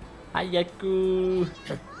 Hayaku.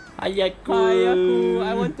 Hayaku. Hayaku.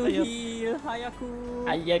 I want to Hayaku. heal. Hayaku.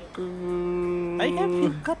 Hayaku. I have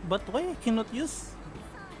your card, but why I cannot use?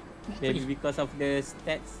 Maybe because of the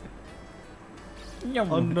stats. Nyum.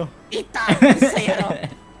 Oh no. Ita! Saya!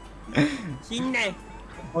 Sine!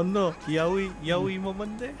 Oh no. Yaoi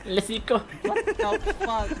moment there. Let's go. What the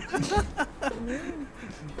fuck?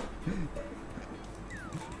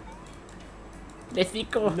 Let's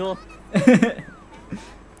go. No.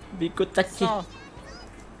 Biku touchy. So,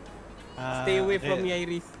 stay away from me, me.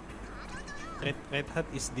 Iris. red hat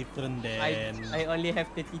is different I than only have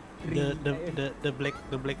 33. the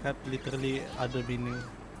black hat literally other meaning.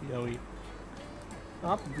 Yaoi.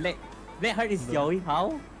 Black heart is No. yaoi.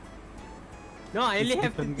 How? No, I only It's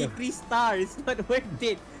have different, 23 stars. It's not worth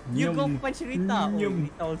it. You go Yum. punch Rita. Oh, Yum.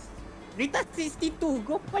 Rita 62.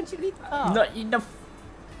 Go punch Rita. Not enough.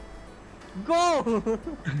 Go.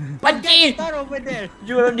 Punch it! Star over there.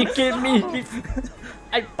 You already killed me.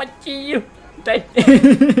 I punch you. Die.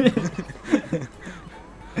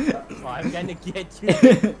 Oh, I'm gonna get you.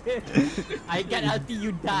 I got until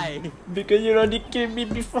you die. Because you already killed me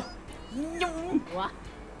before. What?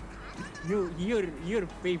 You're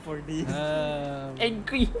pay for this.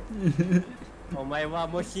 Angry. Oh my wa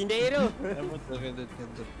Moshineru.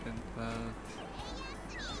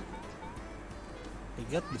 I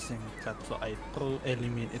got the same cut, so I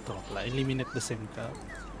eliminate the same cut.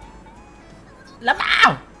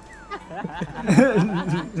 Lamau!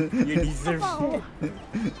 You deserve it.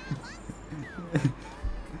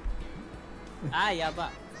 Yeah,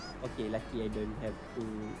 but okay, lucky I don't have to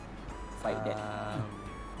fight that.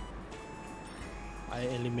 I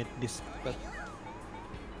eliminate this cut.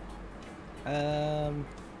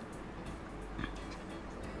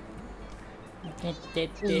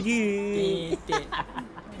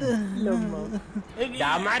 Lemah.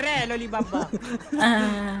 Dah marah Loli Baba.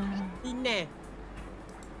 Ini.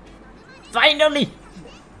 Finally!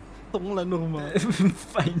 Tunggulah normal.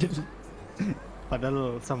 Finally.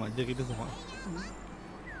 Padahal sama aja gitu semua.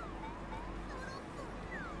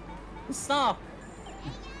 Stop.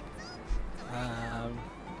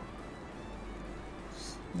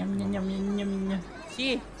 Nyam nyam nyam nyam nyam.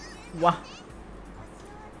 Si. Wah.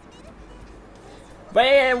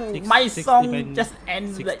 Well, my song 69 just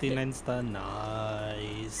ends like 69 star,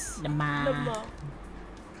 nice. Lemah.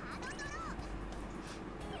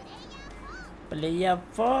 Player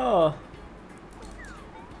 4.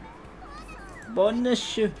 Bonus.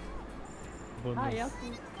 Bonus. Aku.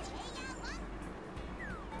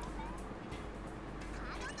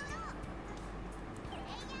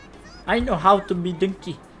 I know how to be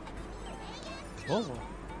donkey. Oh.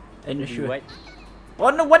 I'm not sure. What? Oh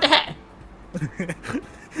no, what the heck?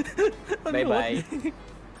 Bye bye.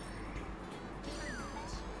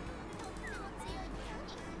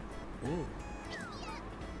 Oh.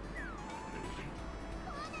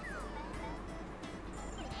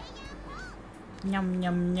 Nyam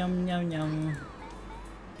nyam nyam nyam nyam.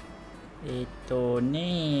 Ito ni.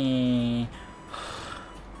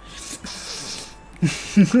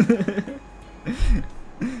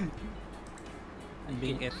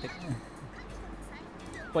 Being attacked.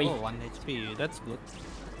 Wait, Oh, 1 HP, that's good.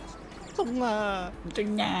 Tunga. ito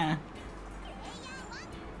niya.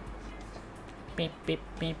 Pe pe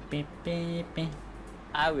pe pe pe pe.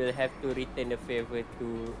 I will have to return a favor to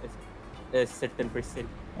a certain person.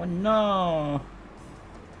 Oh no.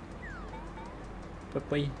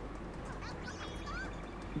 Papai.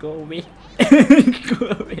 Go away. Go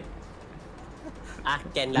away.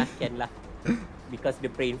 Can lah. Because the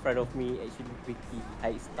prey in front of me actually pretty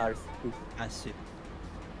high stars too. Ah shit.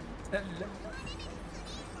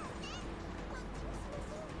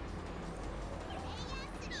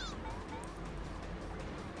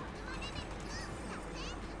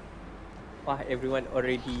 Wah, everyone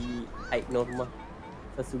already high normal.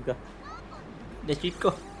 Sasuga. The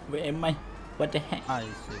Chico. Where am I? What the heck? I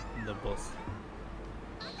see the boss.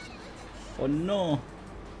 Oh no.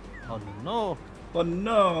 Oh no. Oh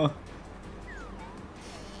no.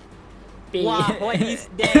 Wow, what is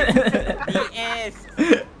that? BS.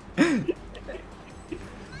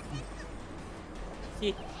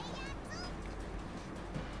 Shit.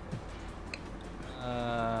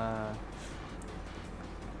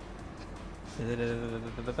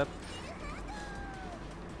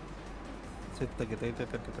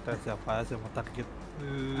 Siapa target?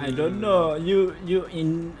 I don't know. You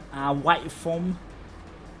in white form.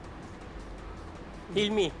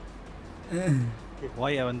 Heal me.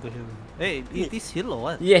 Why I want to heal? Hey, it is heal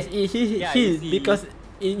or what? Yes, Yeah, he easy. because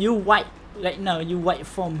you white right now. You white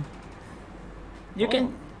form. You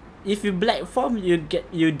can, if you black form, you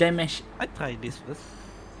damage. I try this first.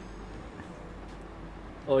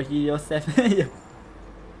 Oh, he yourself.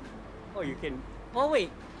 Oh, you can. Oh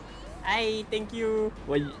wait. I thank you.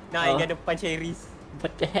 What, Now I gotta punch Iris.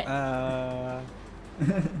 what the heck?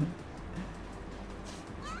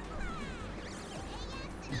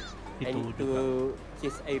 I Itu need juga. to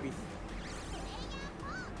chase Iris.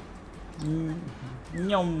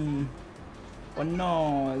 Nyom. Oh no,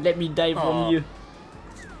 let me die from Oh. you.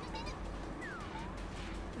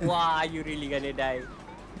 Wow, you really gonna die.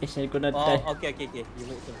 Yes, I'm gonna die. Oh, okay. You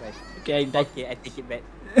might survive. Okay, I died. Okay, I take it back.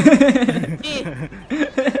 Hey!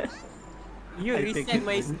 You I take reset it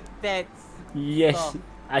my back. stats. Yes, Oh.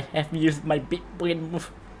 I have used my big brain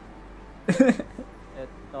move.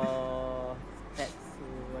 Eto, stats. So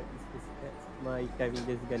what is the stats? My kami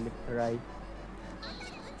just gonna cry.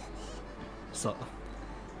 So,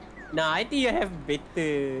 Nah, I think you have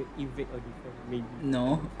better evade or defense, maybe.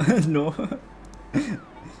 No, no.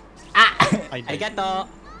 I died. Arigato!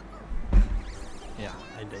 Yeah,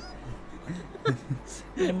 I died.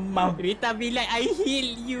 Lemah. Rita be like, I heal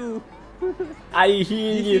you! I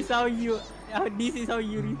heal you. This is how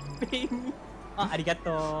you repay me. Oh,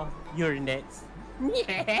 arigato. You're next.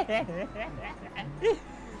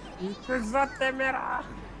 Ikuzate mera.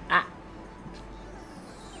 Ah,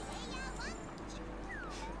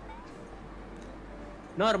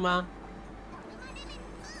 Norma.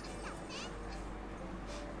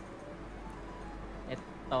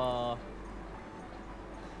 Eto.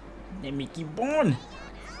 Nemiki Bone.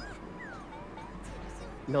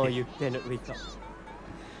 No, you cannot wake up.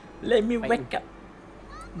 Let me Fight wake up.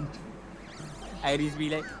 Iris be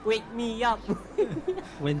like, wake me up.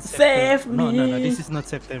 When Save No, me. this is not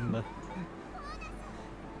September.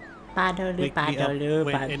 Paddle, Wake me up paddle,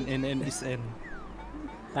 when paddle. NNN is N.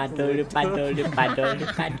 Paddle, paddle, paddle,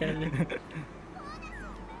 paddle.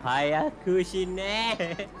 Hayaku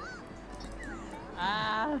shine.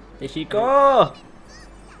 Ah. There she go.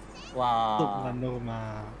 Wow.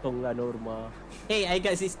 Norma. Tonga Norma. Hey, I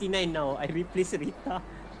got 69 now. I replace Rita.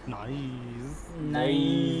 Nice.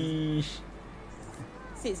 Nice.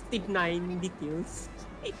 69 details.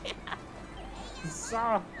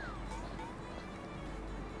 So.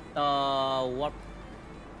 What?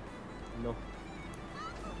 No.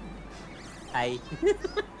 I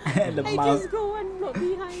Lemah. just go one block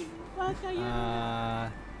behind. Yeah.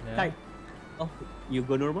 Type. Oh, you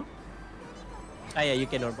go normal? Ah, yeah, you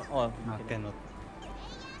can normal. Oh, you I can. cannot.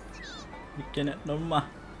 You cannot normal.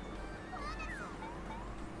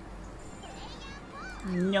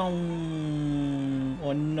 Nyong.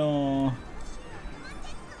 Oh no.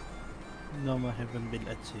 Norma haven't been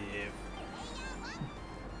achieved.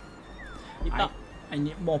 Ito. I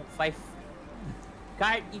need more. 5.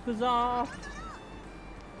 Card, ikuzo!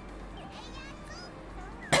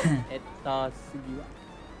 Ito, sige.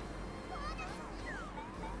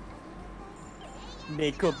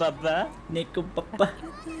 Neko baba. Neko papa.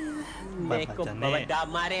 Neko Baba baba. jane.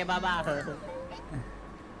 Damare baba.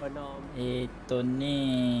 Ano? Ito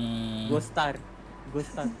ni. Ghost star. Ghost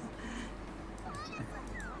star.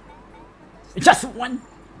 Just one.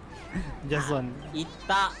 Just one.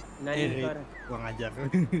 Ita. Nani ko. Kurang ajar.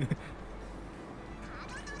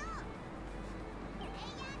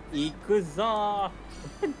 Ikuzo.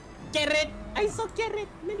 Carrot. I saw carrot.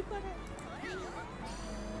 Nani ko.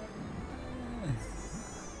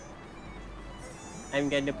 I'm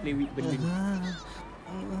gonna play with balloon.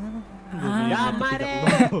 Damare.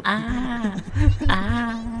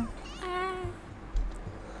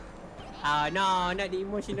 Ah, no, not the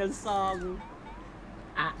emotional song.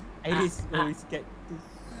 Iris always get to.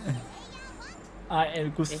 I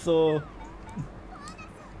am Kuso.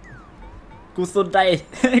 Kuso died.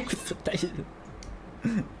 Kuso died.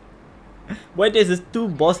 Why there's two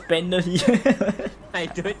boss panel here? I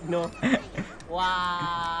don't know.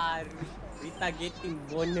 Wow, Rita getting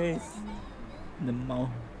bonus. The mouth.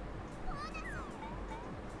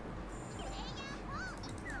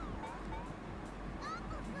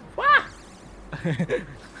 Wah!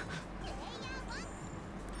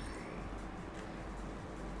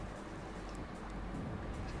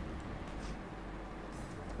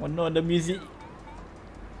 Oh no, the music.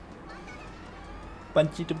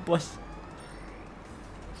 Punchy the boss.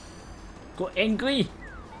 Go angry.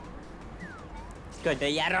 Go the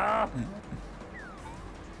yaro.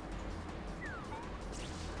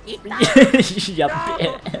 Yup.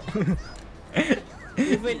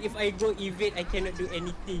 Even if I go evade, I cannot do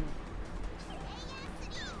anything.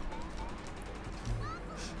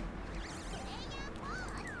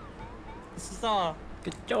 So,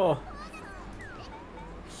 Kecoh.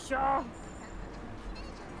 sure.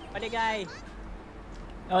 Pada guy.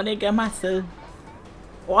 Oh, ni kan muscle.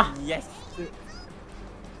 Wah. Yes.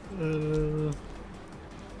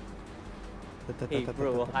 Hey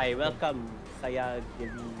bro, hi, welcome. Saya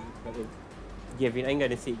Gavin. I'm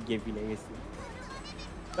gonna say Gavin. I'm gonna say.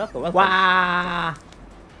 Welcome. Wah.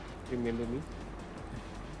 Remember me?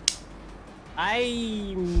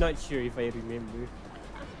 I'm not sure if I remember.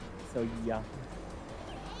 So yeah.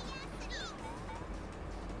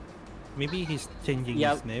 Maybe he's changing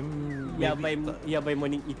Yeah. his name. Yeah, Maybe by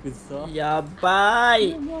morning Ikuzo. Ya,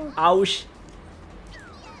 bye. Ouch.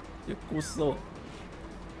 Kusuk.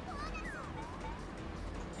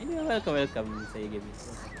 Anyway, welcome saya game.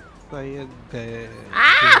 Saya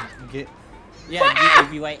Ya,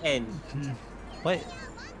 GAVYN. Why?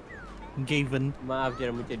 Gaven. Maaf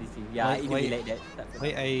jangan muncul di sini. Ya, it will be like that.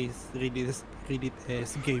 Why I read it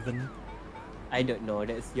as Gaven? I don't know.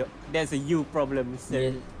 That's a you problem,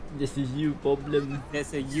 sir. Yeah, this is you problem.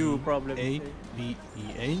 That's a you problem.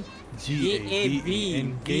 A-V-E-N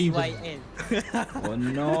GAVYN. Gaven. Oh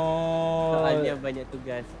no. Soalnya banyak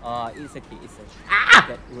tugas. It's okay. It's okay.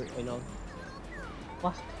 That work and all.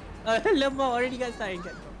 Wah. Lemah already got sign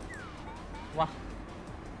kat. Wah.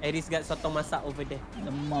 Iris got sotong masak over there.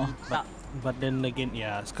 Lemah. But then again,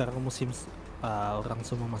 ya sekarang musim orang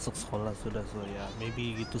semua masuk sekolah sudah, so ya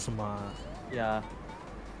maybe gitu semua. Yeah.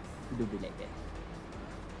 Do be like that.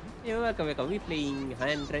 Yeah, welcome. We playing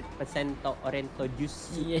 100%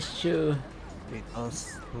 OrangJuice. Yes, sure.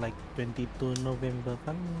 Because like 22 November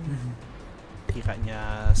kan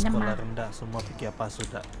kiranya sekolah rendah semua pergi apa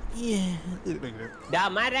sudah. Yeah.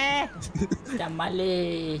 Dah mare. Dah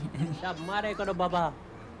male. Dah mare kau dah baba.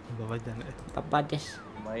 Bawa jangan. Papa des.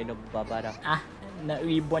 Main dah baba dah. Nak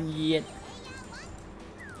reborn yet.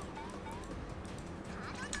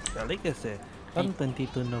 Balik ke saya. Kan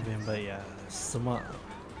 22 November ya semua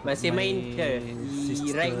masih main ke?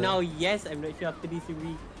 sister. Right now, yes. I'm not sure after this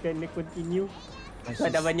we can continue. So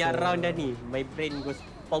ada banyak round dah ni. My brain goes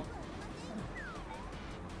pop.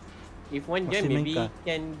 If one game, maybe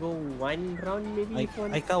can go one round maybe.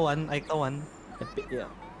 I kawan. Yeah.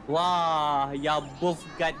 Wah, ya both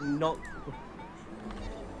got knocked.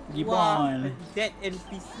 Gimana? That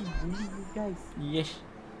NPC bully you guys. Yes.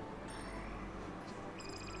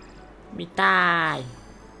 Mitai.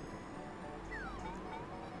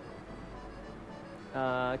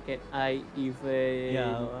 Can I even?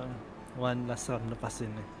 Yeah, one last round lepas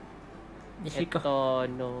ini.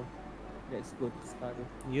 No. Let's go to Star.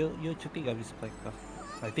 You cuti gak bisa mereka.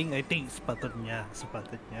 I think sepatutnya.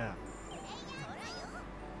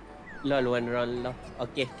 Lol, one round lah.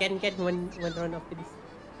 Okay, can one round after this.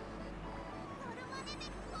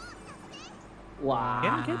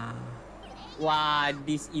 Wow. Can. Wow,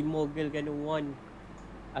 this emo girl gonna won.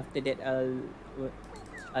 After that,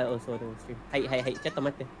 I'll also don't stream. Hai, cata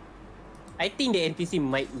mata. I think the NPC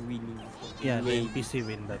might win. Yeah, the NPC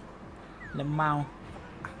win that. Lemau.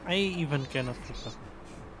 I even cannot pick up.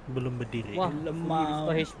 Belum berdiri. Wah, lemau.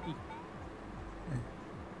 Restore HP.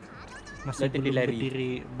 Masih Nanti belum dia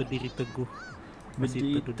lari. berdiri teguh.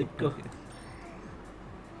 Berdiri duduk teguh. lagi.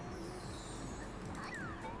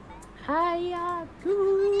 Hayaku.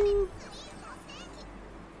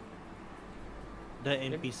 The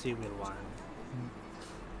NPC will win.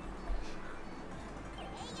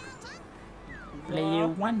 Player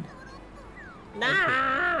 1.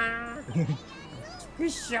 Nah.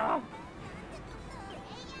 Bishop.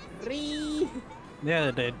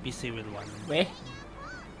 Yeah, the NPC will win. Weh.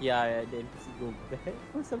 Yeah, the NPC go back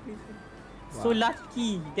for some reason. So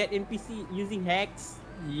lucky that NPC using hacks.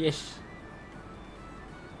 Yes.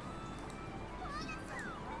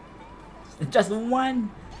 Just one.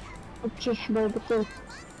 Okay, betul.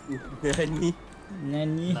 Nani?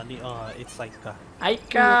 Nani? It's Aika.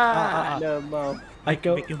 Aika. Lemau.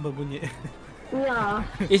 Aika. Vacuum berbunyi. Ya.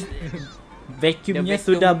 Is vacuumnya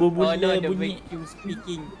sudah berbunyi. Oh no, the vacuum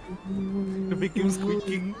speaking. The vacuum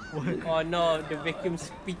squeaking. Oh no, the vacuum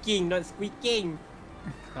speaking, not squeaking.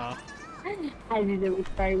 I didn't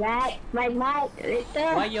restart that. My mic,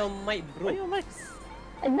 later. Why your mic broke?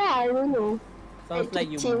 No, I don't know. Sounds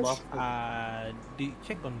like you muffled.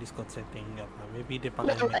 Check on Discord setting. Maybe they No,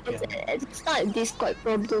 pakai mic yang. it's not Discord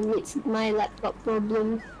problem, it's my laptop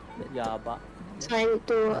problem. Yeah, but So I need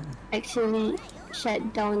to actually shut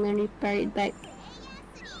down and repair it back.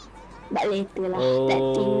 But later lah, that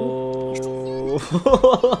thing.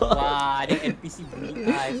 wah, the NPC bully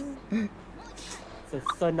us.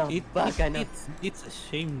 So nampak It's a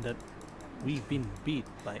shame that we've been beat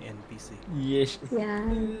by NPC. Yes. Yeah.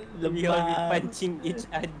 we all be punching each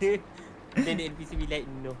other. Then the NPC be like,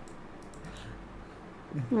 no.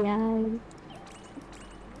 Yeah.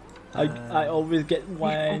 I always get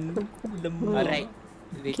one. Alright.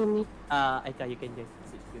 Give me. Aika, you can just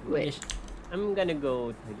sit here. Wait. I'm gonna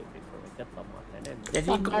go toilet break for macam makanan. Let's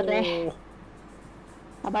go.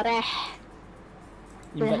 Sabar eh.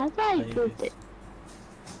 Invite. How do I do it?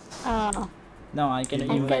 No, I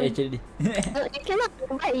cannot invite actually. No, you cannot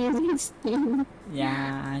invite using Steam.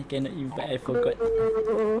 Yeah, I cannot invite. I forgot.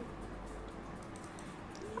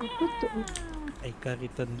 Apa tu? Aika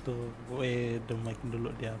return to the mic dulu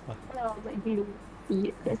dia apa? Oh, mic dulu.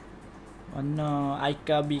 Yes. Oh no,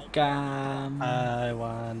 Aika become I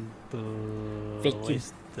want to vacuum.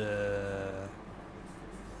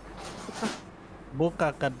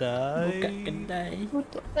 Buka kedai. Buka kedai.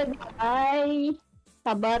 Tutup kedai.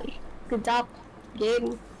 Sabar. Kejap.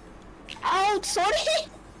 Game. Ouch,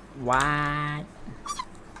 sorry. What?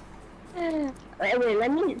 Wait,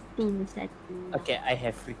 let me think satu. Okay, I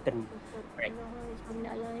have written. Right.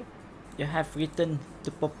 You have written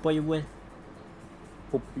to Popoy World.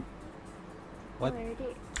 What?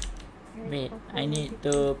 Wait, I need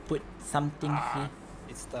to put something here.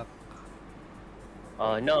 It's stuck.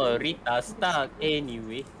 Oh no, Rita stuck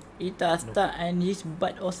anyway. Rita stuck and his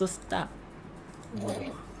butt also stuck.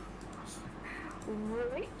 Wait,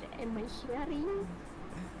 am I hearing?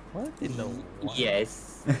 What in the world?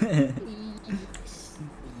 Yes.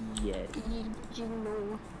 Yes. Did you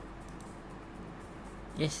know?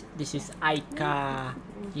 Yes, this is Aika.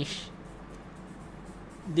 Yes.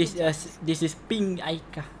 This is pink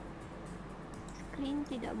Aika. Screen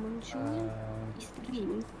tidak muncul.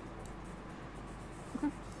 Screen.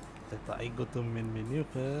 Let I go to main menu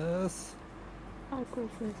first. I'll go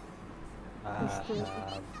first. Back.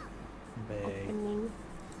 Opening.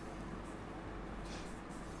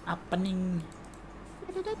 Opening.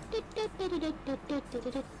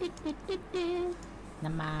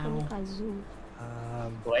 Namau. Kazu.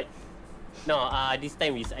 What? No, this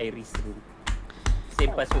time is Iris room.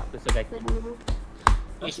 Same password to Sogaki.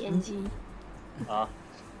 RNG.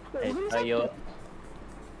 Ayo.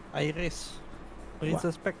 Iris.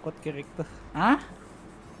 Princess Pack, what character? Huh?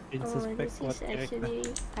 Princess Pack, This what is character?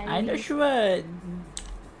 actually I'm not sure.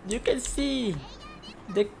 You can see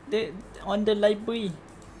the on the library.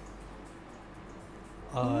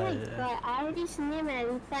 Oh my god, Iris name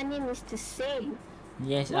and Rita name is the same.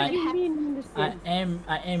 Yes, What I do you mean the I same?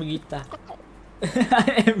 am Rita.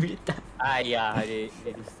 I am Rita. Yeah, they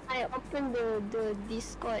I opened the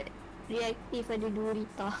Discord reactive ada dua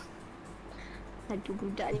Rita. Aduh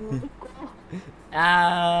budak ni muka.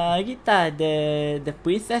 Rita, the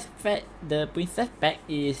princess pack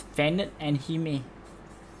is Fenet and Hime.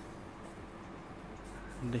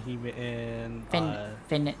 The Hime and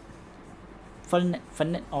Fenet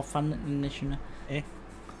or Fenet National.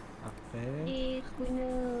 Okay. Guna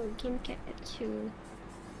game capture.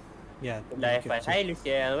 Yeah. live. Hi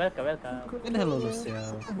Lucia, welcome. And hello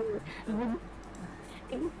Lucia.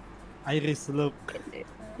 Iris, look.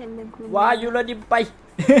 Wah, you already buy.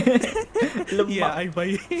 Yeah, I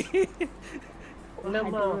buy.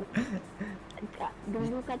 Lama.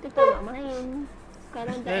 Dulu kata tak nak main.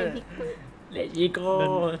 Sekarang dah addicted. Let you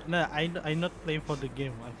go. No, I not play for the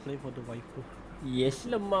game. I play for the waifu. Yes.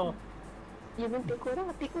 Lama. You pun Pekora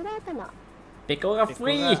tak nak? Pekora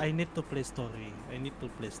free. I need to play story. Oh, you like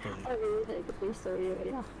to play story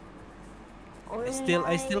lah.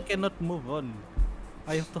 I still cannot move on.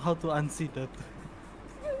 I have to how to unsee that.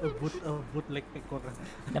 A boot like Pekora.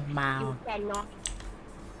 The mouth. You cannot.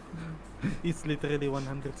 It's literally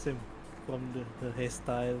 100 same from the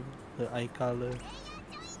hairstyle, the eye color.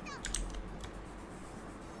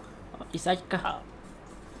 It's Aika.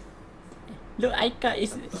 Look, Aika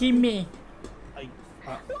is Hime.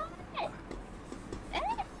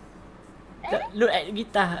 Look at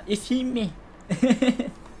Rita, it's Hime.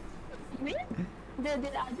 The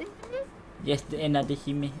other thing? Yes, the another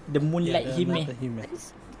Hime. The moonlight Hime.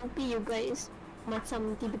 Tapi you guys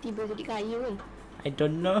macam tiba-tiba jadi kaya kan? I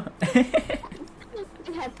don't know.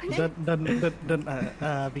 What happened? Dan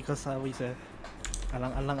because always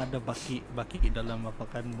alang-alang ada baki dalam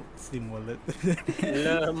apakan Steam wallet.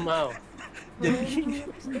 Lemau. Jadi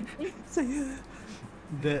saya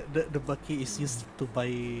the baki is used to buy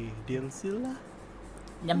DLC lah.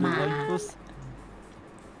 The mouth. Waifus.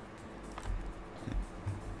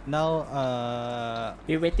 Now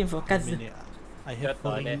We're waiting for Kazu. I have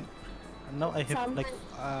now I have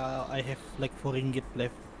like 4 ringgit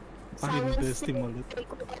left in the Steam wallet.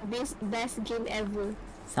 Best game ever.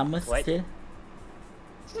 Summer What? sale.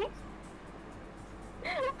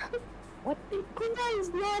 What the Kuna is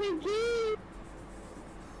not a game.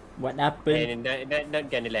 What happened? And not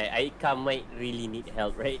gonna lie, Aika might really need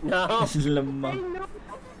help right now. Lemah.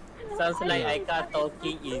 Sounds like Aika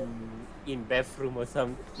talking in bathroom or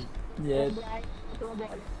something. Yeah.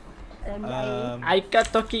 Aika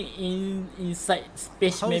talking inside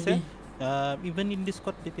space How is maybe. Even in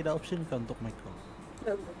Discord dia tidak option kan untuk micro.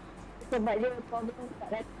 Sebab dia problem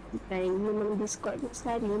kat memang Discord ni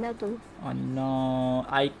sekali lah tu. Oh no,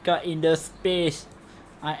 Aika in the space.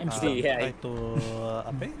 I am Yeah. Try to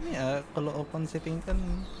apa ini kalau open setting kan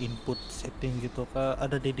input setting gitu ka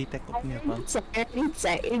ada di detect-nya kan.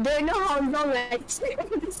 Check. You don't know how long I check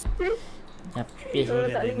this. Tapi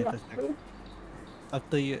Sorry, I need to check.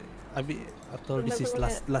 Atau this is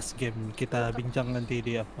last game kita bincang nanti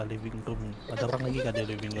di apa living room. Ada orang lagi kan di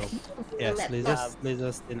living room? Yes,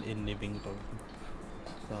 Laser still in living room.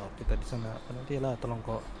 So kita di sana apa nanti lah tolong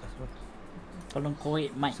kau. Tolong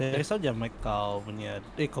korek mic. Saya risau aja mic kau punya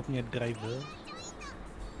driver.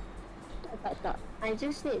 Tak. I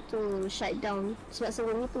just need to shut down. Sebab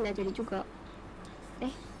sebelum ni pernah jadi juga.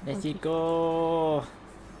 Let's go.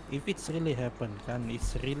 If it's really happen kan,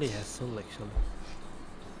 it's really hassle actually.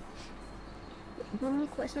 Bunyi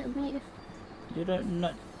kuat sangat bunyi dia. You don't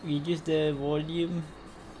not reduce the volume.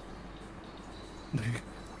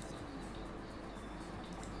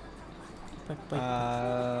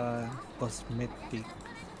 Cosmetic.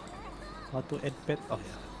 How to add pet? Oh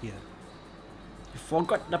yeah. You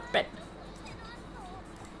forgot the pet.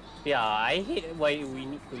 Yeah, I hate why we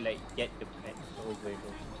need to like get the pet over and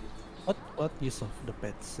over. What use of the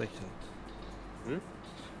pets actually?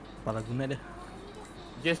 Apa guna dia?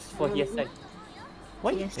 Just for hiasan.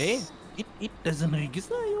 Why? Yes. It doesn't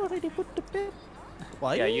register. You already put the pet.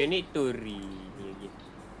 Why? Yeah, you need to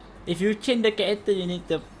If you change the character, you need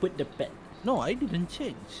to put the pet. No, I didn't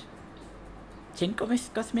change. Change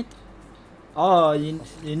cosmetic. Oh, you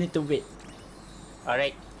need to wait.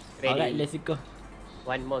 Alright, ready. Alright, let's go.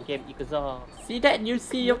 One more game, Ikuzo. See that? You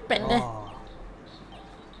see your pet there.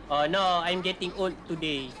 Oh no, I'm getting old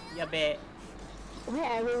today. Yeah, bet.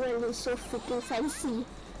 Why everyone looks so freaking fancy?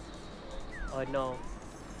 Oh no.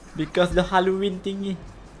 Because the Halloween thingy.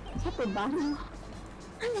 Siapa baru?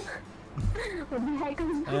 What the heck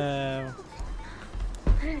is that?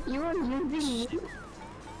 You are using me?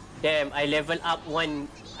 Damn, I level up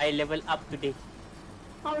today.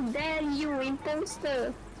 How dare you,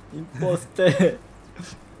 imposter? Imposter.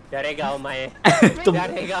 Darega omae.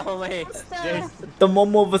 Darega omae.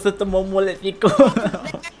 Tomomo versus Tomomo, let's go.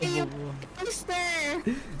 You imposter!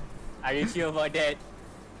 Are you sure about that?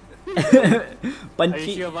 Are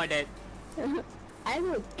you sure about that? I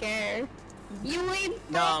don't care. You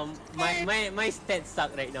imposter! No, my stats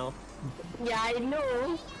suck right now. Yeah, I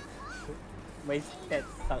know. My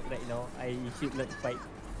stats suck right now. I should not fight.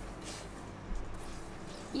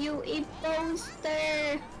 You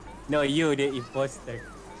imposter! No, you the imposter.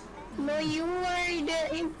 No, you are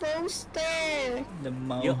the imposter! The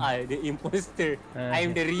mouth. You are the imposter.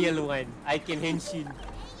 I'm the real one. I can henshin.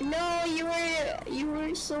 No, you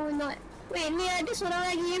were so not. Wait, ni ada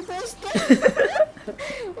seorang lagi imposter.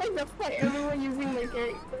 What the fuck? Everyone using my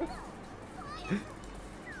character.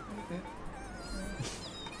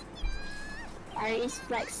 Iris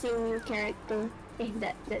flexing new character.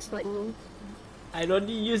 That's what new. I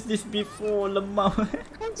already used this before, lemah.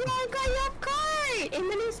 Jaga your card!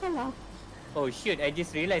 Mana salah? Oh shit, I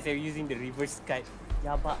just realized I'm using the reverse card.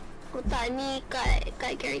 Yabak. Aku tak ni kat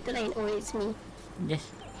character lain. Oh, it's me. Yes.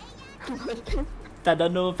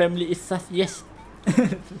 Tadano family is sus, yes.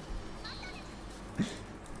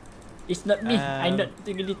 It's not me. I'm not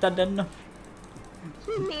really Tadano.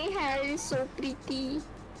 My hair is so pretty.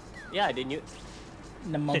 Yeah, the new.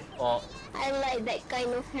 Lemah. Oh, I like that kind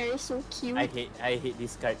of hair, so cute. I hate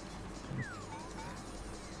this card.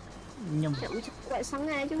 Nyam. Tak macam kuat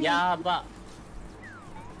sangat je. Yabak.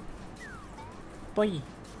 Boy.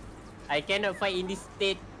 I cannot fight in this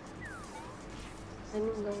state. Anu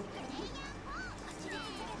kau.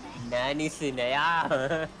 Nani senaya.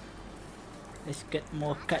 Let's get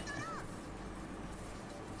more cut.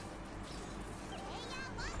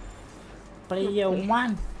 Player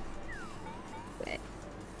one.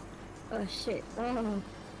 Oh shit.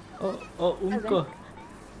 Oh, unko.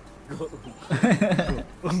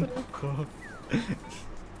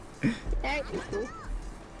 There you go.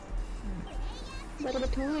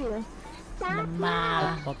 Betul-betul lah.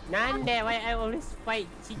 Lemah. Nande, why I always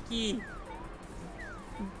fight Chiki?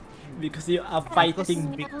 Because you are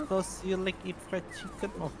fighting. Because you like eat fried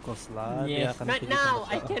chicken, of course lah. Yes. Dia akan Not pilih now,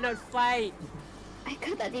 tempat I lah. cannot fight. I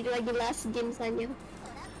kan tak tidur lagi last game saja.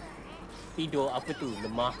 Tidur apa tu?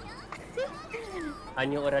 Lemah.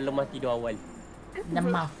 Hanya orang lemah tidur awal.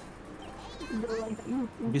 Lemah.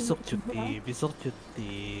 Besok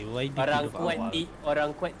cuti. Why did Orang you kuat awal? orang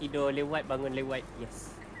kuat tidur lewat, bangun lewat.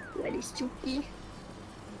 Yes. What is cuti?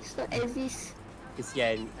 It's not exist.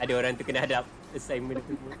 Kesian, ada orang tu kena hadap assignment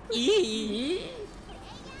tu.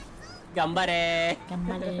 Gambar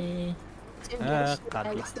Kembali.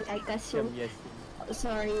 Cut lah. I kasih. Yes.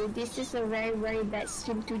 Sorry, this is a very very bad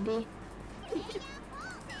stream today.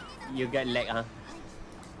 You got lag ah.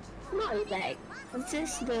 Not like, it's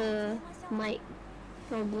just the mic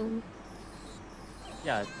problem.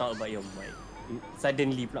 Yeah, talk about your mic.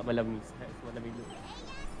 Suddenly pula malam ni. Malam ini.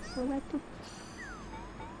 Apa tu?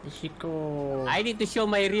 Ishiko. I need to show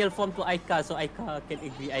my real form to Aika so Aika can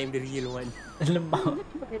agree I am the real one. Lembab.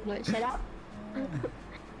 Shut up.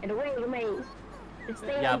 And away, you may.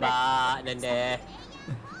 Stay Ya on that. ba, Nande.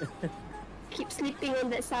 Keep sleeping on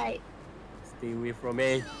that side. Stay away from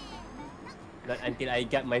me. Not until I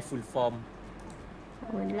get my full form.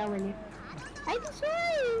 Oh, lawan ni. I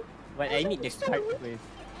try. But I need the card first.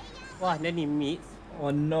 Wah, Nani meets. Oh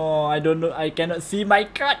no, I don't know. I cannot see my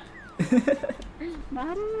card.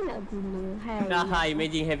 Baru nak guna. Hai. Nah,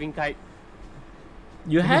 imagine having card.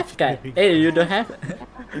 You have card? Eh, you don't have?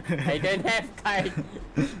 I don't have card.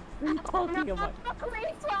 Talking about.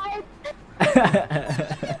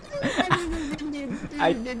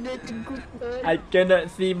 I cannot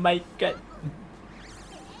see my card.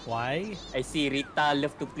 Why? I see Rita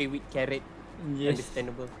love to play with carrot. Yes.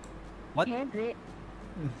 Understandable. What? Carrot.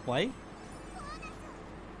 Why?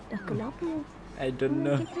 Dah kenapa? I don't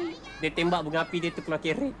know. Dia tembak bunga api dia tu keluar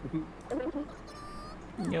carrot.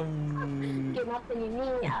 Nyum. Kenapa ni?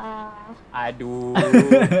 Aduh.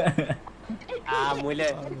 Mula.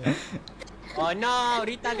 Oh no,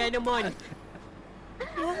 Rita Gainemon.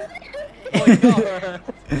 Oh no.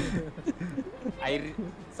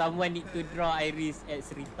 Someone need to draw Iris as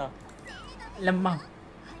Rita. Lemau.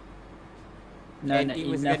 No, And not it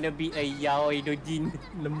was enough. gonna be a yaoi dojin.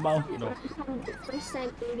 Lemau. 100%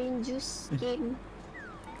 OrangJuice game.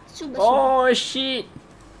 Cuba, Oh shit.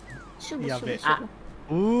 cuba, Ya, cuba, Be. cuba.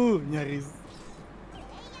 Nyaris.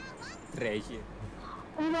 Treasure.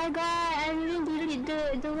 Oh my god, I really delete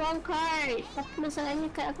the wrong card. Tapi masalahnya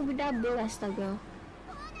card aku berdouble, astaga.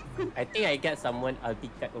 I think I got someone ulti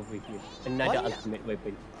card over here. Another Why? ultimate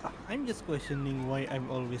weapon. I'm just questioning why I'm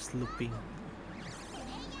always looping.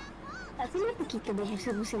 Tak kenapa kita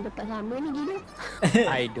berpusing-pusing tempat sama ni gila.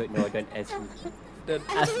 I don't know, don't ask me. Don't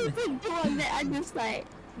I ask just me. think the one that I just like.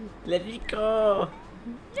 Let it go.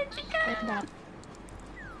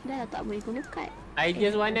 Dah tak boleh guna card. I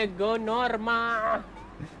just wanna go Norma.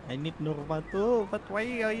 I need Norma too, but why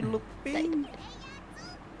are you looping?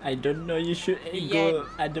 I don't know. You should go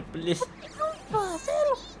other place.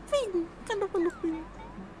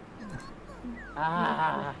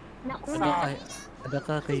 Nak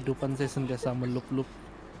Adakah kehidupan saya sentiasa meloop-loop?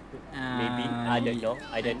 Maybe, I don't know.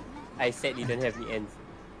 I said you don't have the ends.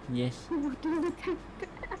 Yes.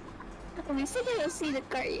 We still cannot see the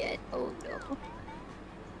card yet. Oh no.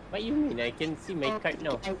 What you mean? I can see my card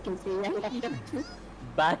now. I can see that.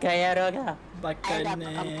 Bakayaroga. Baka I dah ne.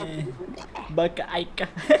 pakai. Baka Aika.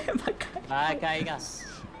 Baka. Bakayaga.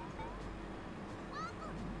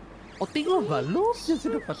 Oh, tengok ba? Loop je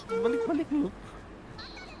saya dapat. Balik-balik loop.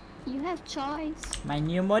 You have choice. My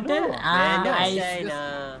new model. Random I China.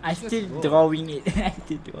 still drawing it. I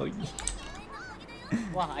still drawing it.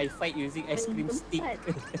 Wah, I fight using ice cream stick.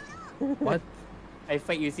 What? I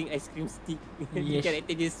fight using ice cream stick. The Yes.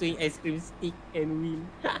 character just swing ice cream stick and win.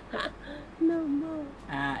 No.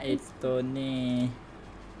 Ito ni.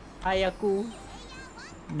 Hayaku.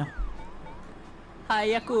 No.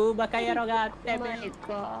 Hayaku Bakayaroga. Oh my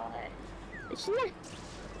god. Sini.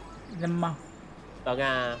 Lemah.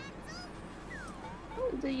 Tengah.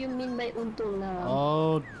 What do you mean by untung lah?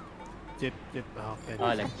 Oh, jet. Okay.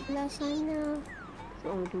 Oh, lagi. Sebelah sana.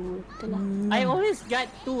 Oh, dua. Itulah. I always got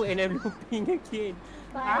 2 and I'm looping again.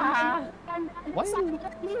 Why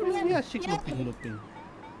are she looping?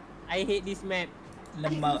 I hate this map.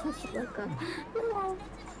 Lemah.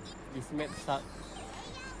 This map sucks.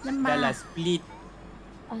 Dah Lemah. lah split.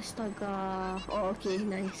 Astaga. Oh, okay,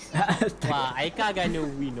 nice. Wah, Aika gonna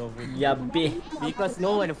win over me. Yabe. Because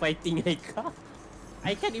no one fighting Aika.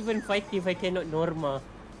 I can't even fight if I cannot Norma.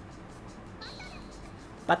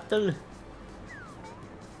 Patul.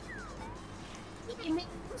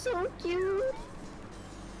 So cute.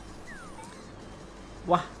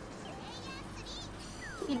 Wah.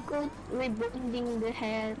 We go rebonding the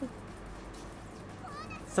hair.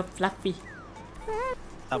 So fluffy.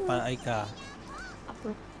 Apa Aika? Apa?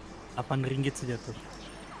 8 ringgit saja tuh.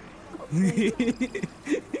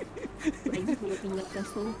 Lagi boleh tinggal kelas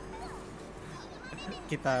ni.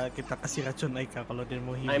 kita kasih racun Aika kalau dia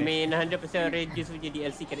mau I heal. mean 100% RNG punya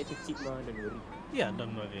DLC character cheap mah, don't worry. Yeah,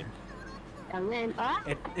 don't worry. Jangan.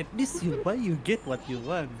 At least you buy, you get what you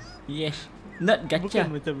want. Yes. Not gacha.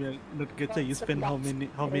 Bukan macam yang not gacha, you spend how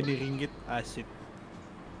many ringgit? Ah shit.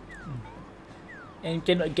 And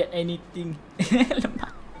cannot get anything.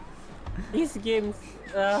 Lemah. These games,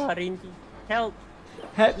 RNG, help.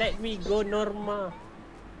 Help. Let me go Norma.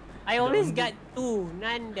 I always got 2,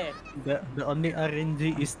 nanda. The only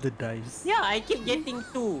RNG is the dice. Yeah, I keep getting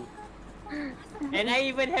 2. And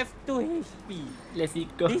I even have 2 HP. Let's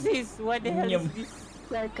go. This is, what the hell is Nyum. this?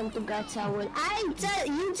 Welcome to Gacha World.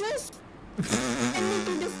 You just send me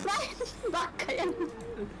to the front. Bakal yang.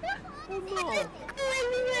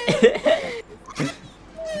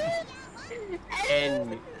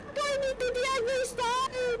 And Point me to the other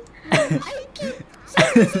side. I keep.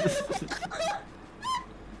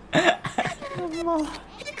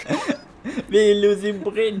 We're losing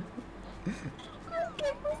brain.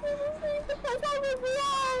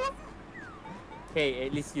 hey,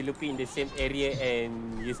 at least you're looking in the same area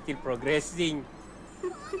and you're still progressing.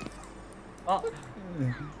 Oh,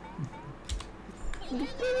 The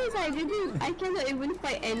thing is, I cannot even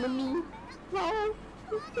fight enemy. Wow.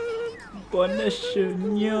 Bonus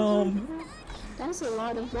nyom. That's a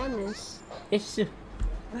lot of bonus. Yes.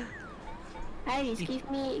 Iris, give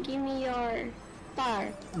me your star.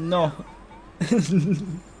 No.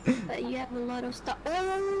 But you have a lot of star.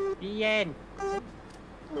 Oh. PIEN.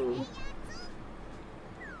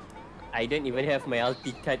 I don't even have my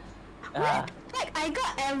ulti card. Ah, Like I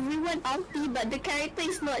got everyone ulti, but the character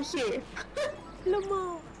is not here.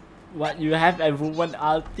 What, you have everyone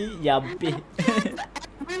ulti? Yabe.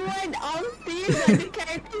 Everyone ulti, but the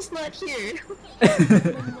character is not here.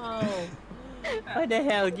 what the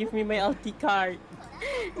hell? Give me my ulti card.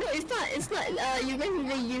 No, it's not. It's not. You guys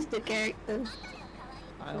even use the character.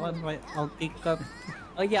 I want my ulti card.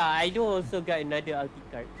 Oh yeah, I do also got another ulti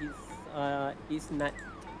card. It's not.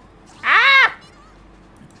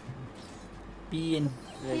 PIEN.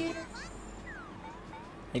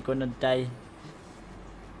 I gonna die.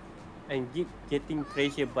 I'm getting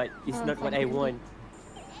treasure, but it's Oh, not what I want.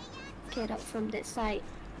 Get up from that side.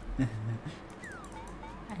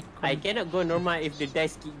 I cannot go normal if the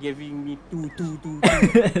dice keep giving me 2.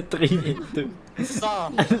 3 2. So,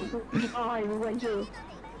 Oh, I want you.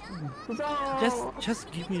 So.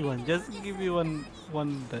 Just give me one. Just give me one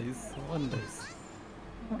dice. One dice.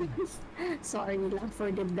 Sorry lang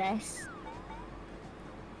for the best.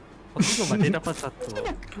 Pag ko ba, di dapat satu.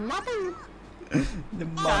 Kenapa?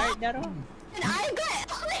 card daro. And I got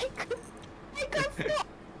I got 40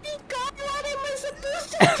 God, what am I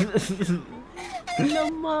supposed to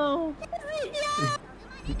Lamaw.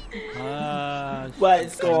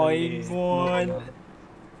 What's going on?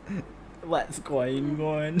 What's going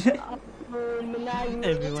on?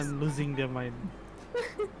 Everyone losing their mind.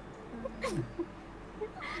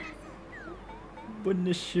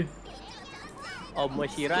 Bonus.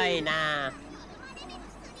 Omoshirai na.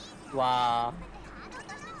 Wow.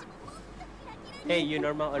 Hey, you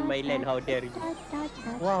normal on my land, how dare you?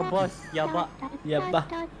 Wow, boss, yaba. Yaba.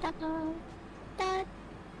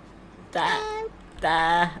 Ta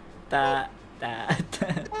ta ta ta ta.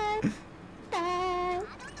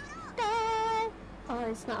 Oh,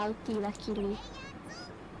 it's not ulti, luckily.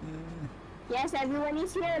 Yes, everyone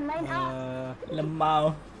is here. Line up.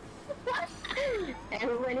 Lemau.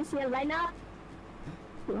 Everyone is here. Line up.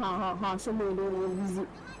 Ha, semua visit.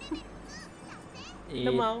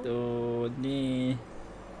 Itu ni.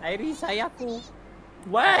 Iris, sayangku.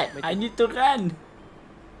 What? I need to run.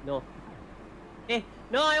 No.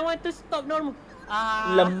 No, I want to stop normal.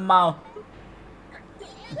 Lemau.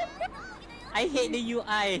 I hate the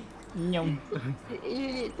UI. Nyom. You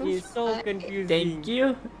need to It's so start. confusing. Thank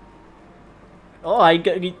you. Oh, I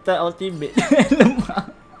got Rita ultimate.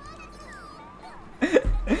 Lemau.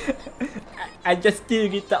 I just steal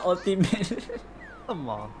Rita ultimate. Come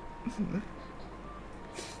on.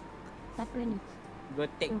 Siapa ni? Go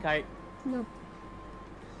take card. No.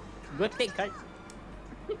 Go take card.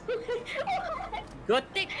 Go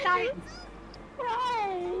take card.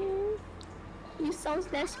 Why? You sound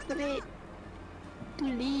desperate to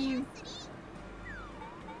leave.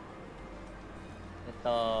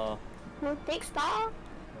 Ito. No, take star.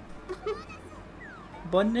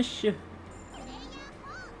 Bonus.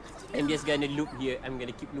 I'm just gonna loop here. I'm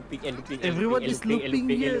gonna keep looping and looping. And Everyone looping, is and looping, and looping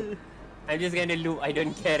looping, and here. looping. I'm just gonna loop. I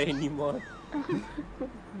don't care anymore.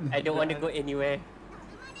 I don't want to go anywhere.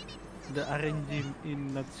 The RNG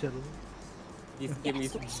in nutshell. This game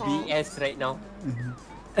is BS right now.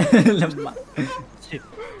 Lemau. Shit.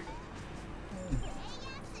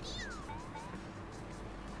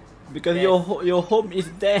 Because Yes. your home is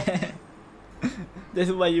there.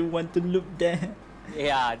 That's why you want to loop there.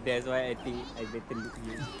 Yeah, that's why I think I better loop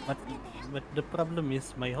here. But the problem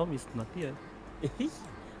is my home is not here.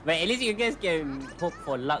 But at least you guys can hope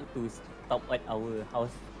for luck to stop at our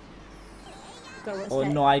house. What's Oh that?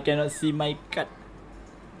 no, I cannot see my card.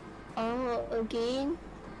 Oh, again?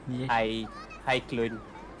 Yeah. Hi clone.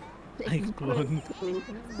 I clone.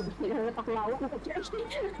 Letak lauk.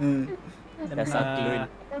 That's a clone.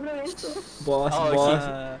 Boss, Oh, boss. shit.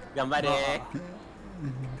 Gambar eh.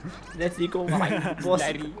 Let's go fight, boss.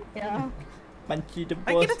 Lari. Yeah. Punchy the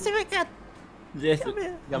I boss. cannot see my cat. Yes.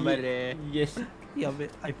 Gambar dia. Yes. Yeah, but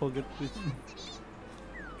I forgot to.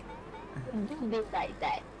 Don't be like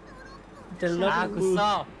that. The love Aku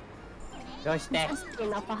saw. Dodge dash. Pasti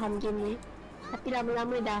nak faham game ni. Tapi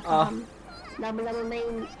lama-lama dah Ah. faham. Lama-lama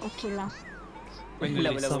main okay lah.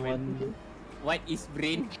 Lama-lama Someone. What is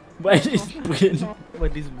brain? What is brain?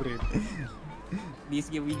 What is brain? This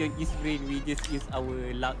game we don't use brain, we just use our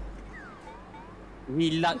luck.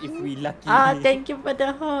 We luck if we lucky. Thank you for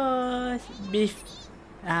the host. Beef.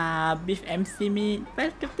 Beef MC me.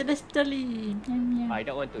 Welcome to the story. Meow, meow. I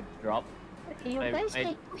don't want to drop. You I- guys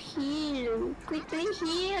I- need to heal. Quickly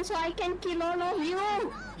heal so I can kill all of you.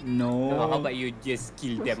 No, how No. about you just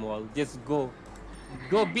kill them all? Just go.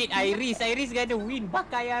 Go beat Iris. Iris gonna win.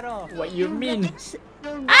 Bakayaro. What you mean?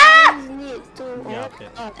 You guys need to. Yeah, Oh okay.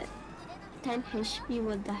 God. 10 HP,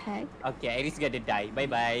 what the heck? Okay, Iris gonna die. Bye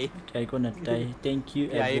bye. I gonna die. Thank you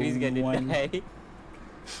Yeah, Iris gonna everyone. die.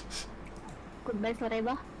 Goodbye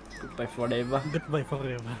forever. Goodbye forever. Goodbye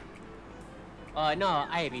forever. Oh no,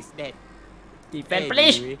 Iris dead. Defend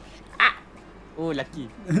please. Anyway. Oh, lucky.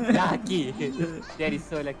 Lucky. That is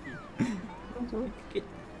so lucky.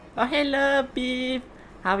 Oh hello Beef.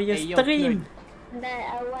 How are you Hey, yo, stream?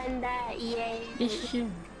 That I want that, yay. Issue.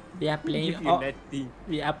 We are playing. Give you nothing.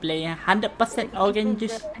 We are playing 100%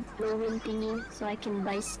 OrangJuice. Glowing thingy so I can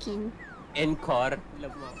buy skin. Encore.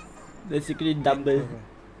 Lemak. Basically double.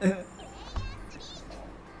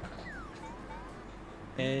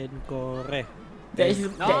 Encore. That is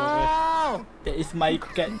No! that is my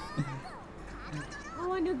cat. I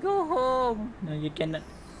wanna go home. No, you cannot.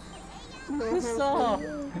 Susah.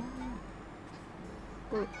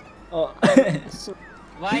 Oh. So,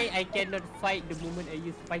 Why I cannot fight the moment I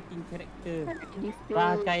use fighting character? if you...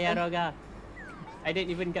 Bakayaroga. I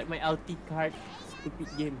didn't even get my ulti card. Stupid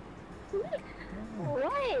game.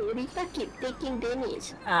 Why? Rita keep taking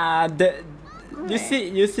damage. The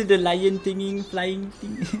you see the lion thingy flying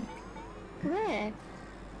thing Where?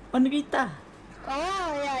 on Rita.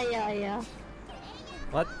 Oh, yeah.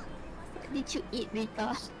 What? What did you eat,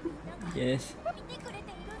 Rita? Yes.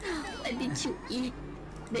 What did you eat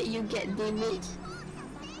that you get damage?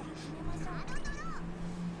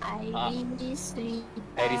 Iris, Rita.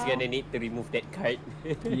 Iris gonna need to remove that card.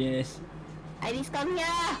 Yes. Iris, come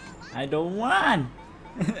here! I don't want.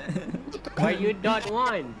 Why you don't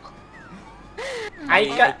want? I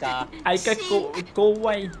got Aika. go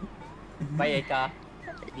away. Bye Aika.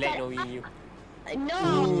 Glad knowing you.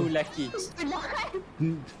 No! Ooh, lucky. You're not.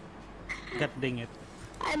 God dang it.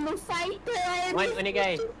 I'm a fighter. I am One on a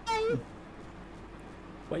guy.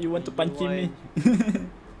 Why you want to punch me?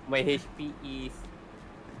 My HP is...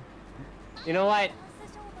 You know what?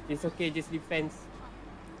 It's okay, just defense.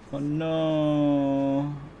 Oh no.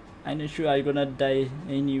 I'm not sure I'm gonna die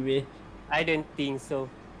anyway. I don't think so.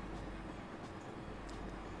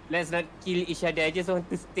 Let's not kill each other. I just want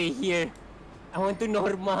to stay here. I want to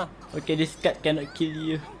Norma. Okay, this cat cannot kill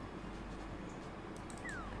you.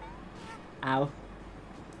 Ow.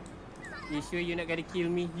 You sure you're not gonna kill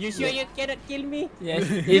me? You sure you cannot kill me? Yes.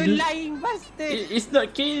 You lying bastard! It's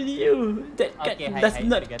not kill you. That cat Okay, hi, does hi,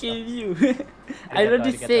 not arigato. kill you. I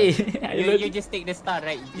already say. I You already... just take the star,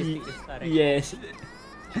 right? You just take the star, right? Yes.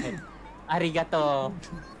 Arigato.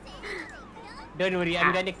 Don't worry,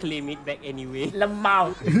 I'm gonna claim it back anyway.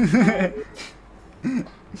 Lemau.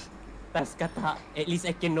 Tas kata, at least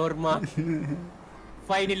I can Norma.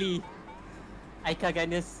 Finally, I can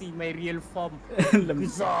gonna see my real form.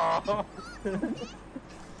 Lemau.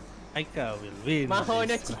 Aika will win. Maho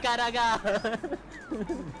no this. chikaraga.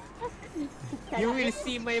 You will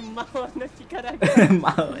see my Maho no chikaraga.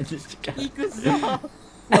 Mau aja cakap. Ikuzo.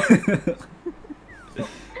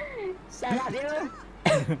 Shut up, you.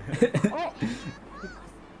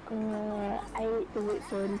 I need to wait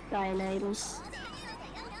for Rita and Iris.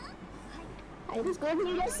 Iris, go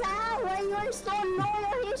heal yourself. Why you are so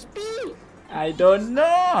low HP? I don't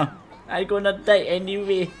know. I gonna die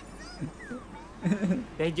anyway.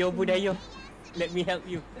 Dejo budayo. Let me help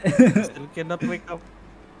you. Still cannot wake up.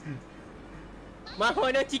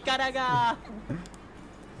 Maho no chikaraga.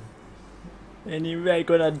 Anyway, I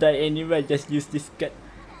gonna die anyway. Just use this cat.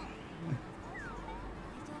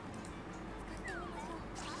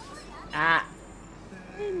 Ah.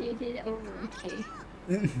 You did it. Oh, okay.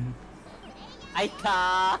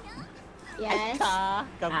 Aika. Yes. Aika.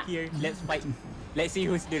 Come here. Let's fight. Let's see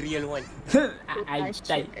who's the real one. I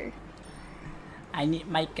died. Sugar. I need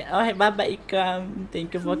my cat. Oh, hey, Baba Ikram.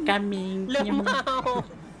 Thank you for coming. Lemau.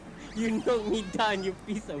 You knocked me down, you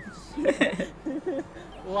piece of shit.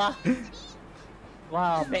 Wow.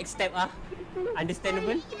 Wow, backstab ah.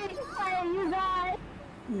 Understandable? You guys.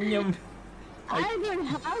 Nyum. I don't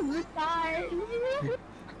have the time.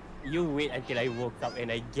 You wait until I woke up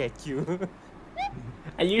and I get you.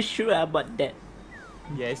 Are you sure about that?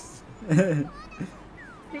 Yes.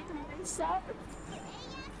 Think myself.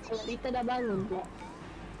 Kalau Rita dah bangun pula.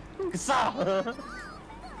 Kesah.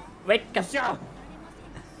 Wake up. Kesah.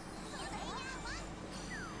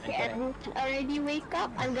 Okay, everyone already wake up.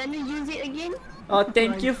 I'm gonna use it again. Oh,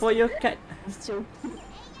 thank you for your card. So,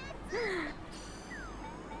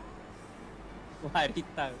 Wah,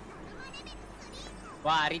 Rita.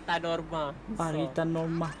 Wah, Rita Norma. Rita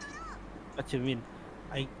Norma. What you mean?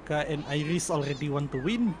 Aika and Iris already want to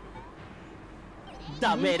win?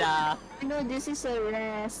 Dame dah. you know, this is a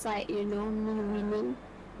rare sight, you know, me winning.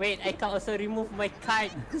 Wait, I can also remove my card.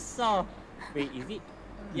 Kesah. Wait, is it?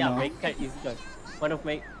 Yeah, No. my card is gone.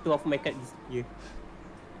 Two of my cards is here.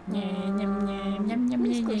 Nyam nyam nyam nyam nyam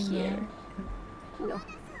Let's go nyam here. nyam. No.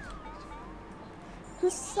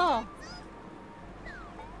 Kesah.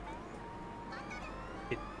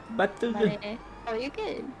 Batu ke? Oh, you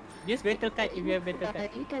can. Use battle card if you have battle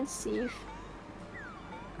card. You can save.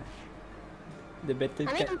 The battle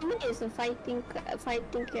I mean, card. Mini is a fighting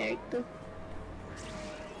character.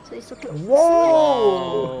 So it's okay. Whoa!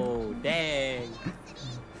 Oh, dang.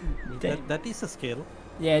 That is a skill.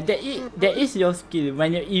 Yeah, that is your skill.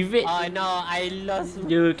 When you evade, Oh no, I lost.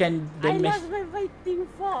 you can I damage. lost my fighting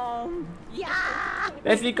form. Yeah.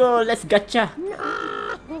 Let's go. Let's gacha.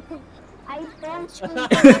 I don't you.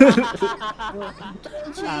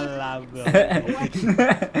 Alah, bro.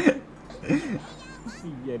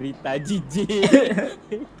 Ya Rita GG.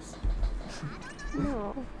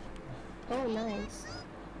 No. Oh, nice.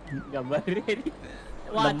 Gambar Rita.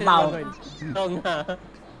 Wah, Lemau. terbangun. Tonga.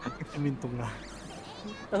 Mintung lah.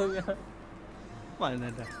 Tonga. Mana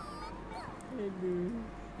dah? Aduh.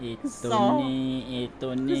 Itu Kesah. ni, itu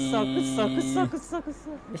ni. Kesah.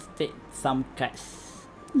 Let's take some cards.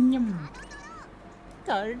 Nyam.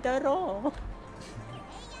 Tardaro.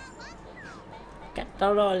 Kat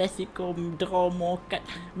tolong, let's go draw more card.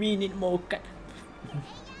 We need more card.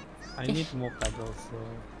 I need more cards also.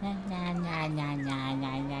 Nya nya nya nya nya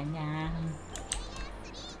nya nya nya.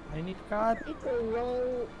 I need card. It's a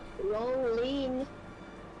rolling.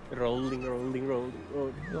 Rolling. Rolling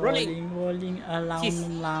around, Kiss.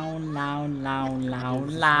 loud.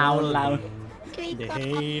 The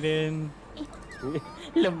Hayden.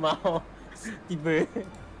 Lemau. Tiba.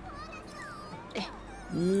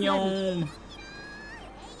 Nyom.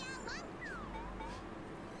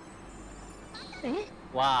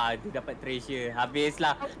 Wah, dia dapat treasure.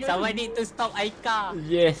 Habislah. Someone need to stop Aika.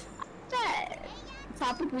 Yes.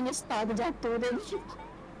 Siapa punya star terjatuh tadi?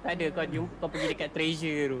 Tak ada, kau pergi dekat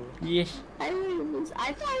treasure tu. Yes. I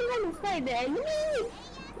thought I want to fight the enemy.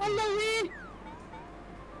 Halloween.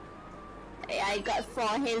 I got for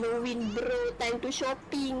Halloween, bro. Time to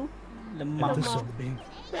shopping. Lemah. Itu shopping.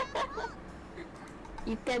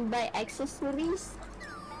 You can buy accessories.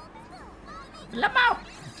 Lemah.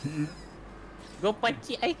 Go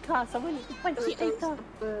pancik Aika. Someone need to pancik Aika.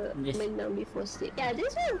 Yes. Menang before six. Yeah,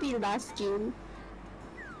 this will be last game.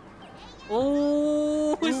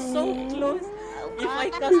 Oh, so close. If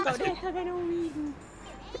Aika stop there, I'm gonna win.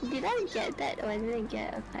 Did I get that or did I get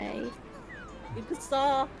okay? Itu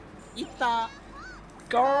sah. Ita.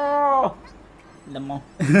 Go. Lemah.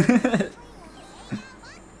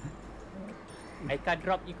 Aika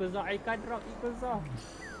drop Ikuza. Aika drop Ikuza.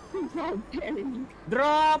 Not barely.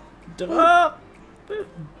 Drop. Drop.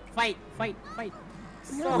 Fight.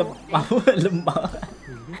 So, Lemah.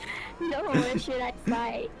 No, where should I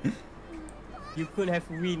fight? you could have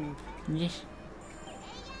win. Yes.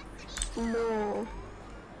 No,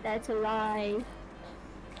 that's a lie.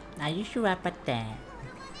 Are you sure about that?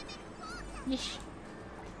 Yes.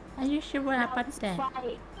 Are you sure about that?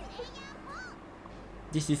 Fight.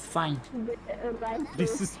 This is fine.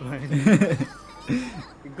 This is fine.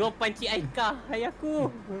 Go pancik Aika.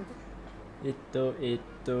 Hayaku. Itu.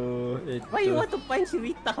 Why you want to punch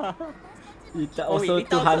Rita? Kita Oh, also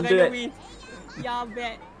wait, Rita also gonna 200. win. Yeah,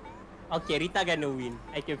 bet. Okay, Rita gonna win.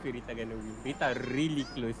 I can feel Rita gonna win. Rita really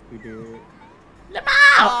close to the...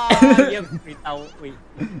 Lemah. Oh, yeah, Rita, wait.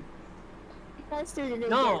 That still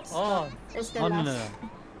didn't No, get oh. It's the Oh no. last.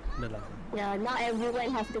 The last. Yeah, not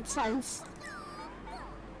everyone have the chance.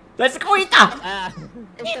 Let's go, Ita. Ah,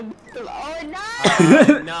 It's the battle. Oh no!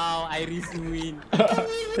 no, Iris win.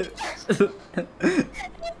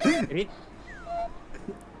 Rit.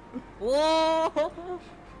 Whoa!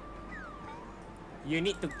 You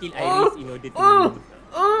need to kill Iris in order to win.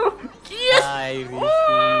 Oh, yes. Iris win.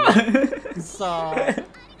 So.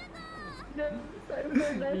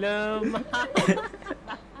 Lemah.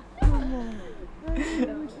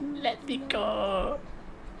 Let me go.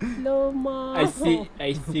 Lama.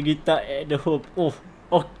 I see Rita at the home. Oh,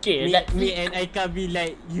 okay. Me and I can be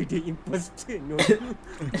like, you the imposter. No.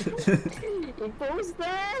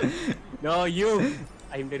 Imposter. No, you.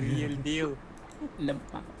 I'm the real deal.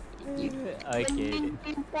 Lemak. Okay.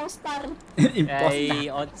 Imposter. Imposter. Hey,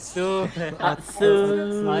 Otsu. Atsu.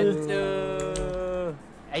 Otsu.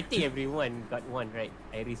 I think everyone got one, right?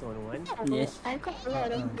 Iris on one. Yes. I got a lot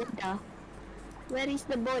of Boda. Where is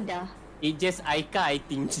the Boda? It just Aika, I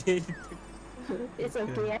think. It's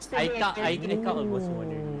okay. Yesterday Aika almost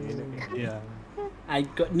won already. Yeah. I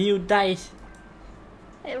got new dice.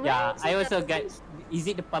 Yeah, I also got. Is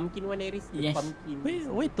it the pumpkin one, Iris? The Yes. pumpkin.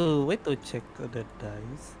 Wait to check the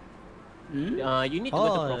dice. Hmm? You need to go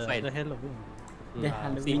to Oh, profile. the Halloween. The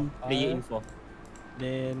Halloween. See, player info.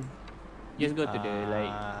 Then Just go to the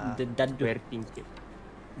like The dadu. square thing.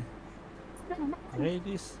 where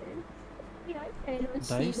is I don't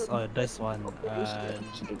see dice? the Oh, dice one.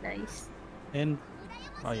 dice. And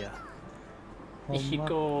oh yeah.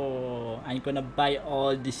 Ishiko. I'm gonna buy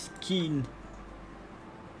all the skin.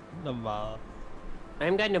 Lama.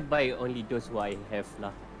 I'm gonna buy only those who I have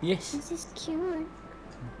lah. Yes. This is cute.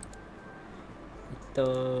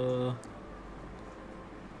 Ito.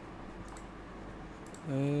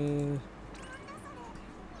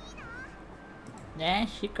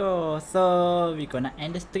 Ishiko. So we're gonna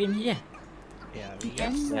end the stream here. Yeah,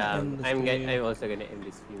 Yeah, I'm also gonna end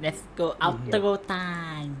this film. Let's go outro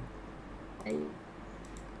time.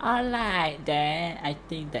 Alright then, I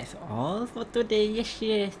think that's all for today.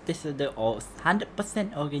 Yes, this is the 100%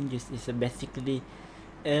 OrangJuice. It's basically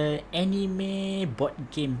anime board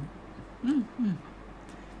game.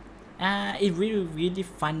 It's really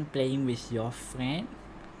fun playing with your friend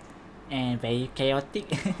and very chaotic.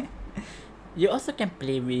 You also can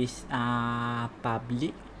play with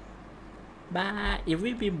public, but it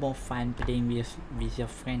will be more fun playing with your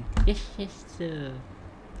friend. Yes, sir.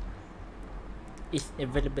 Is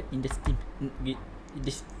available in the Steam.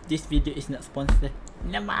 This video is not sponsored.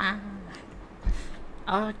 Nama.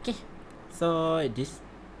 Okay, so this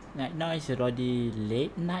right now is already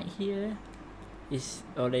late night here. It's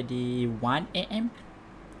already 1 a.m.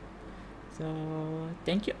 So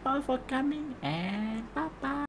thank you all for coming and bye bye.